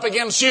piled up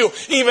against you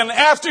even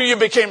after you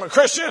became a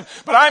Christian.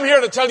 But I'm here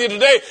to tell you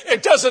today,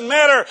 it doesn't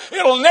matter.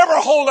 It'll never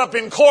hold up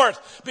in court,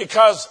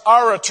 because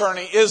our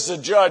attorney is the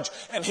judge,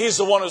 and He's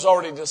the one who's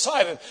already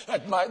decided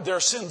that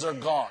their sins are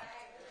gone.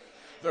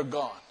 They're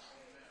gone.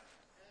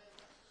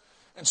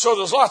 And so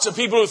there's lots of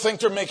people who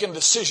think they're making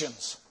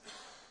decisions.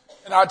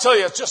 And I tell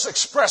you, it's just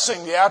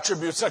expressing the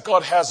attributes that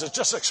God has. It's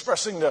just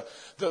expressing the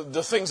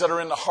things that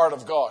are in the heart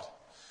of God.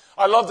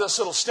 I love this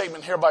little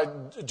statement here by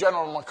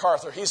General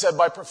MacArthur. He said,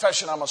 by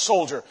profession, I'm a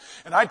soldier.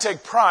 And I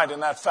take pride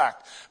in that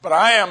fact. But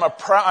I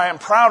am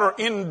prouder,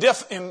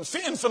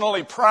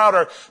 infinitely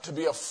prouder to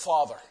be a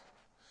father.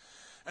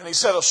 And he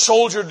said, a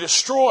soldier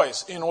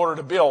destroys in order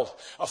to build.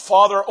 A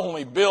father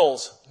only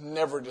builds,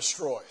 never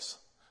destroys.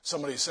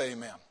 Somebody say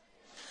amen.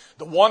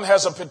 The one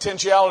has the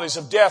potentialities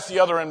of death, the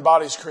other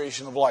embodies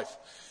creation of life.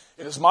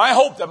 It is my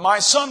hope that my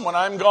son, when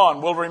I'm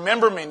gone, will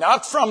remember me,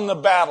 not from the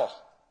battle,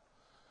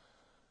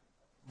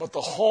 but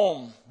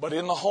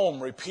in the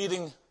home,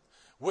 repeating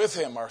with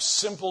him our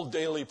simple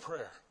daily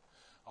prayer.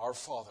 Our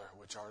Father,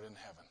 which art in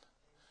heaven,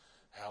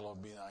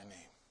 hallowed be thy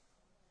name.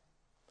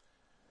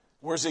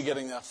 Where's he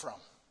getting that from?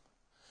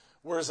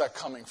 Where is that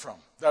coming from?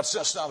 That's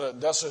just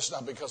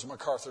not because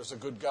MacArthur's a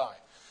good guy.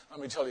 Let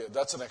me tell you,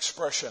 that's an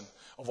expression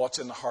of what's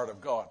in the heart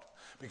of God.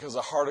 Because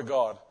the heart of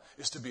God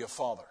is to be a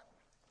father.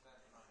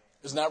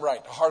 Isn't that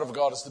right? The heart of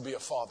God is to be a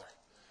father.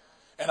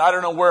 And I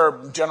don't know where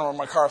General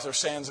MacArthur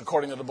stands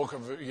according to the book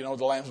of,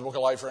 the Lamb's Book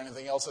of Life or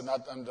anything else, and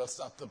that's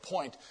not the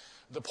point.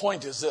 The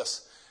point is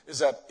this, is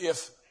that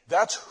if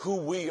that's who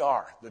we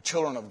are, the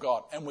children of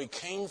God. And we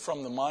came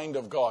from the mind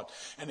of God.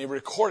 And He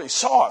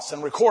saw us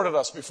and recorded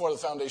us before the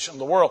foundation of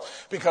the world.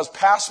 Because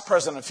past,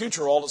 present, and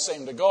future are all the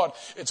same to God.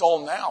 It's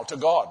all now to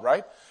God,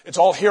 right? It's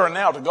all here and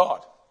now to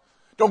God.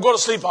 Don't go to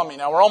sleep on me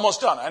now. We're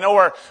almost done. I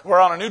know we're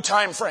on a new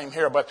time frame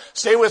here, but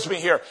stay with me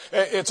here.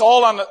 It's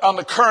all on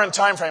the current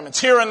time frame. It's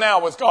here and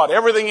now with God.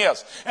 Everything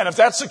is. And if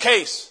that's the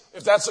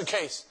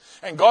case,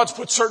 and God's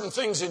put certain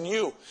things in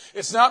you,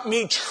 it's not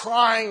me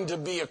trying to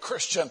be a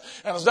Christian,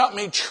 and it's not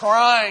me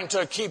trying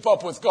to keep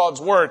up with God's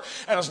word,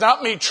 and it's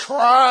not me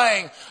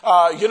trying,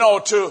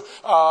 to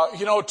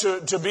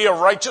be a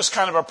righteous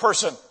kind of a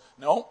person.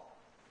 No.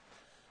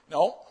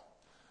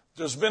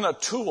 There's been a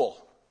tool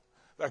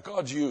that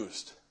God's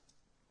used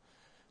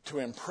to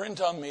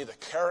imprint on me the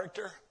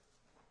character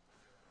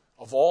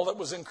of all that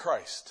was in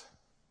Christ,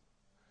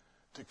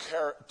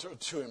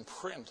 to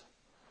imprint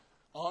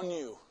on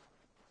you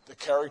the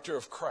character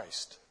of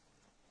Christ,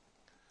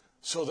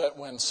 so that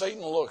when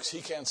Satan looks,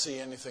 he can't see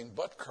anything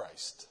but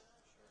Christ.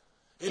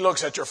 He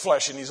looks at your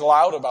flesh and he's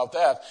loud about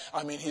that.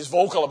 I mean, he's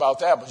vocal about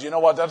that. But you know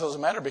what? That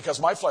doesn't matter because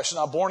my flesh is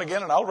not born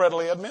again and I'll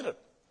readily admit it.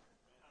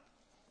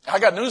 I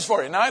got news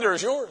for you. Neither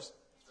is yours.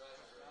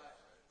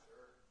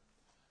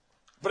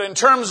 But in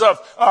terms of,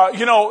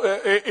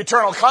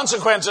 eternal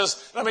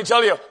consequences, let me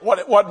tell you,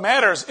 what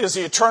matters is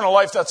the eternal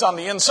life that's on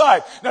the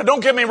inside. Now, don't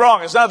get me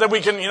wrong. It's not that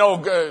we can,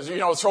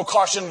 throw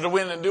caution to the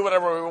wind and do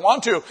whatever we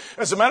want to.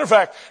 As a matter of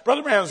fact,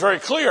 Brother Branham is very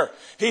clear.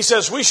 He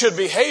says we should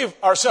behave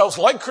ourselves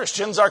like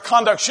Christians. Our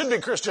conduct should be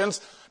Christians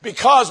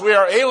because we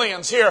are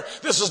aliens here.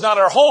 This is not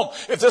our home.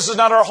 If this is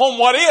not our home,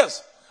 what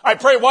is? I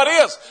pray, what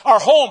is? Our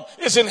home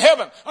is in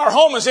heaven. Our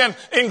home is in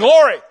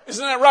glory.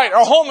 Isn't that right?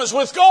 Our home is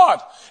with God.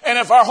 And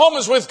if our home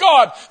is with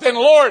God, then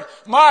Lord,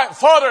 my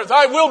Father,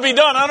 thy will be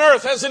done on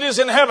earth as it is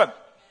in heaven.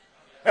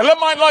 And let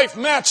my life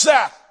match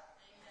that.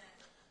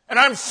 And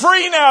I'm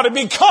free now to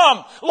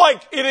become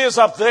like it is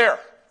up there.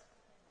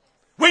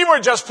 We were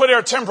just put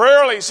here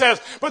temporarily, he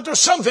says, but there's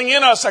something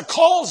in us that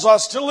calls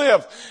us to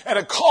live. And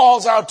it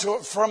calls out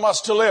from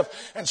us to live.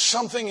 And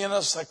something in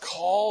us that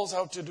calls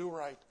out to do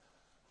right.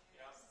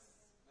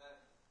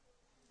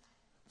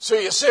 So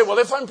you say, well,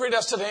 if I'm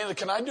predestinated,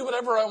 can I do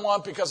whatever I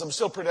want because I'm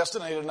still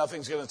predestinated and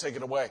nothing's going to take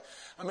it away?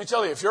 Let me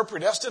tell you, if you're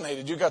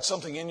predestinated, you got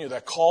something in you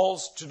that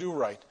calls to do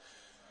right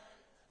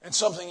and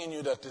something in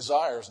you that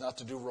desires not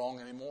to do wrong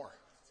anymore.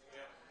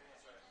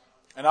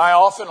 And I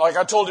often, like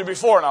I told you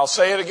before, and I'll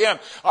say it again,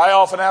 I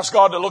often ask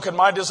God to look at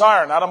my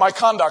desire, not at my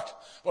conduct.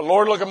 But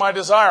Lord, look at my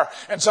desire.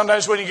 And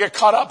sometimes when you get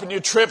caught up and you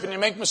trip and you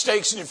make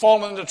mistakes and you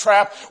fall into a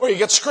trap or you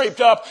get scraped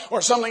up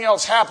or something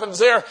else happens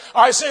there,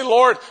 I say,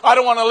 Lord, I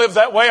don't want to live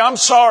that way. I'm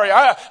sorry.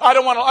 I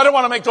don't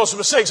want to make those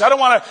mistakes. I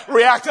don't want to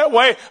react that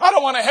way. I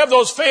don't want to have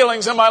those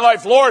failings in my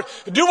life. Lord,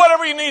 do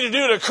whatever you need to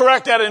do to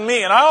correct that in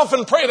me. And I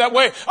often pray that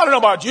way. I don't know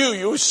about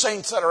you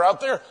saints that are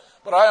out there,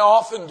 but I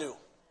often do.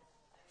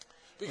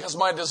 Because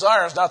my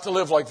desire is not to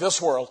live like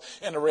this world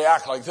and to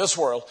react like this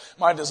world.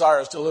 My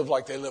desire is to live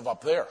like they live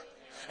up there.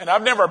 And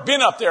I've never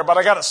been up there, but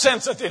I got a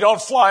sense that they don't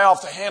fly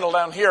off the handle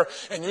down here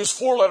and use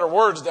 4-letter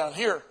words down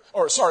here.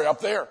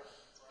 Up there.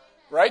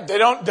 Right? They're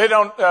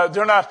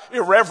not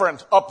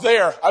irreverent up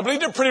there. I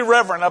believe they're pretty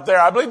reverent up there.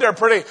 I believe they're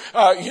pretty,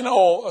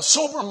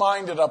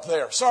 sober-minded up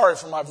there. Sorry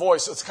for my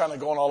voice. It's kind of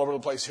going all over the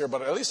place here,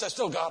 but at least I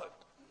still got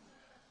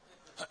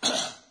it.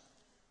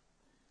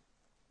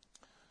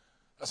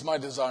 That's my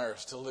desire,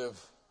 is to live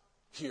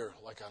here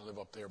like I live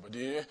up there. But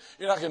you're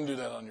not going to do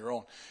that on your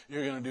own.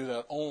 You're going to do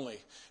that only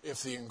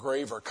if the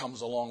engraver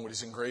comes along with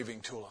his engraving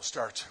tool and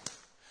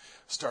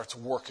starts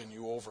working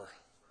you over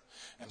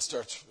and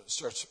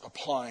starts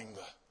applying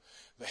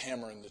the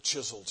hammer and the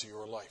chisel to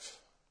your life.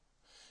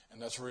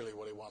 And that's really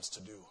what he wants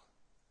to do.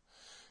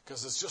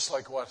 Because it's just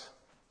like what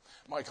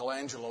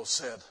Michelangelo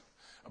said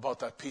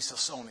about that piece of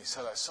stone. He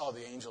said, I saw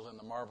the angel in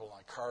the marble and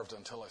I carved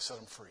until I set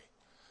him free.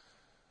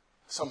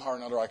 Somehow or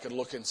another, I could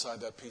look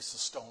inside that piece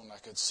of stone. I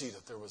could see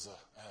that there was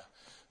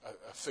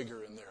a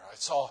figure in there. I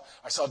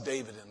saw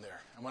David in there.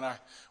 And when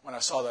I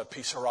saw that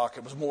piece of rock,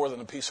 it was more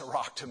than a piece of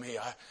rock to me.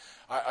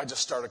 I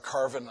just started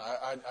carving.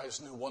 I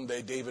just knew one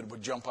day David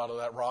would jump out of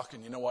that rock.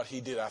 And you know what he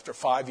did after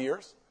 5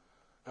 years?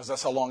 Because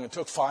that's how long it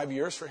took, 5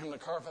 years for him to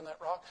carve in that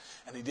rock.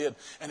 And he did.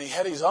 And he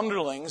had his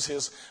underlings,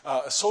 his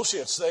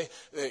associates,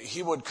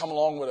 he would come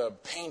along with a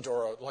paint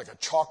or like a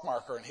chalk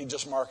marker, and he'd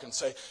just mark and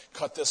say,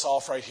 cut this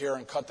off right here,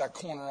 and cut that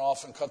corner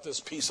off, and cut this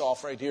piece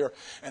off right here.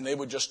 And they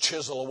would just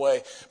chisel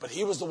away. But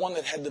he was the one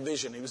that had the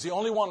vision. He was the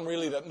only one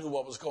really that knew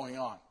what was going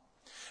on.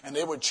 And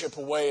they would chip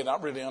away,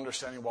 not really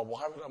understanding, well,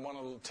 why would I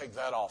want to take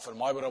that off? And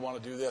why would I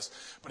want to do this?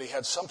 But he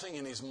had something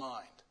in his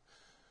mind.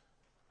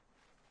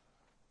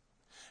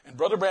 And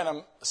Brother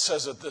Branham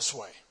says it this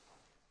way.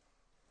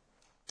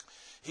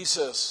 He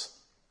says,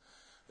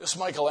 this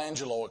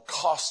Michelangelo, it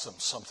cost him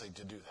something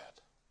to do that.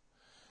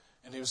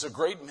 And he was a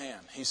great man.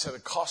 He said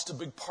it cost a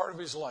big part of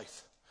his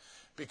life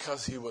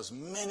because he was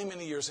many,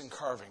 many years in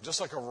carving.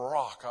 Just like a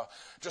rock.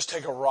 Just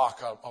take a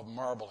rock of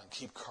marble and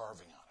keep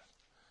carving on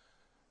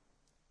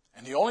it.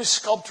 And the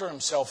sculptor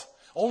himself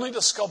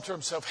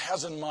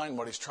has in mind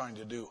what he's trying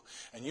to do.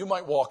 And you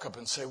might walk up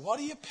and say,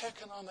 what are you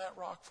pecking on that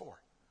rock for?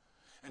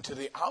 And to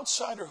the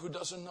outsider who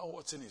doesn't know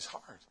what's in his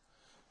heart,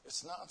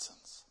 it's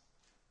nonsense.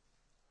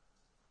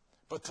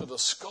 But to the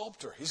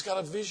sculptor, he's got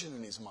a vision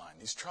in his mind.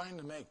 He's trying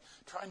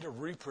to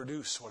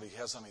reproduce what he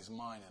has on his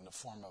mind in the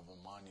form of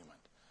a monument.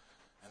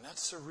 And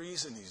that's the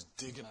reason he's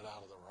digging it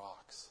out of the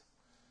rocks.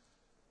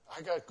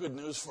 I got good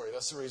news for you.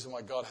 That's the reason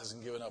why God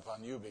hasn't given up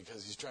on you,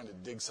 because he's trying to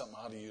dig something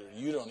out of you that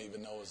you don't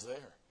even know is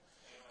there.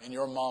 And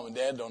your mom and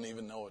dad don't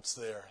even know it's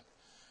there.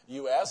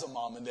 You as a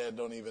mom and dad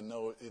don't even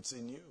know it's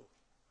in you.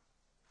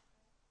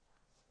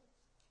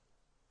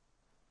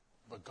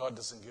 But God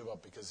doesn't give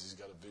up because he's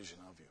got a vision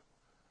of you.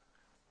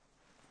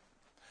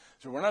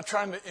 So we're not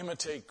trying to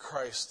imitate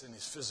Christ in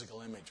his physical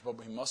image, but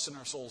we must in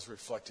our souls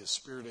reflect his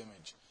spirit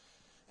image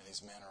and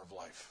his manner of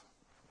life.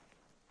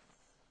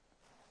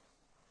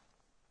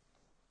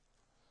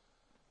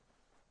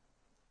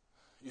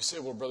 You say,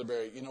 well, Brother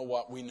Barry, you know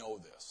what? We know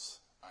this.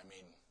 I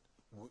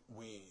mean,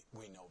 we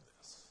know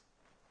this.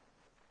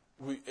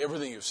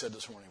 Everything you've said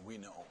this morning, we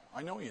know.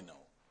 I know you know.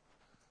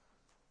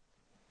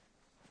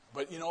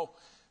 But,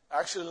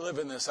 actually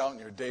living this out in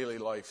your daily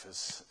life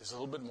is a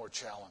little bit more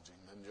challenging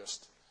than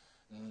just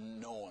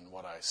knowing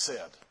what I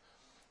said.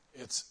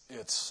 It's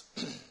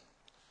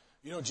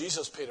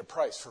Jesus paid a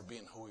price for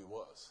being who he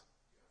was.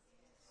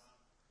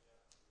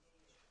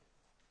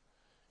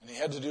 And he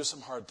had to do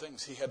some hard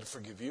things. He had to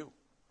forgive you,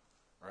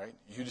 right?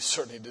 You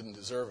certainly didn't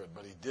deserve it,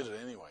 but he did it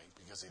anyway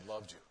because he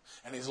loved you.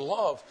 And his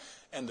love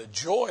and the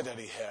joy that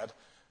he had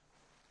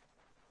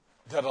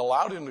that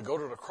allowed him to go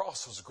to the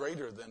cross was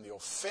greater than the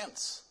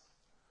offense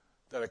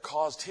that it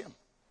caused him.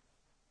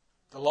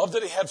 The love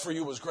that he had for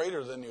you was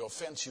greater than the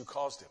offense you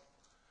caused him.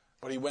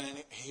 But he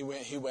went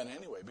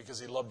anyway because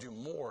he loved you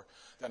more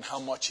than how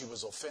much he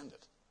was offended.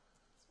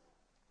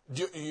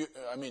 You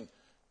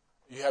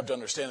have to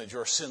understand that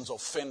your sins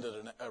offended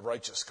a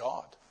righteous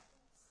God.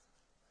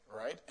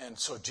 Right? And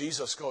so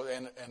Jesus goes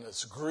and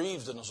as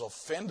grieved and as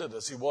offended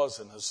as he was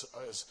and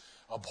as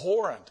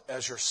abhorrent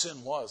as your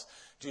sin was,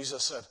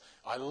 Jesus said,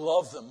 I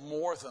love them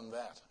more than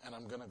that, and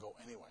I'm going to go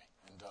anyway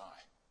and die.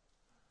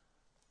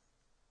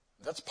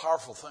 That's a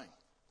powerful thing.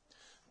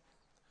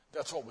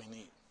 That's what we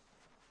need.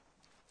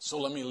 So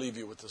let me leave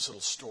you with this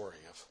little story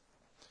of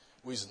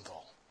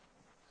Wiesenthal.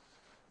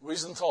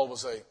 Wiesenthal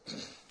was he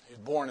was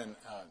born in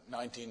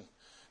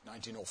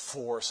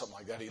 1904, something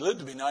like that. He lived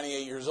to be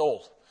 98 years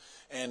old.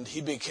 And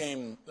he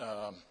became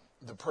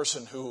the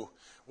person who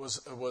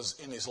was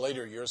in his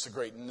later years the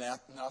great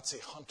Nazi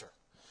hunter.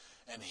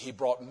 And he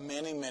brought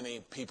many, many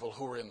people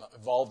who were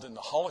involved in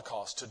the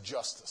Holocaust to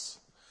justice.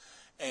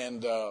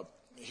 And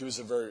he was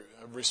a very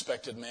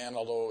respected man,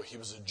 although he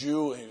was a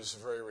Jew. He was a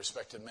very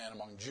respected man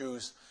among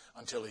Jews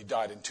until he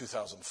died in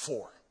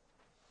 2004.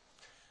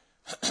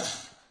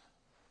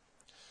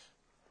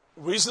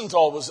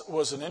 Wiesenthal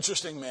was an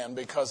interesting man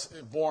because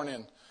born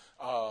in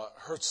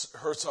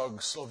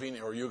Herzog,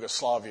 Slovenia, or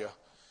Yugoslavia.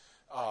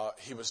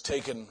 He was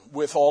taken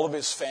with all of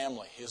his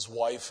family, his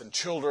wife and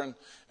children,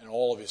 and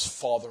all of his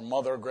father,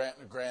 mother,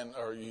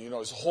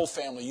 his whole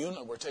family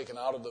unit were taken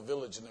out of the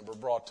village and they were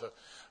brought to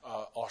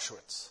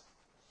Auschwitz.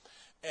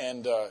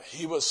 And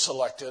he was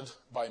selected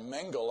by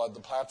Mengele at the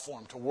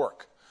platform to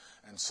work.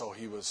 And so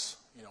he was,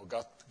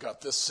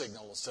 got this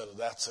signal instead of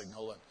that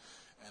signal.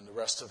 And the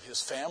rest of his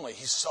family,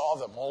 he saw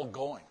them all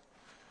going.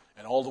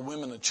 And all the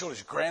women and children,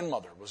 his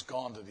grandmother was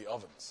gone to the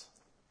ovens.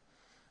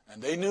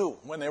 And they knew,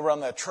 when they were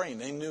on that train,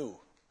 they knew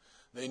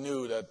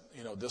that,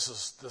 this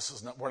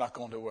is not, we're not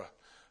going to a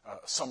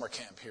summer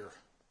camp here.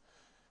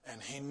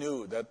 And he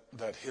knew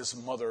that his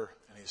mother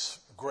and his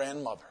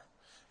grandmother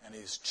and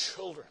his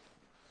children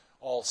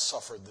all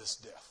suffered this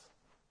death.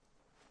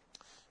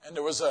 And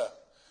there was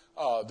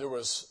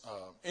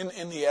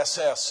in the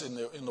SS,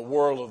 in the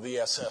world of the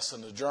SS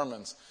and the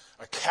Germans,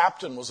 a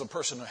captain was a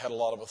person who had a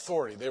lot of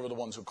authority. They were the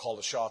ones who called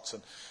the shots,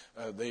 and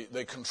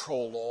they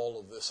controlled all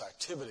of this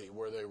activity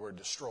where they were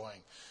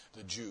destroying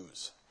the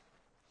Jews.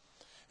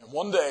 And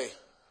one day,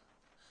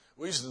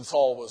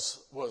 Wiesenthal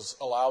was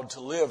allowed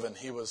to live, and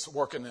he was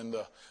working in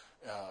the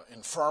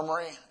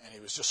infirmary, and he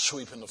was just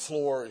sweeping the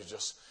floor. He was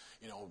just,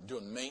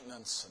 doing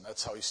maintenance, and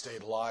that's how he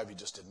stayed alive. He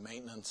just did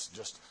maintenance,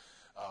 just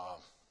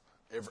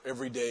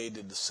every day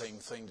did the same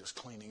thing, just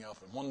cleaning up.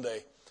 And one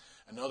day,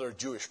 another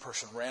Jewish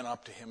person ran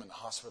up to him in the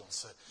hospital and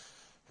said,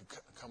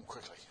 come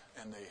quickly.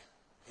 And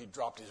he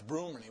dropped his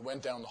broom and he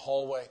went down the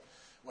hallway,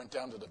 went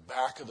down to the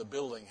back of the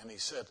building, and he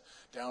said,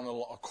 down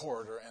a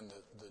corridor, and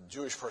the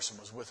Jewish person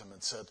was with him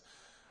and said,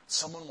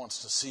 someone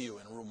wants to see you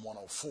in room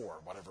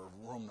 104, whatever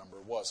room number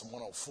it was,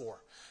 104.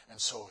 And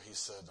so he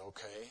said,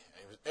 okay.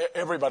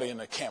 Everybody in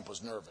the camp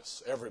was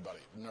nervous. Everybody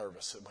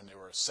nervous when they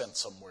were sent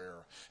somewhere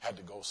or had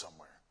to go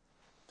somewhere.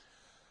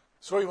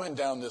 So he went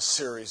down this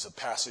series of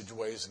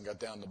passageways and got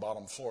down to the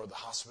bottom floor of the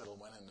hospital,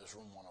 went in this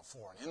room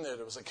 104. And in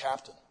there was a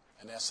captain,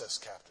 an SS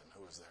captain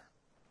who was there.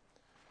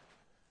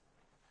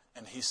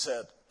 And he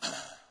said,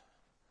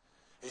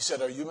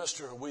 are you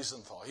Mr.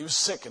 Wiesenthal? He was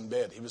sick in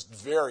bed. He was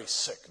very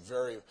sick,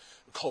 very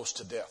close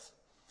to death.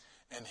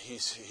 And he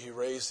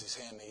raised his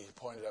hand and he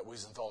pointed at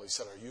Wiesenthal. He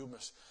said, are you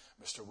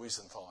Mr.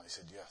 Wiesenthal? And he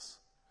said, yes.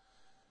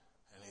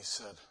 And he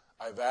said,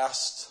 I've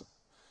asked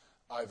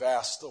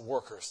the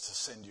workers to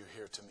send you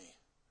here to me.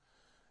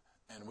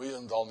 And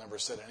Wiesenthal never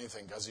said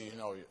anything because, he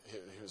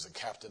was a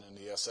captain in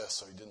the SS,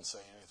 so he didn't say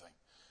anything.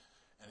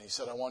 And he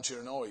said, I want you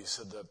to know, he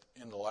said that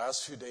in the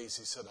last few days,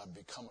 he said, I've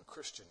become a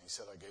Christian. He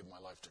said, I gave my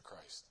life to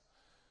Christ.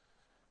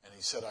 And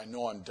he said, I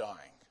know I'm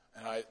dying.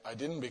 And I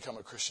didn't become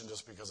a Christian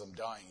just because I'm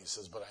dying, he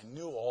says, but I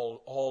knew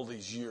all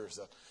these years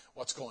that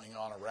what's going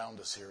on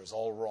around us here is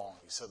all wrong.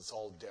 He said, it's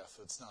all death.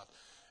 It's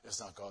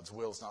not God's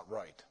will. It's not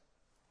right.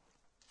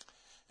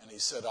 And he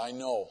said, I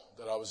know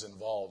that I was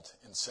involved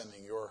in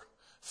sending your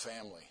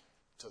family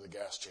to the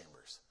gas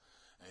chambers.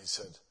 And he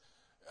said,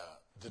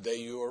 the day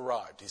you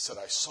arrived, he said,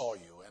 I saw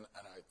you, and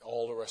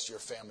all the rest of your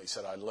family,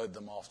 said, I led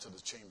them off to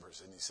the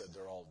chambers, and he said,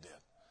 they're all dead.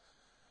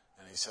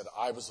 And he said,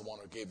 I was the one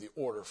who gave the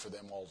order for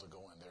them all to go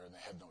in there, and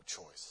they had no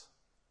choice.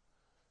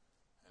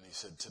 And he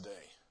said,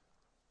 today,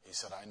 he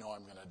said, I know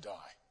I'm going to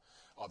die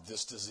of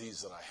this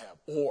disease that I have.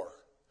 Or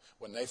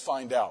when they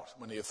find out,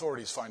 when the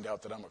authorities find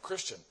out that I'm a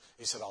Christian,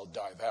 he said, I'll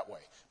die that way.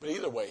 But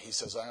either way, he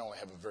says, I only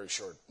have a very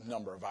short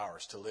number of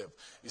hours to live.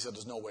 He said,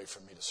 there's no way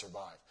for me to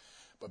survive.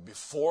 But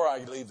before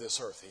I leave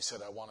this earth, he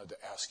said, I wanted to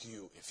ask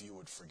you if you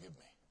would forgive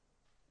me.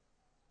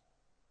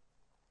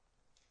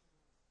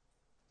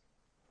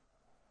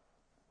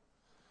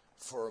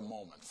 For a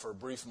moment, for a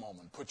brief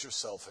moment, put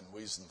yourself in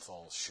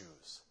Wiesenthal's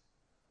shoes.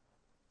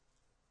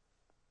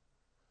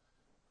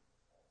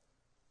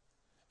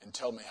 And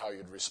tell me how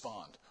you'd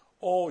respond.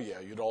 Oh, yeah,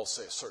 you'd all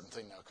say a certain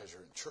thing now because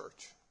you're in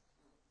church.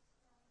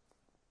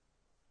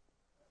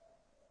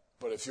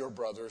 But if your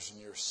brothers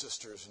and your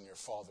sisters and your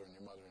father and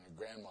your mother and your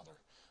grandmother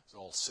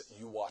all sit,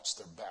 you watched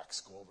their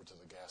backs go over to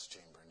the gas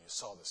chamber and you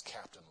saw this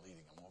captain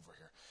leading them over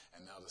here.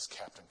 And now this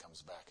captain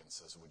comes back and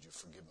says, would you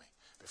forgive me?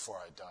 Before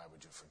I die,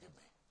 would you forgive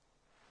me?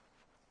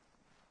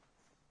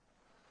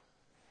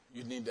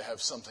 You need to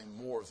have something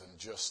more than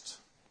just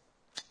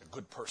a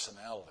good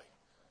personality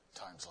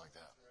times like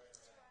that.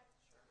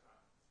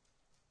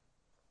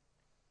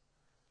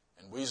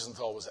 And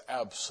Wiesenthal was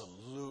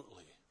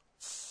absolutely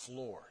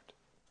floored,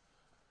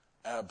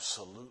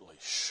 absolutely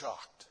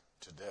shocked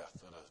to death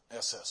that an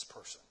SS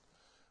person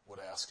would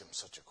ask him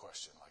such a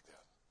question like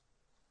that.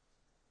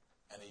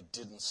 And he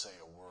didn't say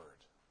a word.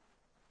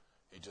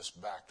 He just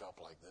backed up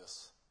like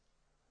this.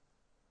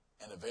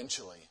 And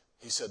eventually,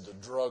 he said the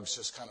drugs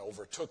just kind of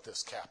overtook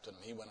this captain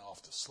and he went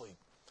off to sleep.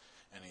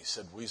 And he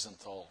said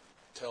Wiesenthal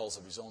tells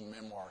of his own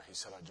memoir, he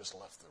said, I just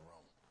left the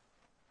room.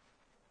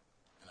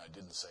 And I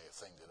didn't say a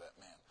thing to that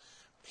man.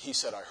 He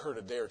said, I heard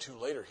a day or two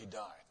later he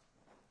died.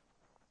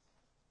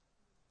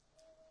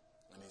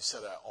 And he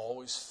said, I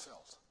always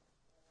felt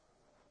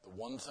the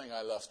one thing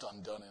I left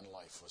undone in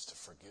life was to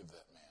forgive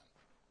that man.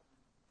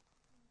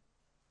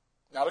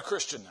 Not a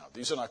Christian now.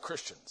 These are not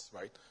Christians,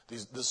 right?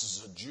 This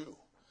is a Jew.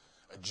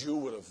 A Jew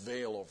with a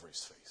veil over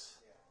his face.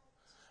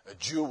 A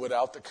Jew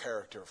without the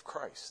character of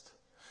Christ.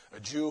 A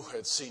Jew who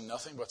had seen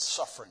nothing but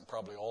suffering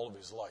probably all of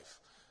his life.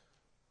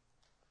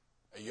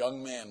 A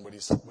young man with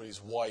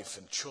his wife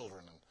and children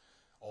and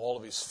all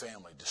of his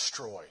family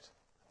destroyed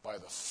by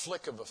the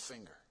flick of a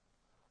finger.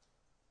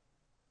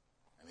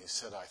 And he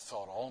said, I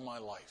thought all my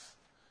life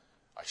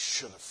I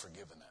should have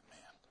forgiven that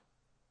man.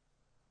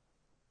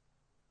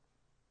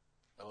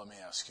 Now let me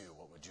ask you,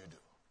 what would you do?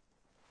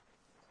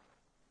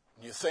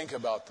 When you think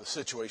about the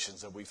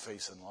situations that we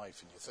face in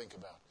life and you think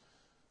about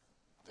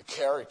the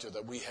character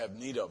that we have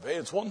need of, hey,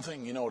 it's one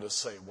thing, to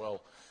say,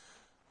 well,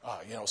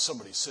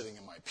 somebody's sitting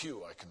in my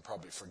pew, I can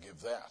probably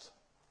forgive that.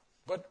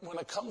 But when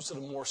it comes to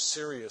the more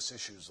serious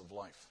issues of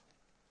life,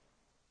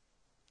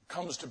 it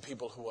comes to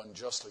people who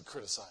unjustly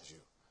criticize you,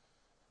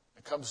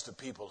 it comes to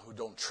people who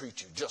don't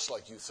treat you just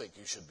like you think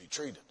you should be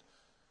treated.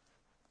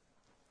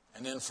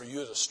 And then for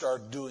you to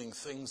start doing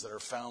things that are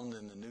found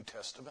in the New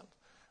Testament,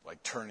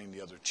 like turning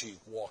the other cheek,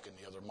 walking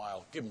the other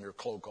mile, give them your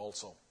cloak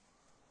also.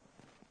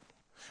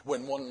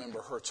 When one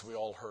member hurts, we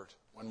all hurt.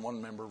 When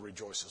one member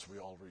rejoices, we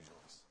all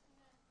rejoice.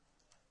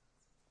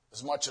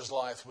 As much as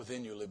lieth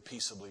within you, live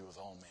peaceably with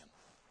all men.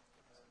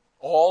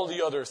 All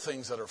the other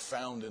things that are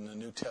found in the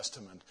New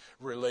Testament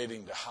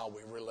relating to how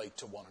we relate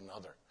to one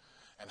another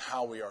and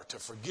how we are to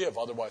forgive.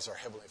 Otherwise, our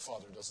Heavenly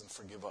Father doesn't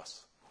forgive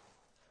us.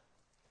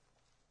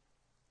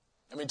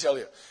 Let me tell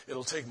you,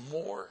 it'll take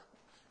more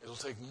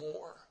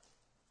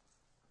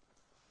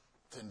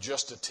than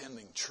just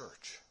attending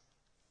church.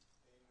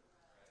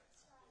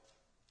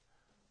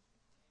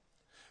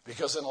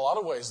 Because in a lot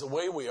of ways, the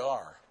way we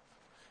are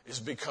is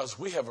because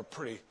we have a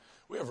pretty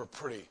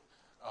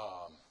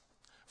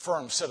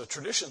firm set of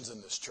traditions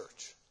in this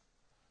church.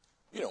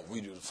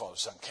 We do the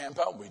Father-Son Camp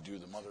Out, we do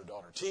the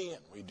Mother-Daughter Tea,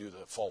 and we do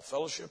the Fall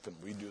Fellowship, and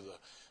we do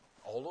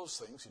all those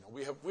things.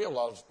 We have a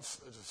lot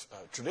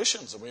of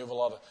traditions, and we have a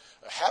lot of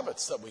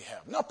habits that we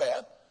have. Not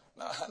bad.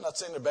 No, I'm not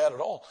saying they're bad at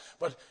all.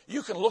 But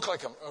you can look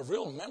like a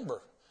real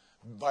member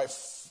by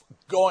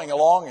going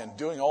along and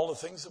doing all the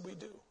things that we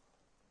do.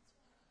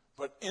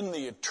 But in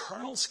the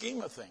eternal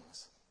scheme of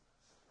things,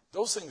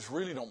 those things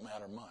really don't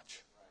matter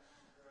much.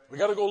 We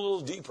got to go a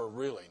little deeper,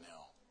 really, now.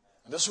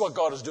 And this is what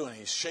God is doing.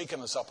 He's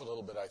shaking us up a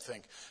little bit, I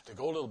think, to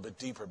go a little bit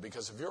deeper.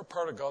 Because if you're a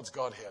part of God's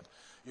Godhead,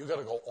 you've got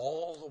to go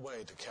all the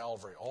way to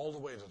Calvary, all the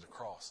way to the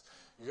cross.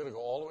 You've got to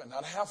go all the way,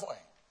 not halfway,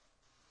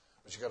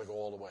 but you've got to go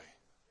all the way.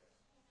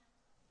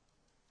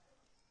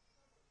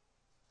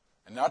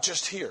 And not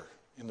just here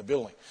in the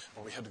building,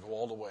 but we had to go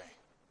all the way.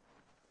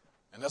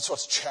 And that's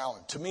what's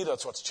challenging. To me,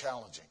 that's what's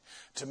challenging.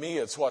 To me,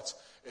 it's what,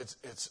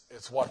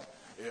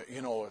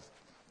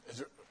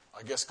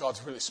 I guess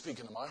God's really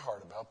speaking to my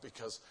heart about,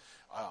 because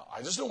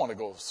I just don't want to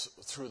go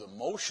through the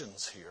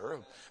motions here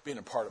of being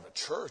a part of a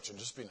church and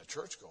just being a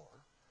churchgoer.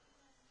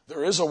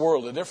 There is a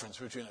world of difference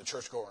between a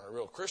churchgoer and a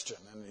real Christian,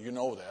 and you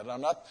know that.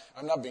 I'm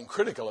not being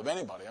critical of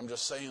anybody. I'm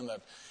just saying that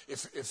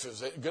if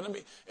there's going to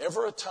be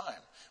ever a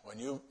time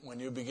when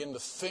you begin to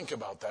think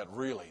about that,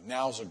 really,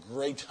 now's a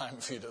great time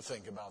for you to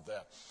think about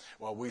that.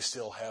 Well, we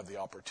still have the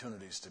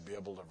opportunities to be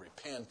able to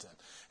repent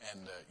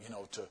and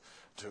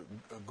to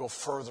go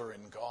further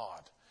in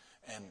God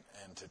and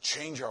to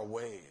change our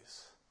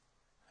ways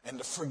and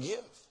to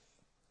forgive.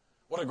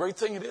 What a great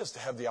thing it is to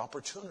have the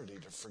opportunity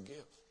to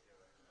forgive.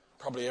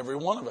 Probably every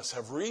one of us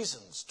have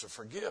reasons to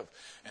forgive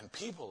and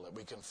people that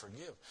we can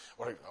forgive.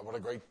 What a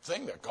great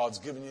thing that God's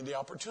given you the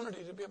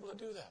opportunity to be able to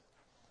do that.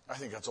 I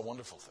think that's a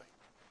wonderful thing.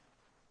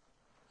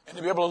 And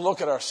to be able to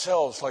look at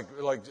ourselves like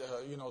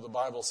the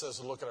Bible says,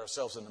 to look at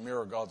ourselves in the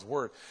mirror of God's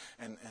Word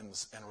and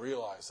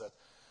realize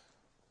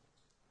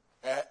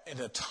that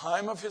in a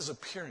time of His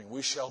appearing,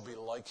 we shall be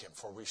like Him,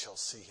 for we shall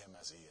see Him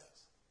as He is.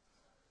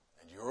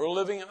 You're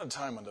living in a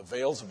time when the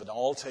veils have been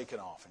all taken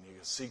off and you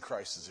can see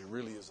Christ as He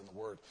really is in the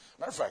Word.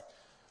 Matter of fact,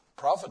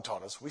 the prophet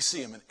taught us we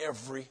see Him in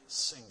every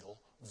single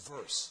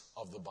verse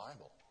of the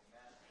Bible.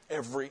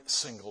 Every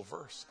single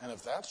verse. And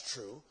if that's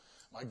true,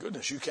 my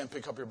goodness, you can't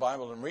pick up your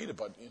Bible and read it,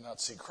 but you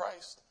not see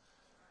Christ.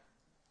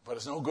 But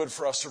it's no good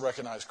for us to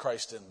recognize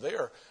Christ in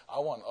there. I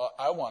want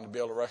to be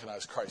able to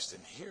recognize Christ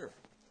in here.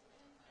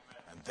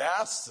 And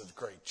that's the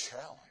great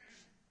challenge.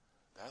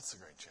 That's the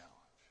great challenge.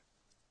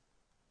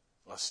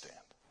 Let's stand.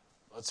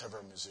 Let's have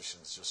our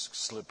musicians just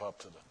slip up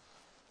to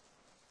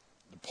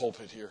the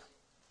pulpit here.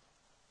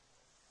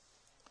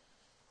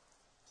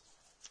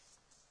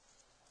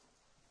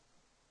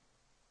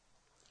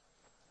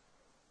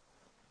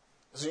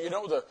 So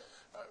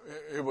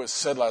it was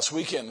said last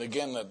weekend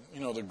again that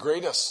the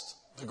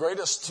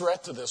greatest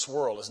threat to this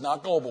world is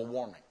not global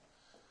warming,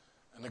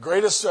 and the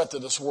greatest threat to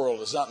this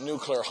world is not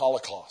nuclear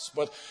holocaust,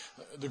 but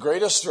the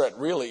greatest threat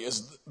really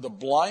is the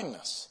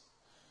blindness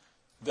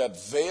that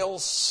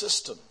veils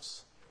systems,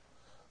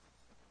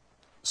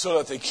 so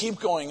that they keep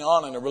going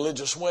on in a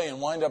religious way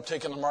and wind up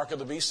taking the mark of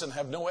the beast and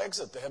have no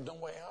exit. They have no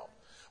way out.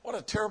 What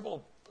a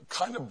terrible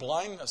kind of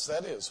blindness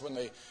that is when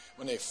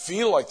they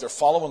feel like they're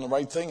following the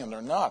right thing and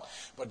they're not.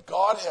 But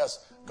God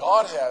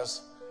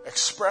has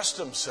expressed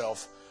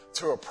Himself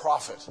through a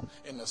prophet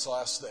in this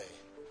last day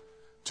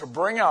to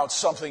bring out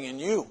something in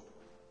you.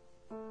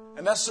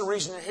 And that's the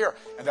reason you're here.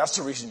 And that's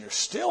the reason you're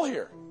still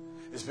here,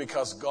 is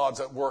because God's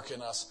at work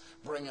in us,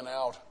 bringing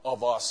out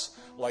of us,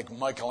 like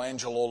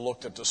Michelangelo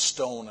looked at the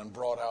stone and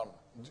brought out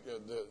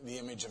the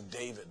image of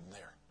David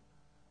there.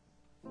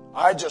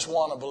 I just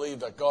want to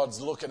believe that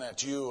God's looking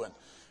at you, and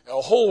the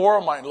whole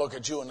world might look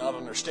at you and not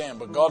understand,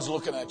 but God's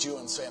looking at you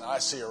and saying, I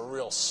see a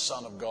real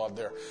son of God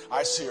there.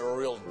 I see a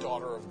real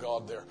daughter of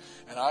God there.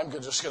 And I'm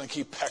just going to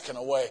keep pecking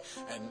away.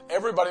 And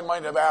everybody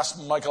might have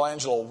asked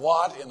Michelangelo,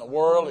 what in the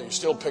world are you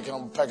still pecking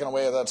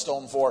away at that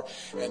stone for?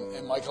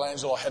 And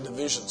Michelangelo had the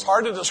vision. It's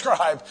hard to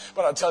describe,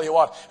 but I'll tell you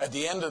what, at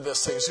the end of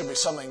this thing, it's going to be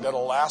something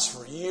that'll last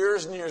for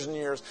years and years and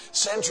years,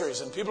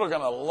 centuries, and people are going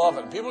to love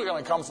it. People are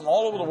going to come from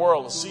all over the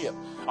world to see it.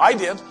 I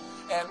did,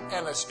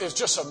 and it's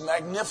just a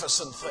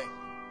magnificent thing.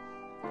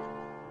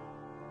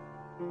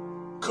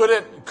 Could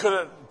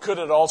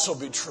it also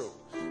be true?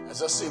 As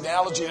that's the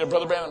analogy that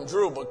Brother Branham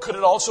drew, but could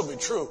it also be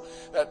true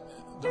that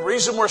the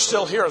reason we're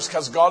still here is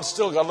because God's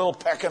still got a little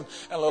pecking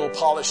and a little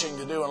polishing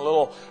to do and a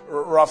little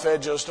rough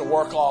edges to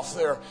work off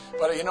there.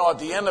 But at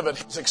the end of it,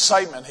 His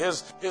excitement,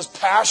 His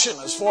passion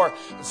is for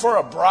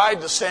a bride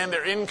to stand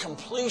there in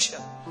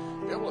completion.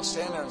 Be able to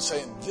stand there and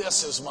say,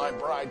 this is my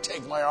bride,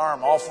 take my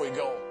arm, off we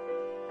go.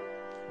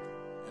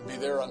 And be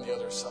there on the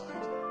other side.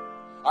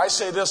 I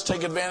say this,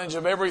 take advantage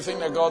of everything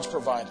that God's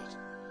provided.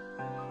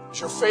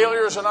 Your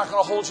failures are not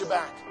going to hold you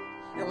back.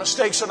 Your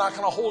mistakes are not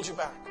going to hold you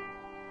back.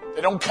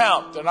 They don't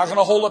count. They're not going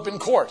to hold up in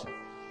court.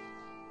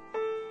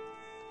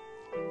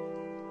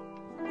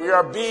 We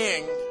are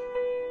being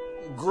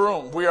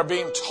groomed. We are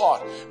being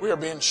taught. We are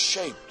being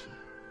shaped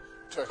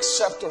to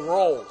accept the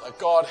role that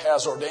God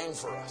has ordained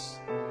for us.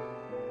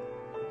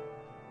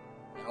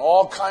 And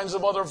all kinds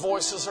of other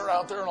voices are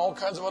out there and all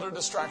kinds of other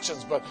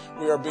distractions, but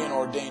we are being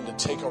ordained to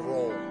take a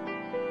role,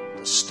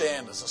 to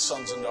stand as the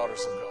sons and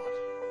daughters of God.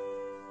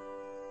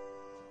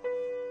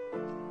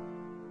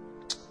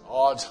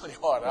 Oh, I'll tell you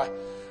what,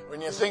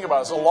 when you think about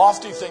it, it's a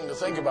lofty thing to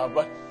think about,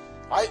 but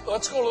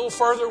let's go a little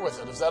further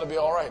with it, if that'll be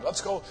all right.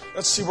 Let's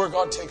see where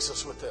God takes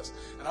us with this.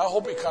 And I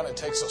hope He kind of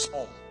takes us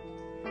home.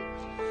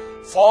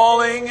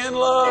 Falling in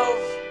love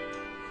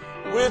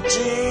with Jesus.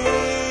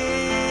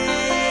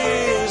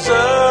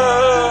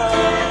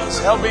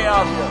 Help me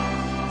out here.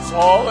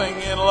 Falling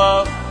in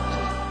love.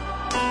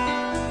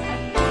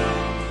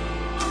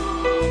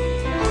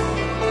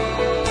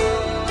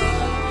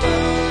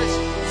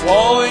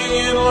 Falling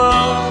in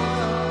love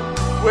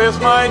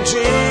with my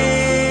Jesus.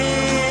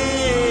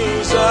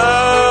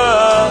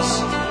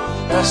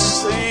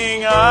 Best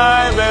thing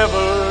I've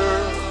ever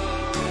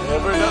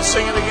done.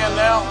 Sing it again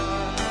now.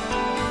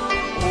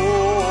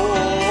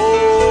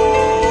 Oh,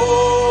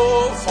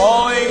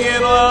 falling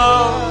in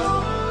love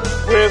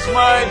with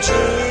my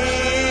Jesus.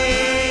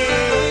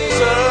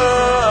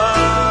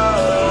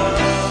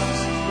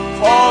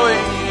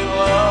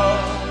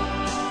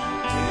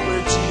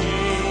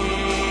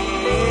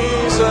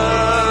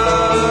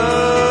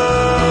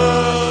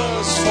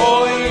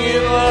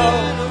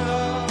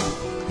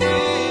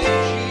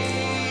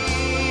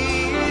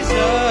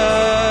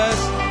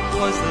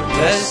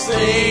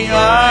 thing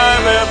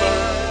I've ever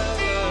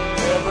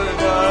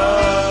done.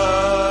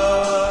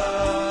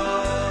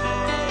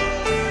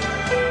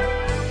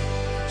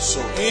 So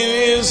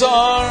in His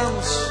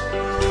arms,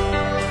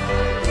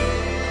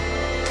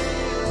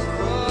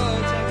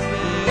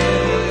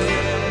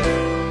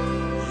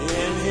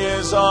 in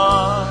His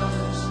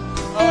arms,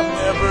 I'm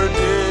never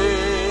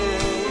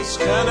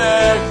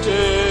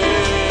disconnected.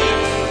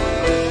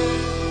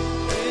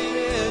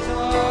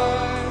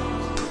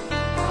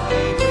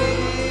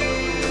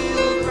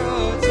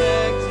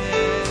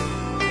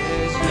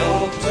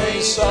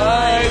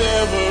 I'd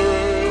ever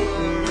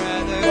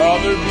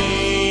rather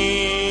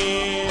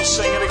be.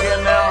 Sing it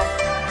again now.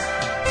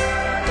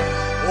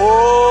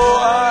 Oh,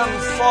 I'm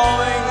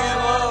falling in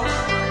love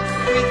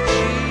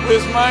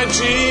with my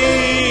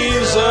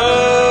Jesus.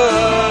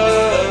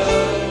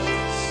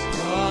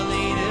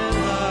 Falling in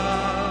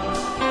love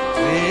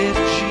with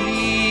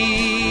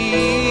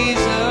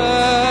Jesus.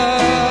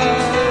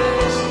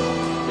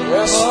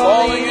 Yes,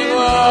 falling in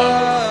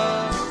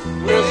love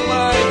with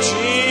my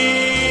Jesus.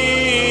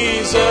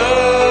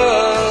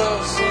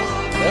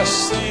 Best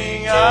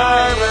thing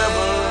I've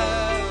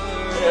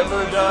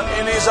ever done.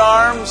 In His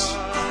arms.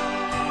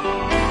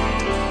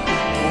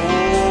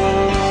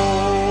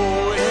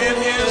 Oh, in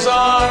His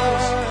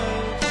arms.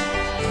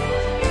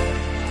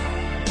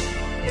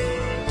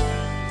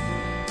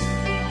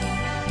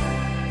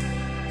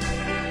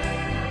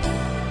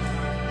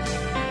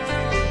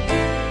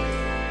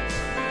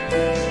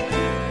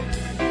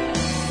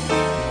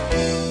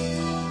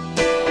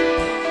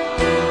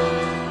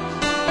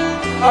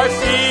 I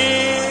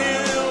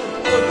feel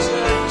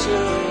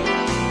protected,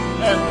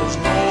 and there's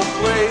no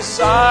place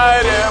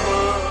I'd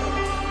ever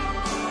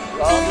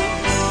rather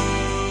be.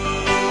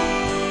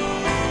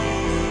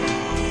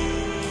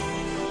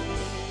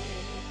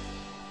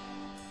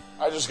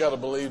 I just got to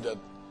believe that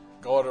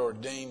God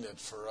ordained it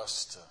for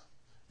us to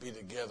be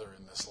together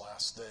in this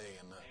last day,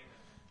 and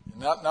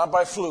not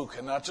by fluke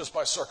and not just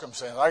by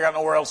circumstance. I got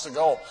nowhere else to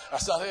go.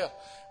 That's not it.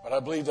 But I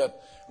believe that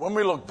when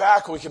we look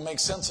back, we can make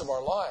sense of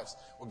our lives.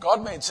 Well,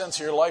 God made sense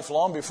of your life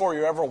long before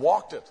you ever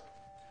walked it.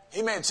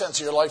 He made sense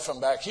of your life from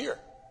back here.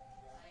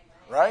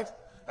 Right?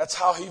 That's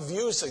how He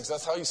views things.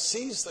 That's how He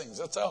sees things.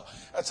 That's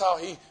how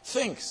He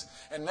thinks.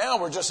 And now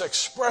we're just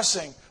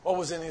expressing what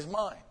was in His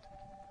mind.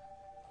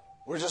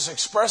 We're just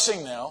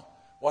expressing now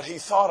what He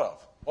thought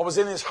of. What was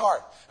in His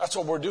heart. That's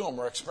what we're doing.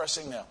 We're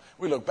expressing now.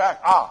 We look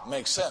back.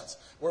 Makes sense.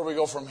 Where we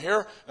go from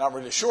here, not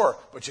really sure.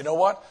 But you know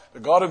what? The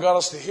God who got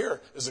us to here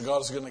is the God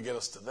who's going to get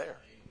us to there.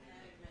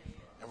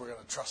 And we're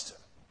going to trust Him.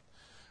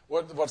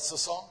 What's the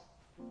song?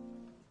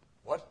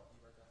 What?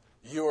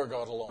 You are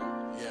God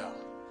alone. Yeah.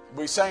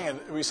 We sang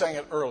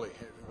it early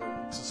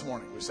this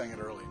morning. We sang it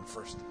early in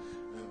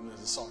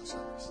the song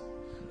service.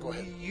 Go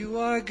ahead. You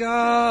are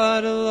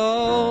God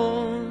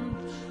alone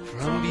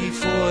from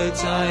before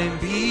time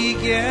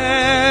began,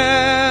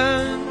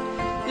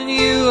 and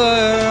you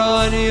are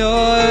on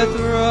your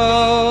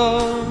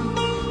throne.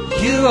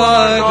 You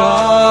are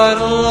God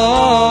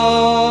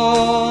alone,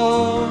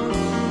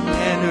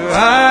 and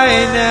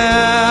right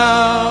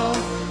now,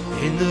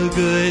 in the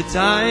good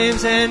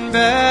times and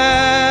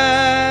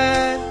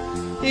bad,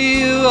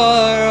 you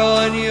are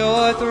on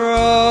your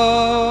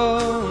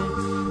throne.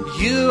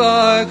 You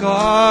are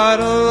God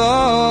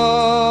alone,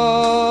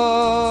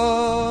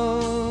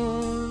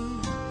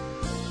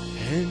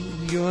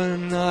 and you're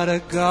not a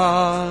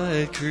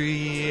God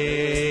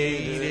created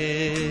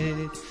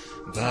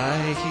by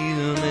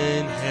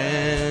human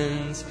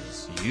hands.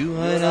 You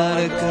are not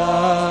a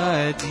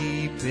God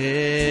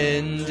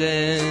dependent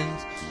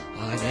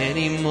on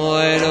any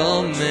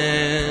mortal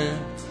man.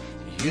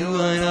 You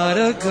are not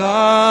a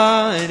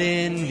God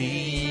in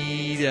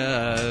need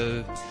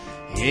of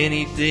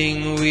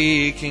anything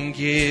we can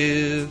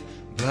give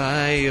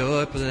by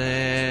your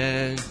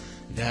plan.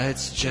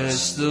 That's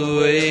just the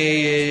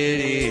way it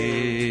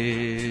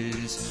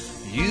is.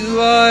 You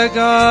are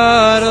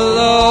God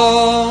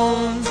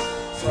alone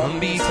from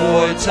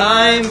before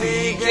time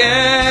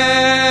began.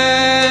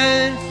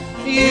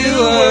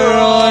 You are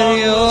on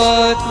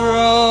your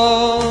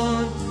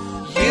throne.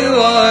 You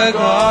are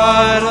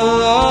God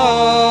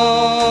alone.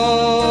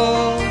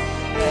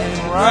 And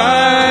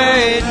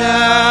right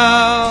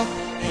now,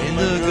 in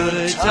the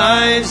good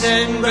times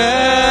and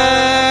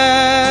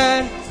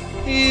bad,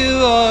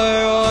 you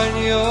are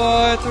on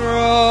your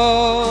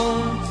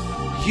throne.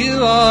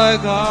 You are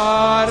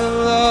God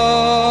alone.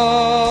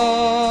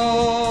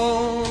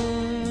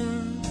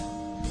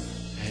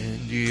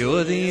 And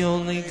you're the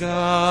only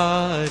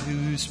God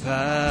whose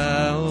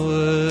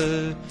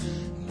power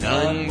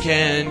none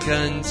can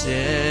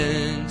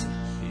contend.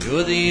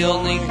 You're the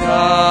only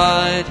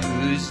God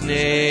whose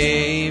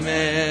name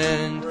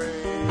and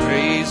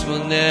praise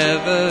will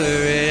never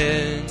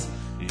end.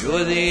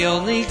 You're the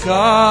only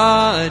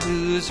God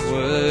who's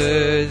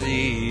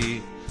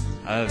worthy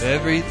of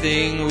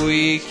everything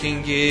we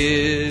can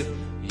give.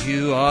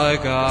 You are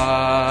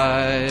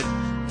God.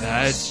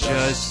 That's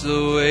just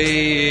the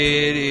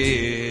way it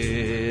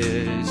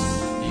is.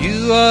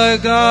 You are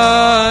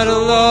God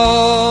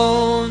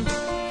alone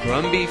from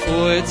from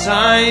before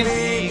time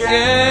began.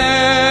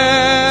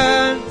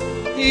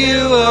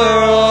 You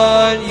are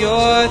on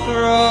your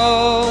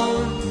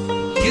throne.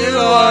 You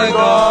are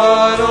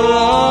God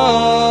alone.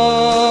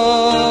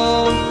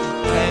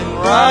 And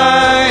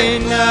right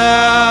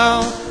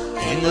now,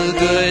 in the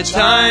good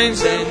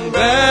times and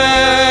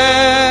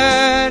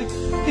bad,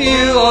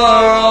 you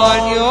are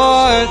on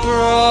your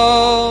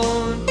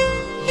throne.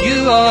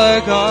 You are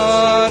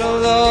God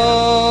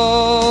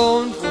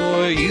alone,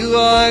 for you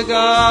are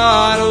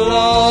God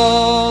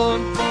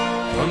alone.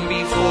 From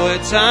before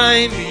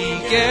time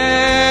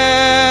began,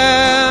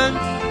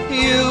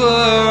 you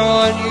are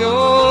on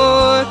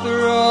your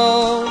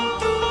throne.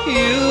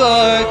 You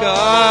are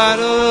God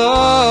alone.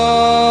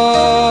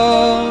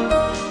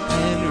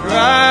 And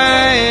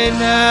right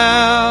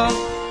now,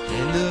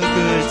 in the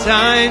good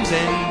times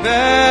and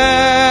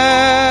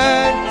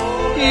bad,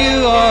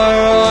 you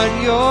are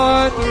on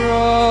your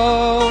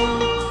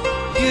throne.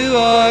 You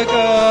are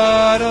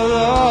God alone.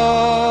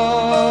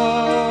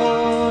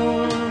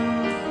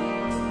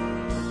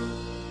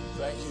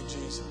 Thank you,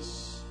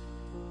 Jesus.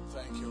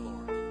 Thank you,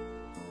 Lord.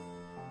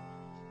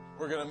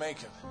 We're going to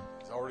make it.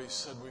 He's already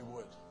said we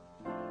would.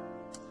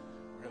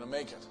 We're going to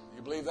make it.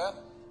 You believe that?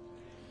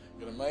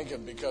 We're going to make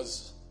it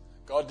because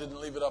God didn't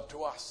leave it up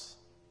to us.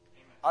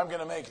 I'm going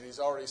to make it. He's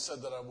already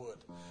said that I would.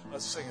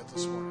 Let's sing it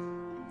this morning.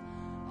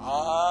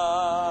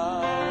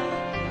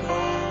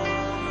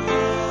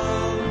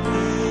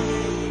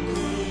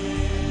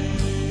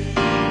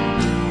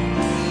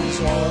 He's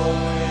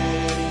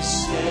already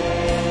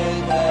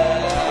said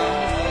that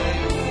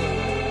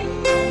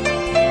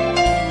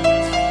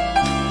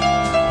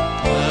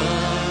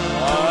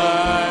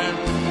I'm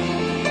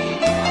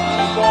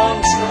keep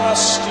on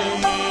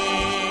trusting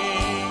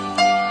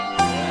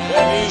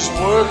that He's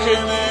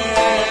working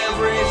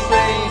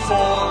everything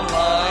for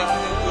my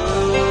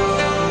good.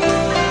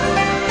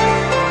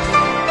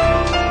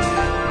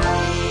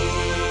 He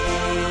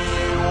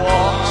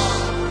walks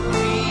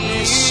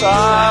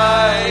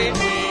beside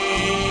me,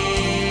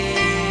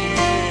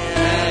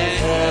 and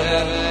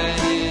heaven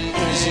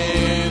is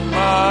in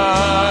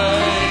my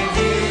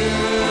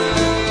view.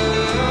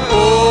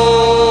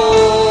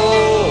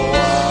 Oh,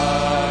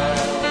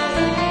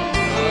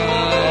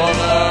 I'm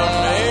gonna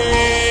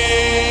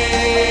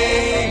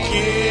make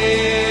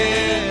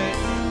it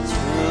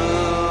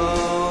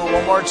through.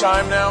 One more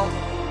time now.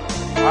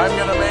 I'm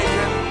gonna make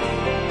it.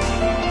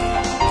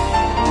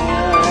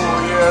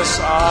 Oh, yes,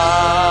 I'm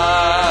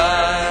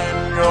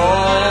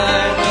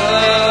gonna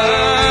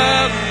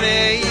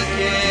make it.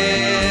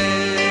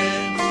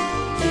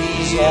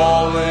 He's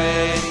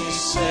already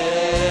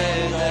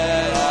said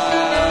that I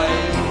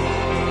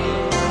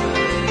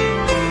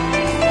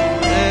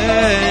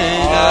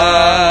And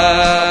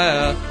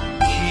I'll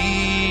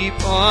keep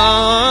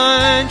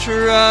on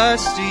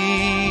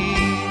trusting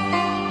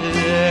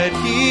that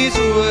He's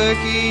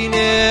working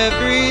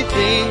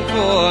everything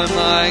for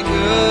my good.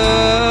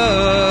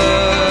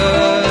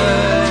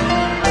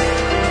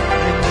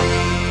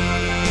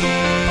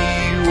 And He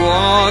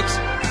walks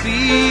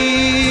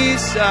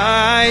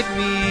beside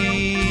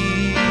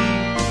me,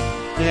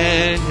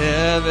 and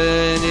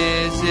heaven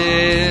is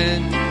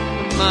in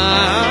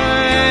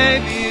my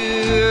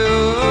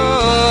view. Oh,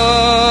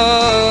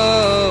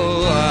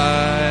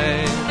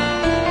 I'm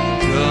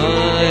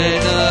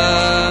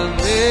gonna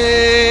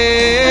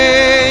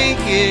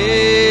make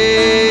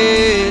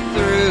it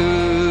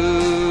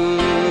through.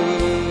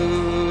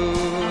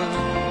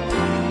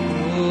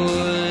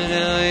 Oh,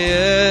 now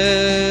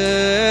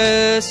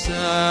yes,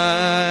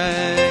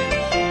 I'm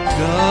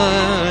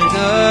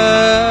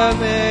gonna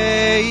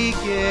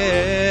make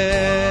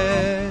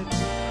it.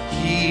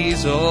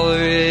 He's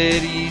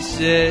already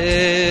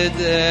said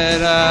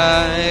that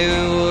I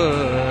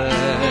would,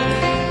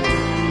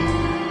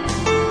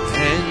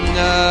 and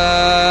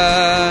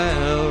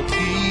I'll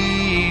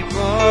keep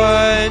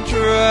on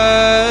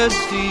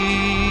trusting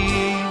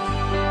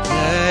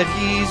that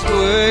He's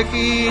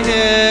working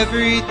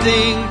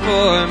everything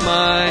for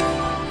my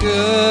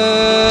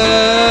good.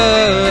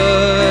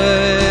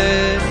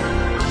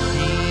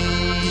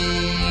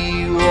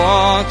 He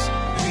walks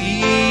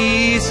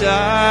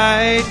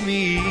beside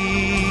me,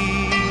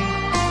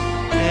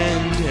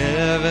 and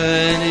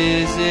heaven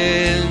is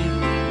in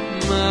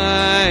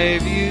my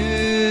view.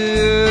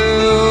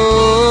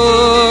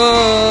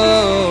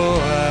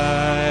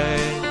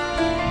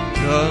 I'm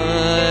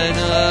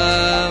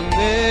gonna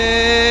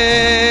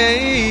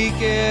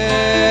make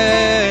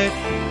it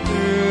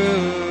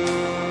through.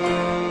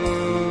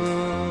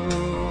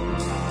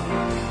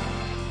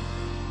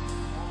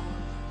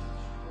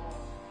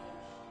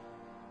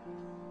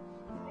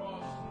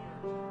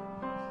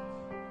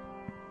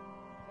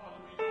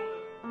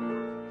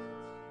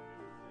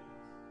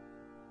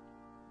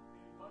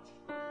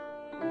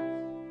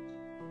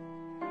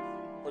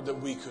 Or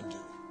that we could do.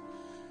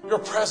 Your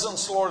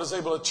presence, Lord, is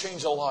able to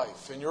change a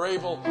life, and you're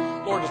able,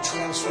 Lord, to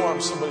transform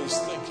somebody's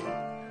thinking.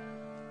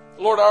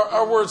 Lord,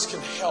 our words can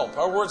help.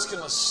 Our words can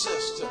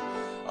assist. And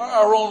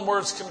our own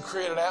words can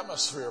create an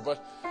atmosphere.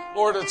 But,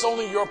 Lord, it's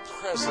only your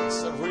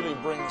presence that really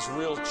brings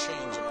real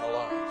change in our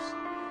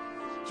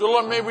Dear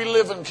Lord, may we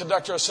live and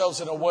conduct ourselves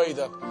in a way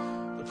that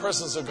the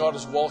presence of God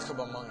is welcome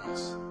among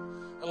us.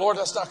 And Lord,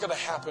 that's not going to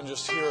happen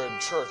just here in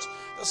church.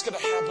 That's going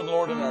to happen,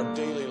 Lord, in our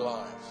daily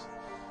lives.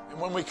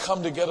 And when we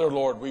come together,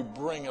 Lord, we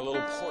bring a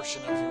little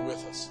portion of you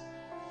with us.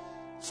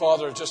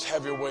 Father, just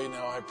have your way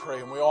now, I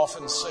pray. And we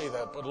often say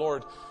that, but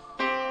Lord,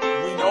 we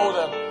know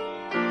that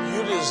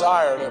you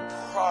desire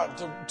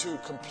to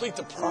complete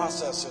the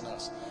process in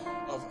us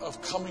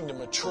of coming to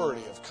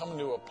maturity, of coming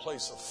to a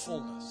place of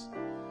fullness,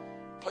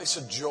 a place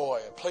of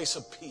joy, a place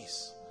of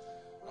peace,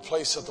 a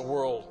place that the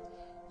world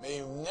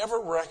may never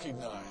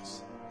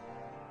recognize.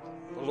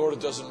 But Lord, it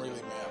doesn't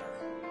really matter.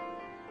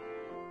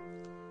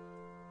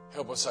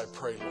 Help us, I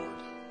pray,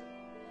 Lord.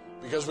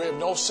 Because we have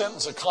no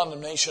sentence of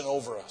condemnation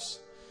over us.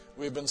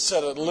 We have been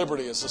set at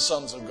liberty as the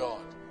sons of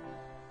God.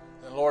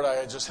 And Lord,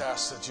 I just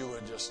ask that you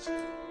would just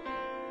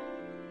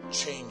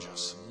change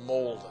us,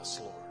 mold us,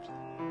 Lord.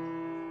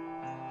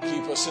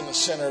 Keep us in the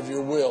center of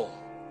your will.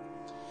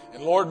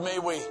 And Lord, may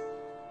we,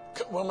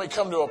 when we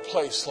come to a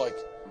place like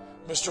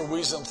Mr.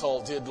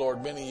 Wiesenthal did,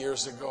 Lord, many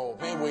years ago,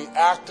 may we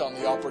act on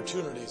the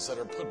opportunities that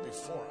are put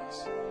before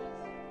us.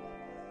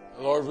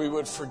 Lord, we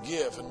would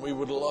forgive and we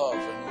would love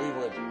and we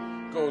would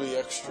go the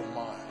extra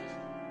mile,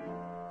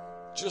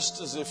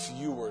 just as if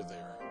you were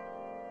there.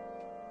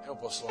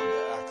 Help us, Lord,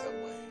 to act that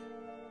way.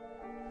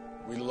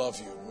 We love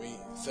you and we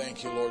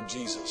thank you, Lord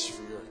Jesus,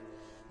 for your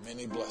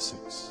many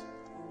blessings.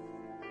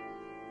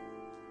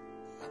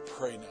 I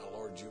pray now,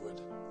 Lord, you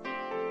would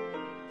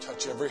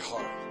touch every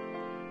heart.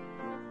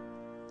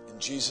 In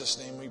Jesus'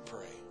 name we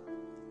pray.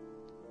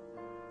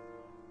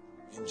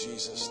 In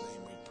Jesus'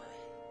 name we pray.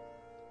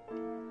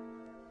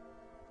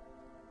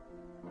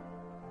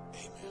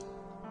 Amen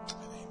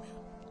and amen.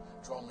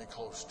 Draw me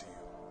close to you.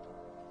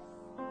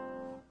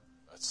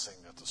 Let's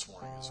sing that this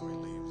morning as we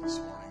leave this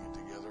morning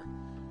together.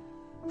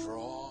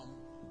 Draw me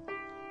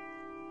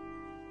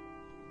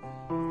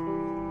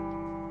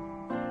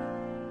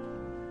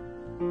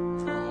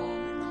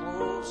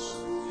close.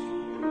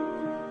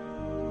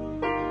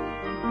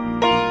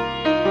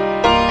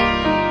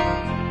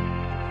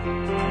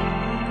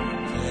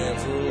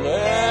 Never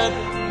let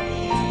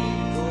me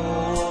go.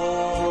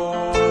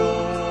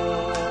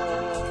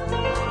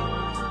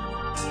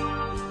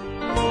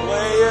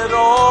 Lay it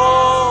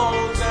all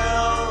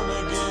down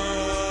again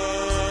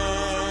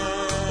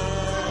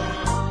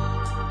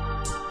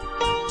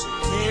to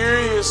hear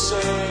you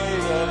say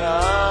that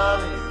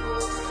I'm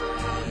your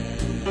friend.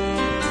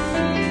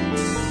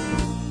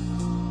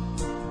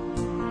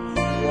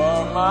 You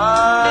are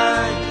my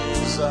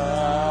desire.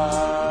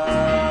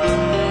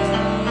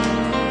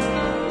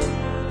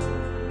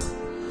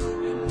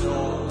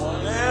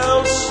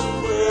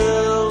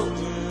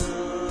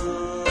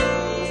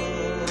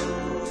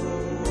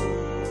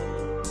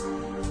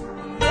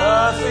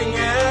 Nothing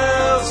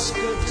else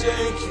could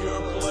take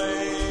your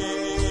place.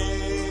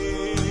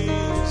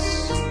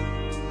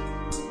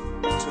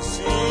 To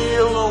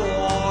feel the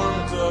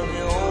warmth of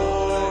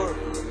your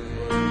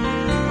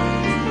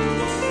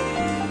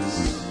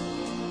embrace.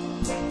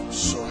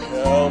 So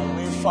help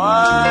me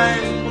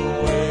find a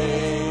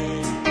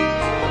way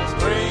to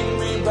bring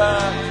me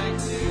back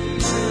to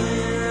you.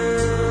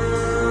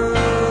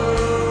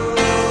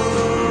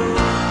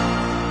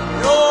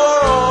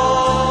 You're all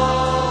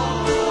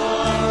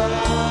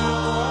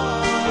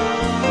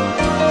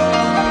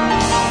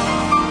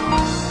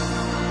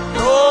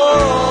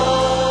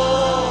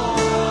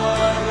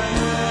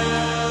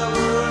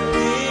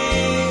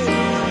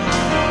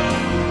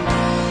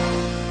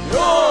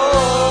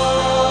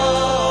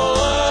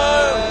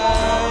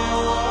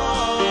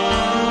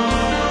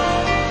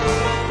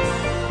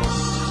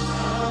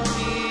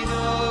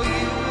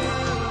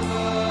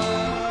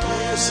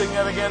sing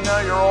that again now.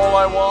 You're all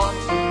I want.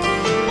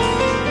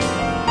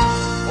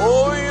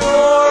 Oh,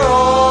 you're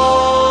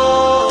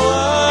all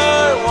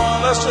I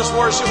want. Let's just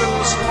worship Him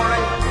this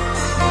morning.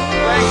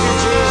 Thank you,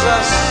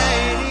 Jesus.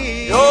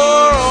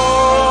 You're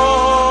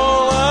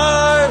all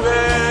I've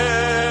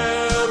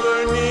ever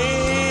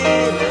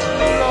needed.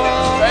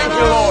 Thank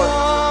you, Lord.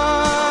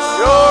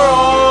 You're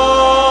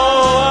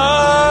all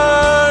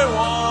I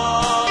want.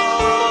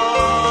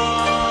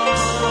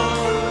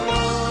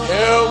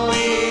 Help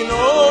me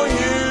know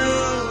you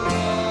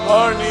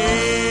are near.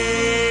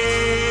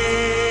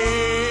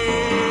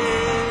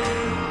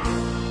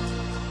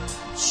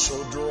 So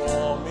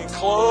draw me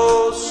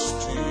close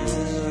to you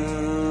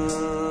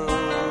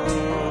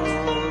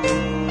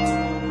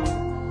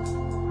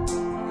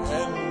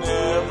and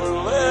never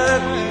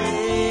let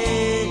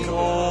me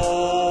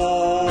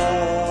go.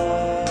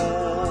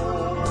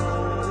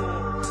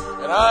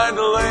 And I'd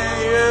lay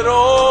it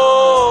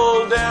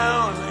all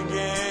down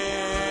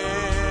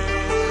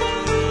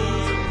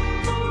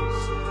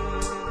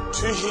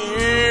to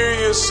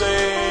hear you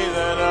say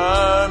that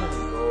I'm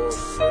your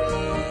friend,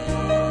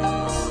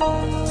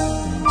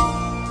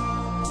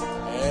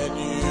 and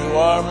you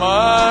are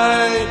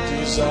my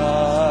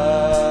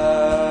desire.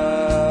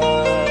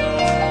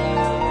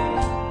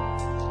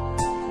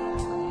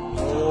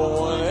 No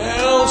one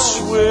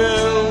else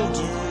will do.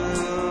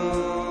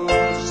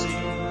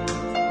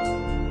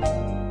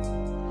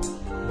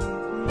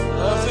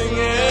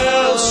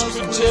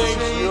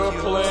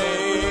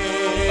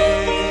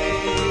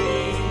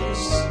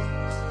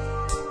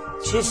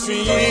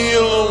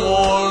 feel the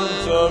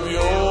warmth of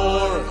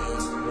your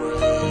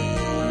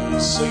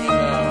embrace. Sing it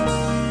now.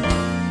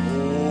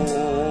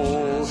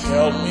 Oh,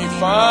 help me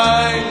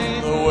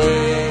find the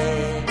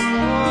way.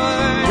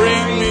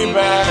 Bring me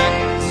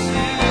back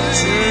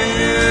to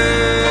you.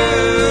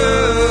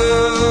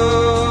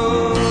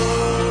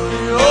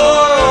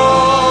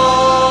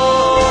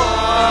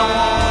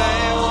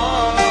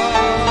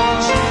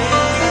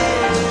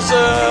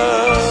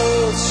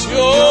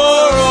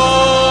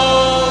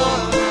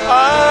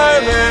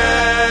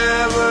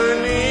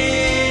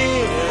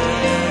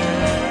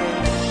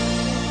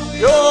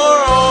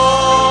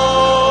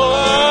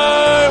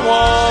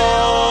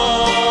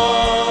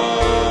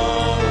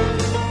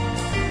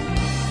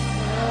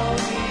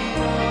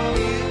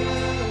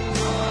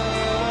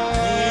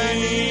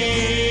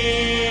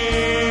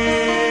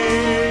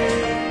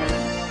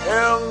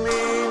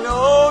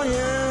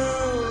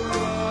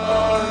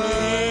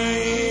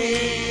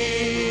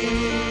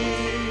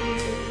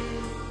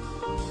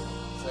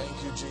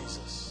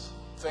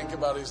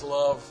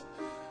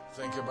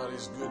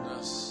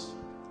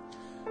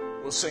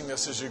 Sing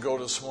this as you go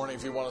this morning.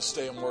 If you want to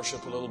stay and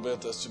worship a little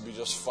bit, that should be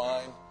just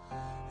fine.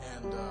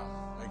 And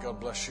may God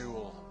bless you.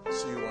 We'll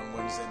see you on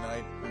Wednesday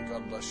night. May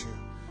God bless you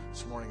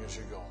this morning as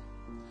you go.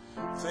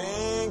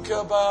 Think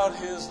about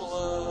His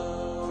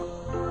love.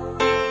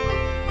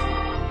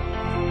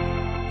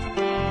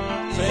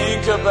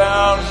 Think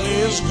about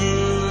His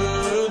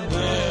goodness.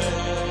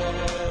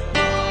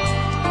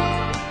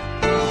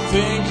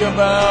 Think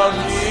about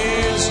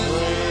His grace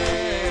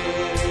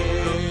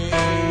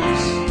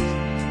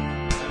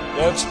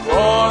that's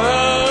brought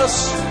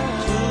us through.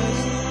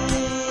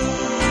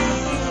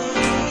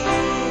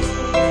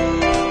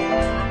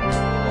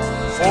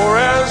 For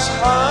as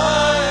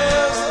high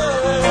as the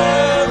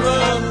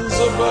heavens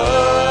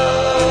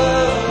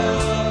above,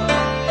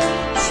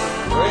 so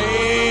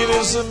great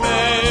is the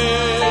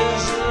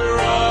measure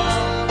of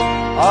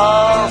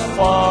our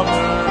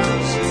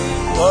Father's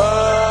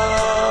love.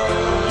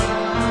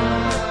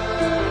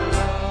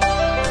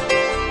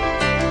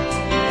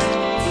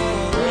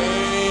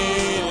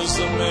 Great is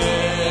the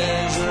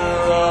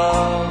measure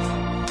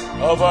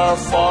of our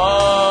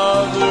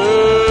Father's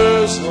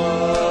love.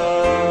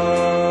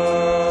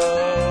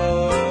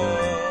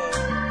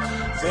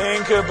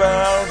 Think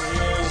about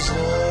His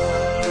love.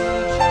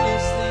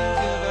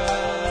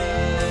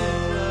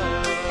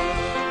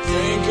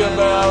 Think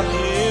about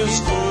His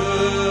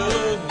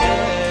goodness.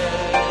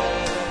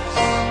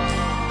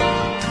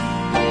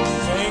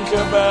 Think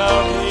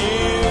about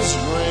His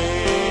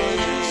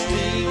grace.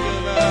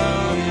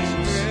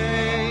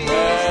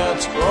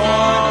 That's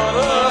brought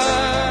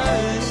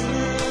us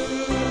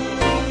through.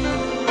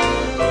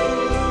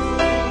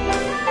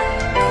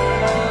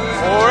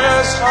 For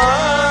as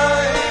high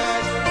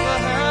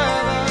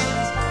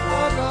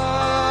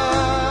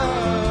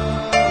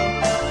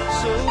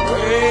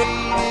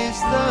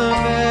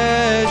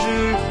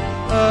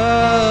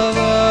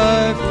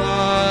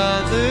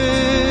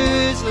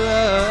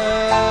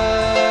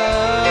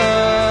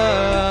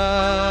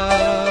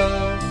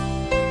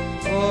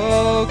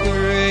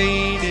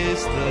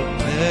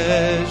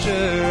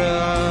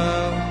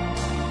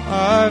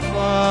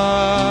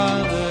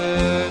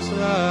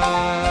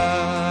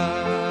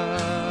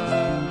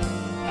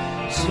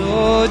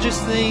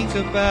think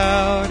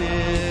about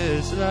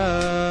His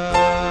love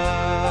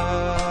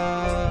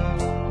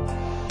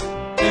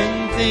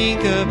and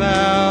think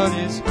about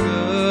His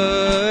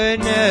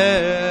goodness.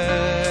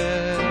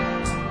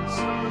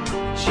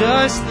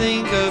 Just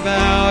think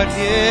about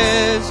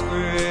His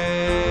grace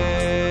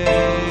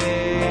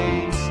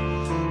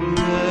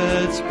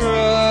that's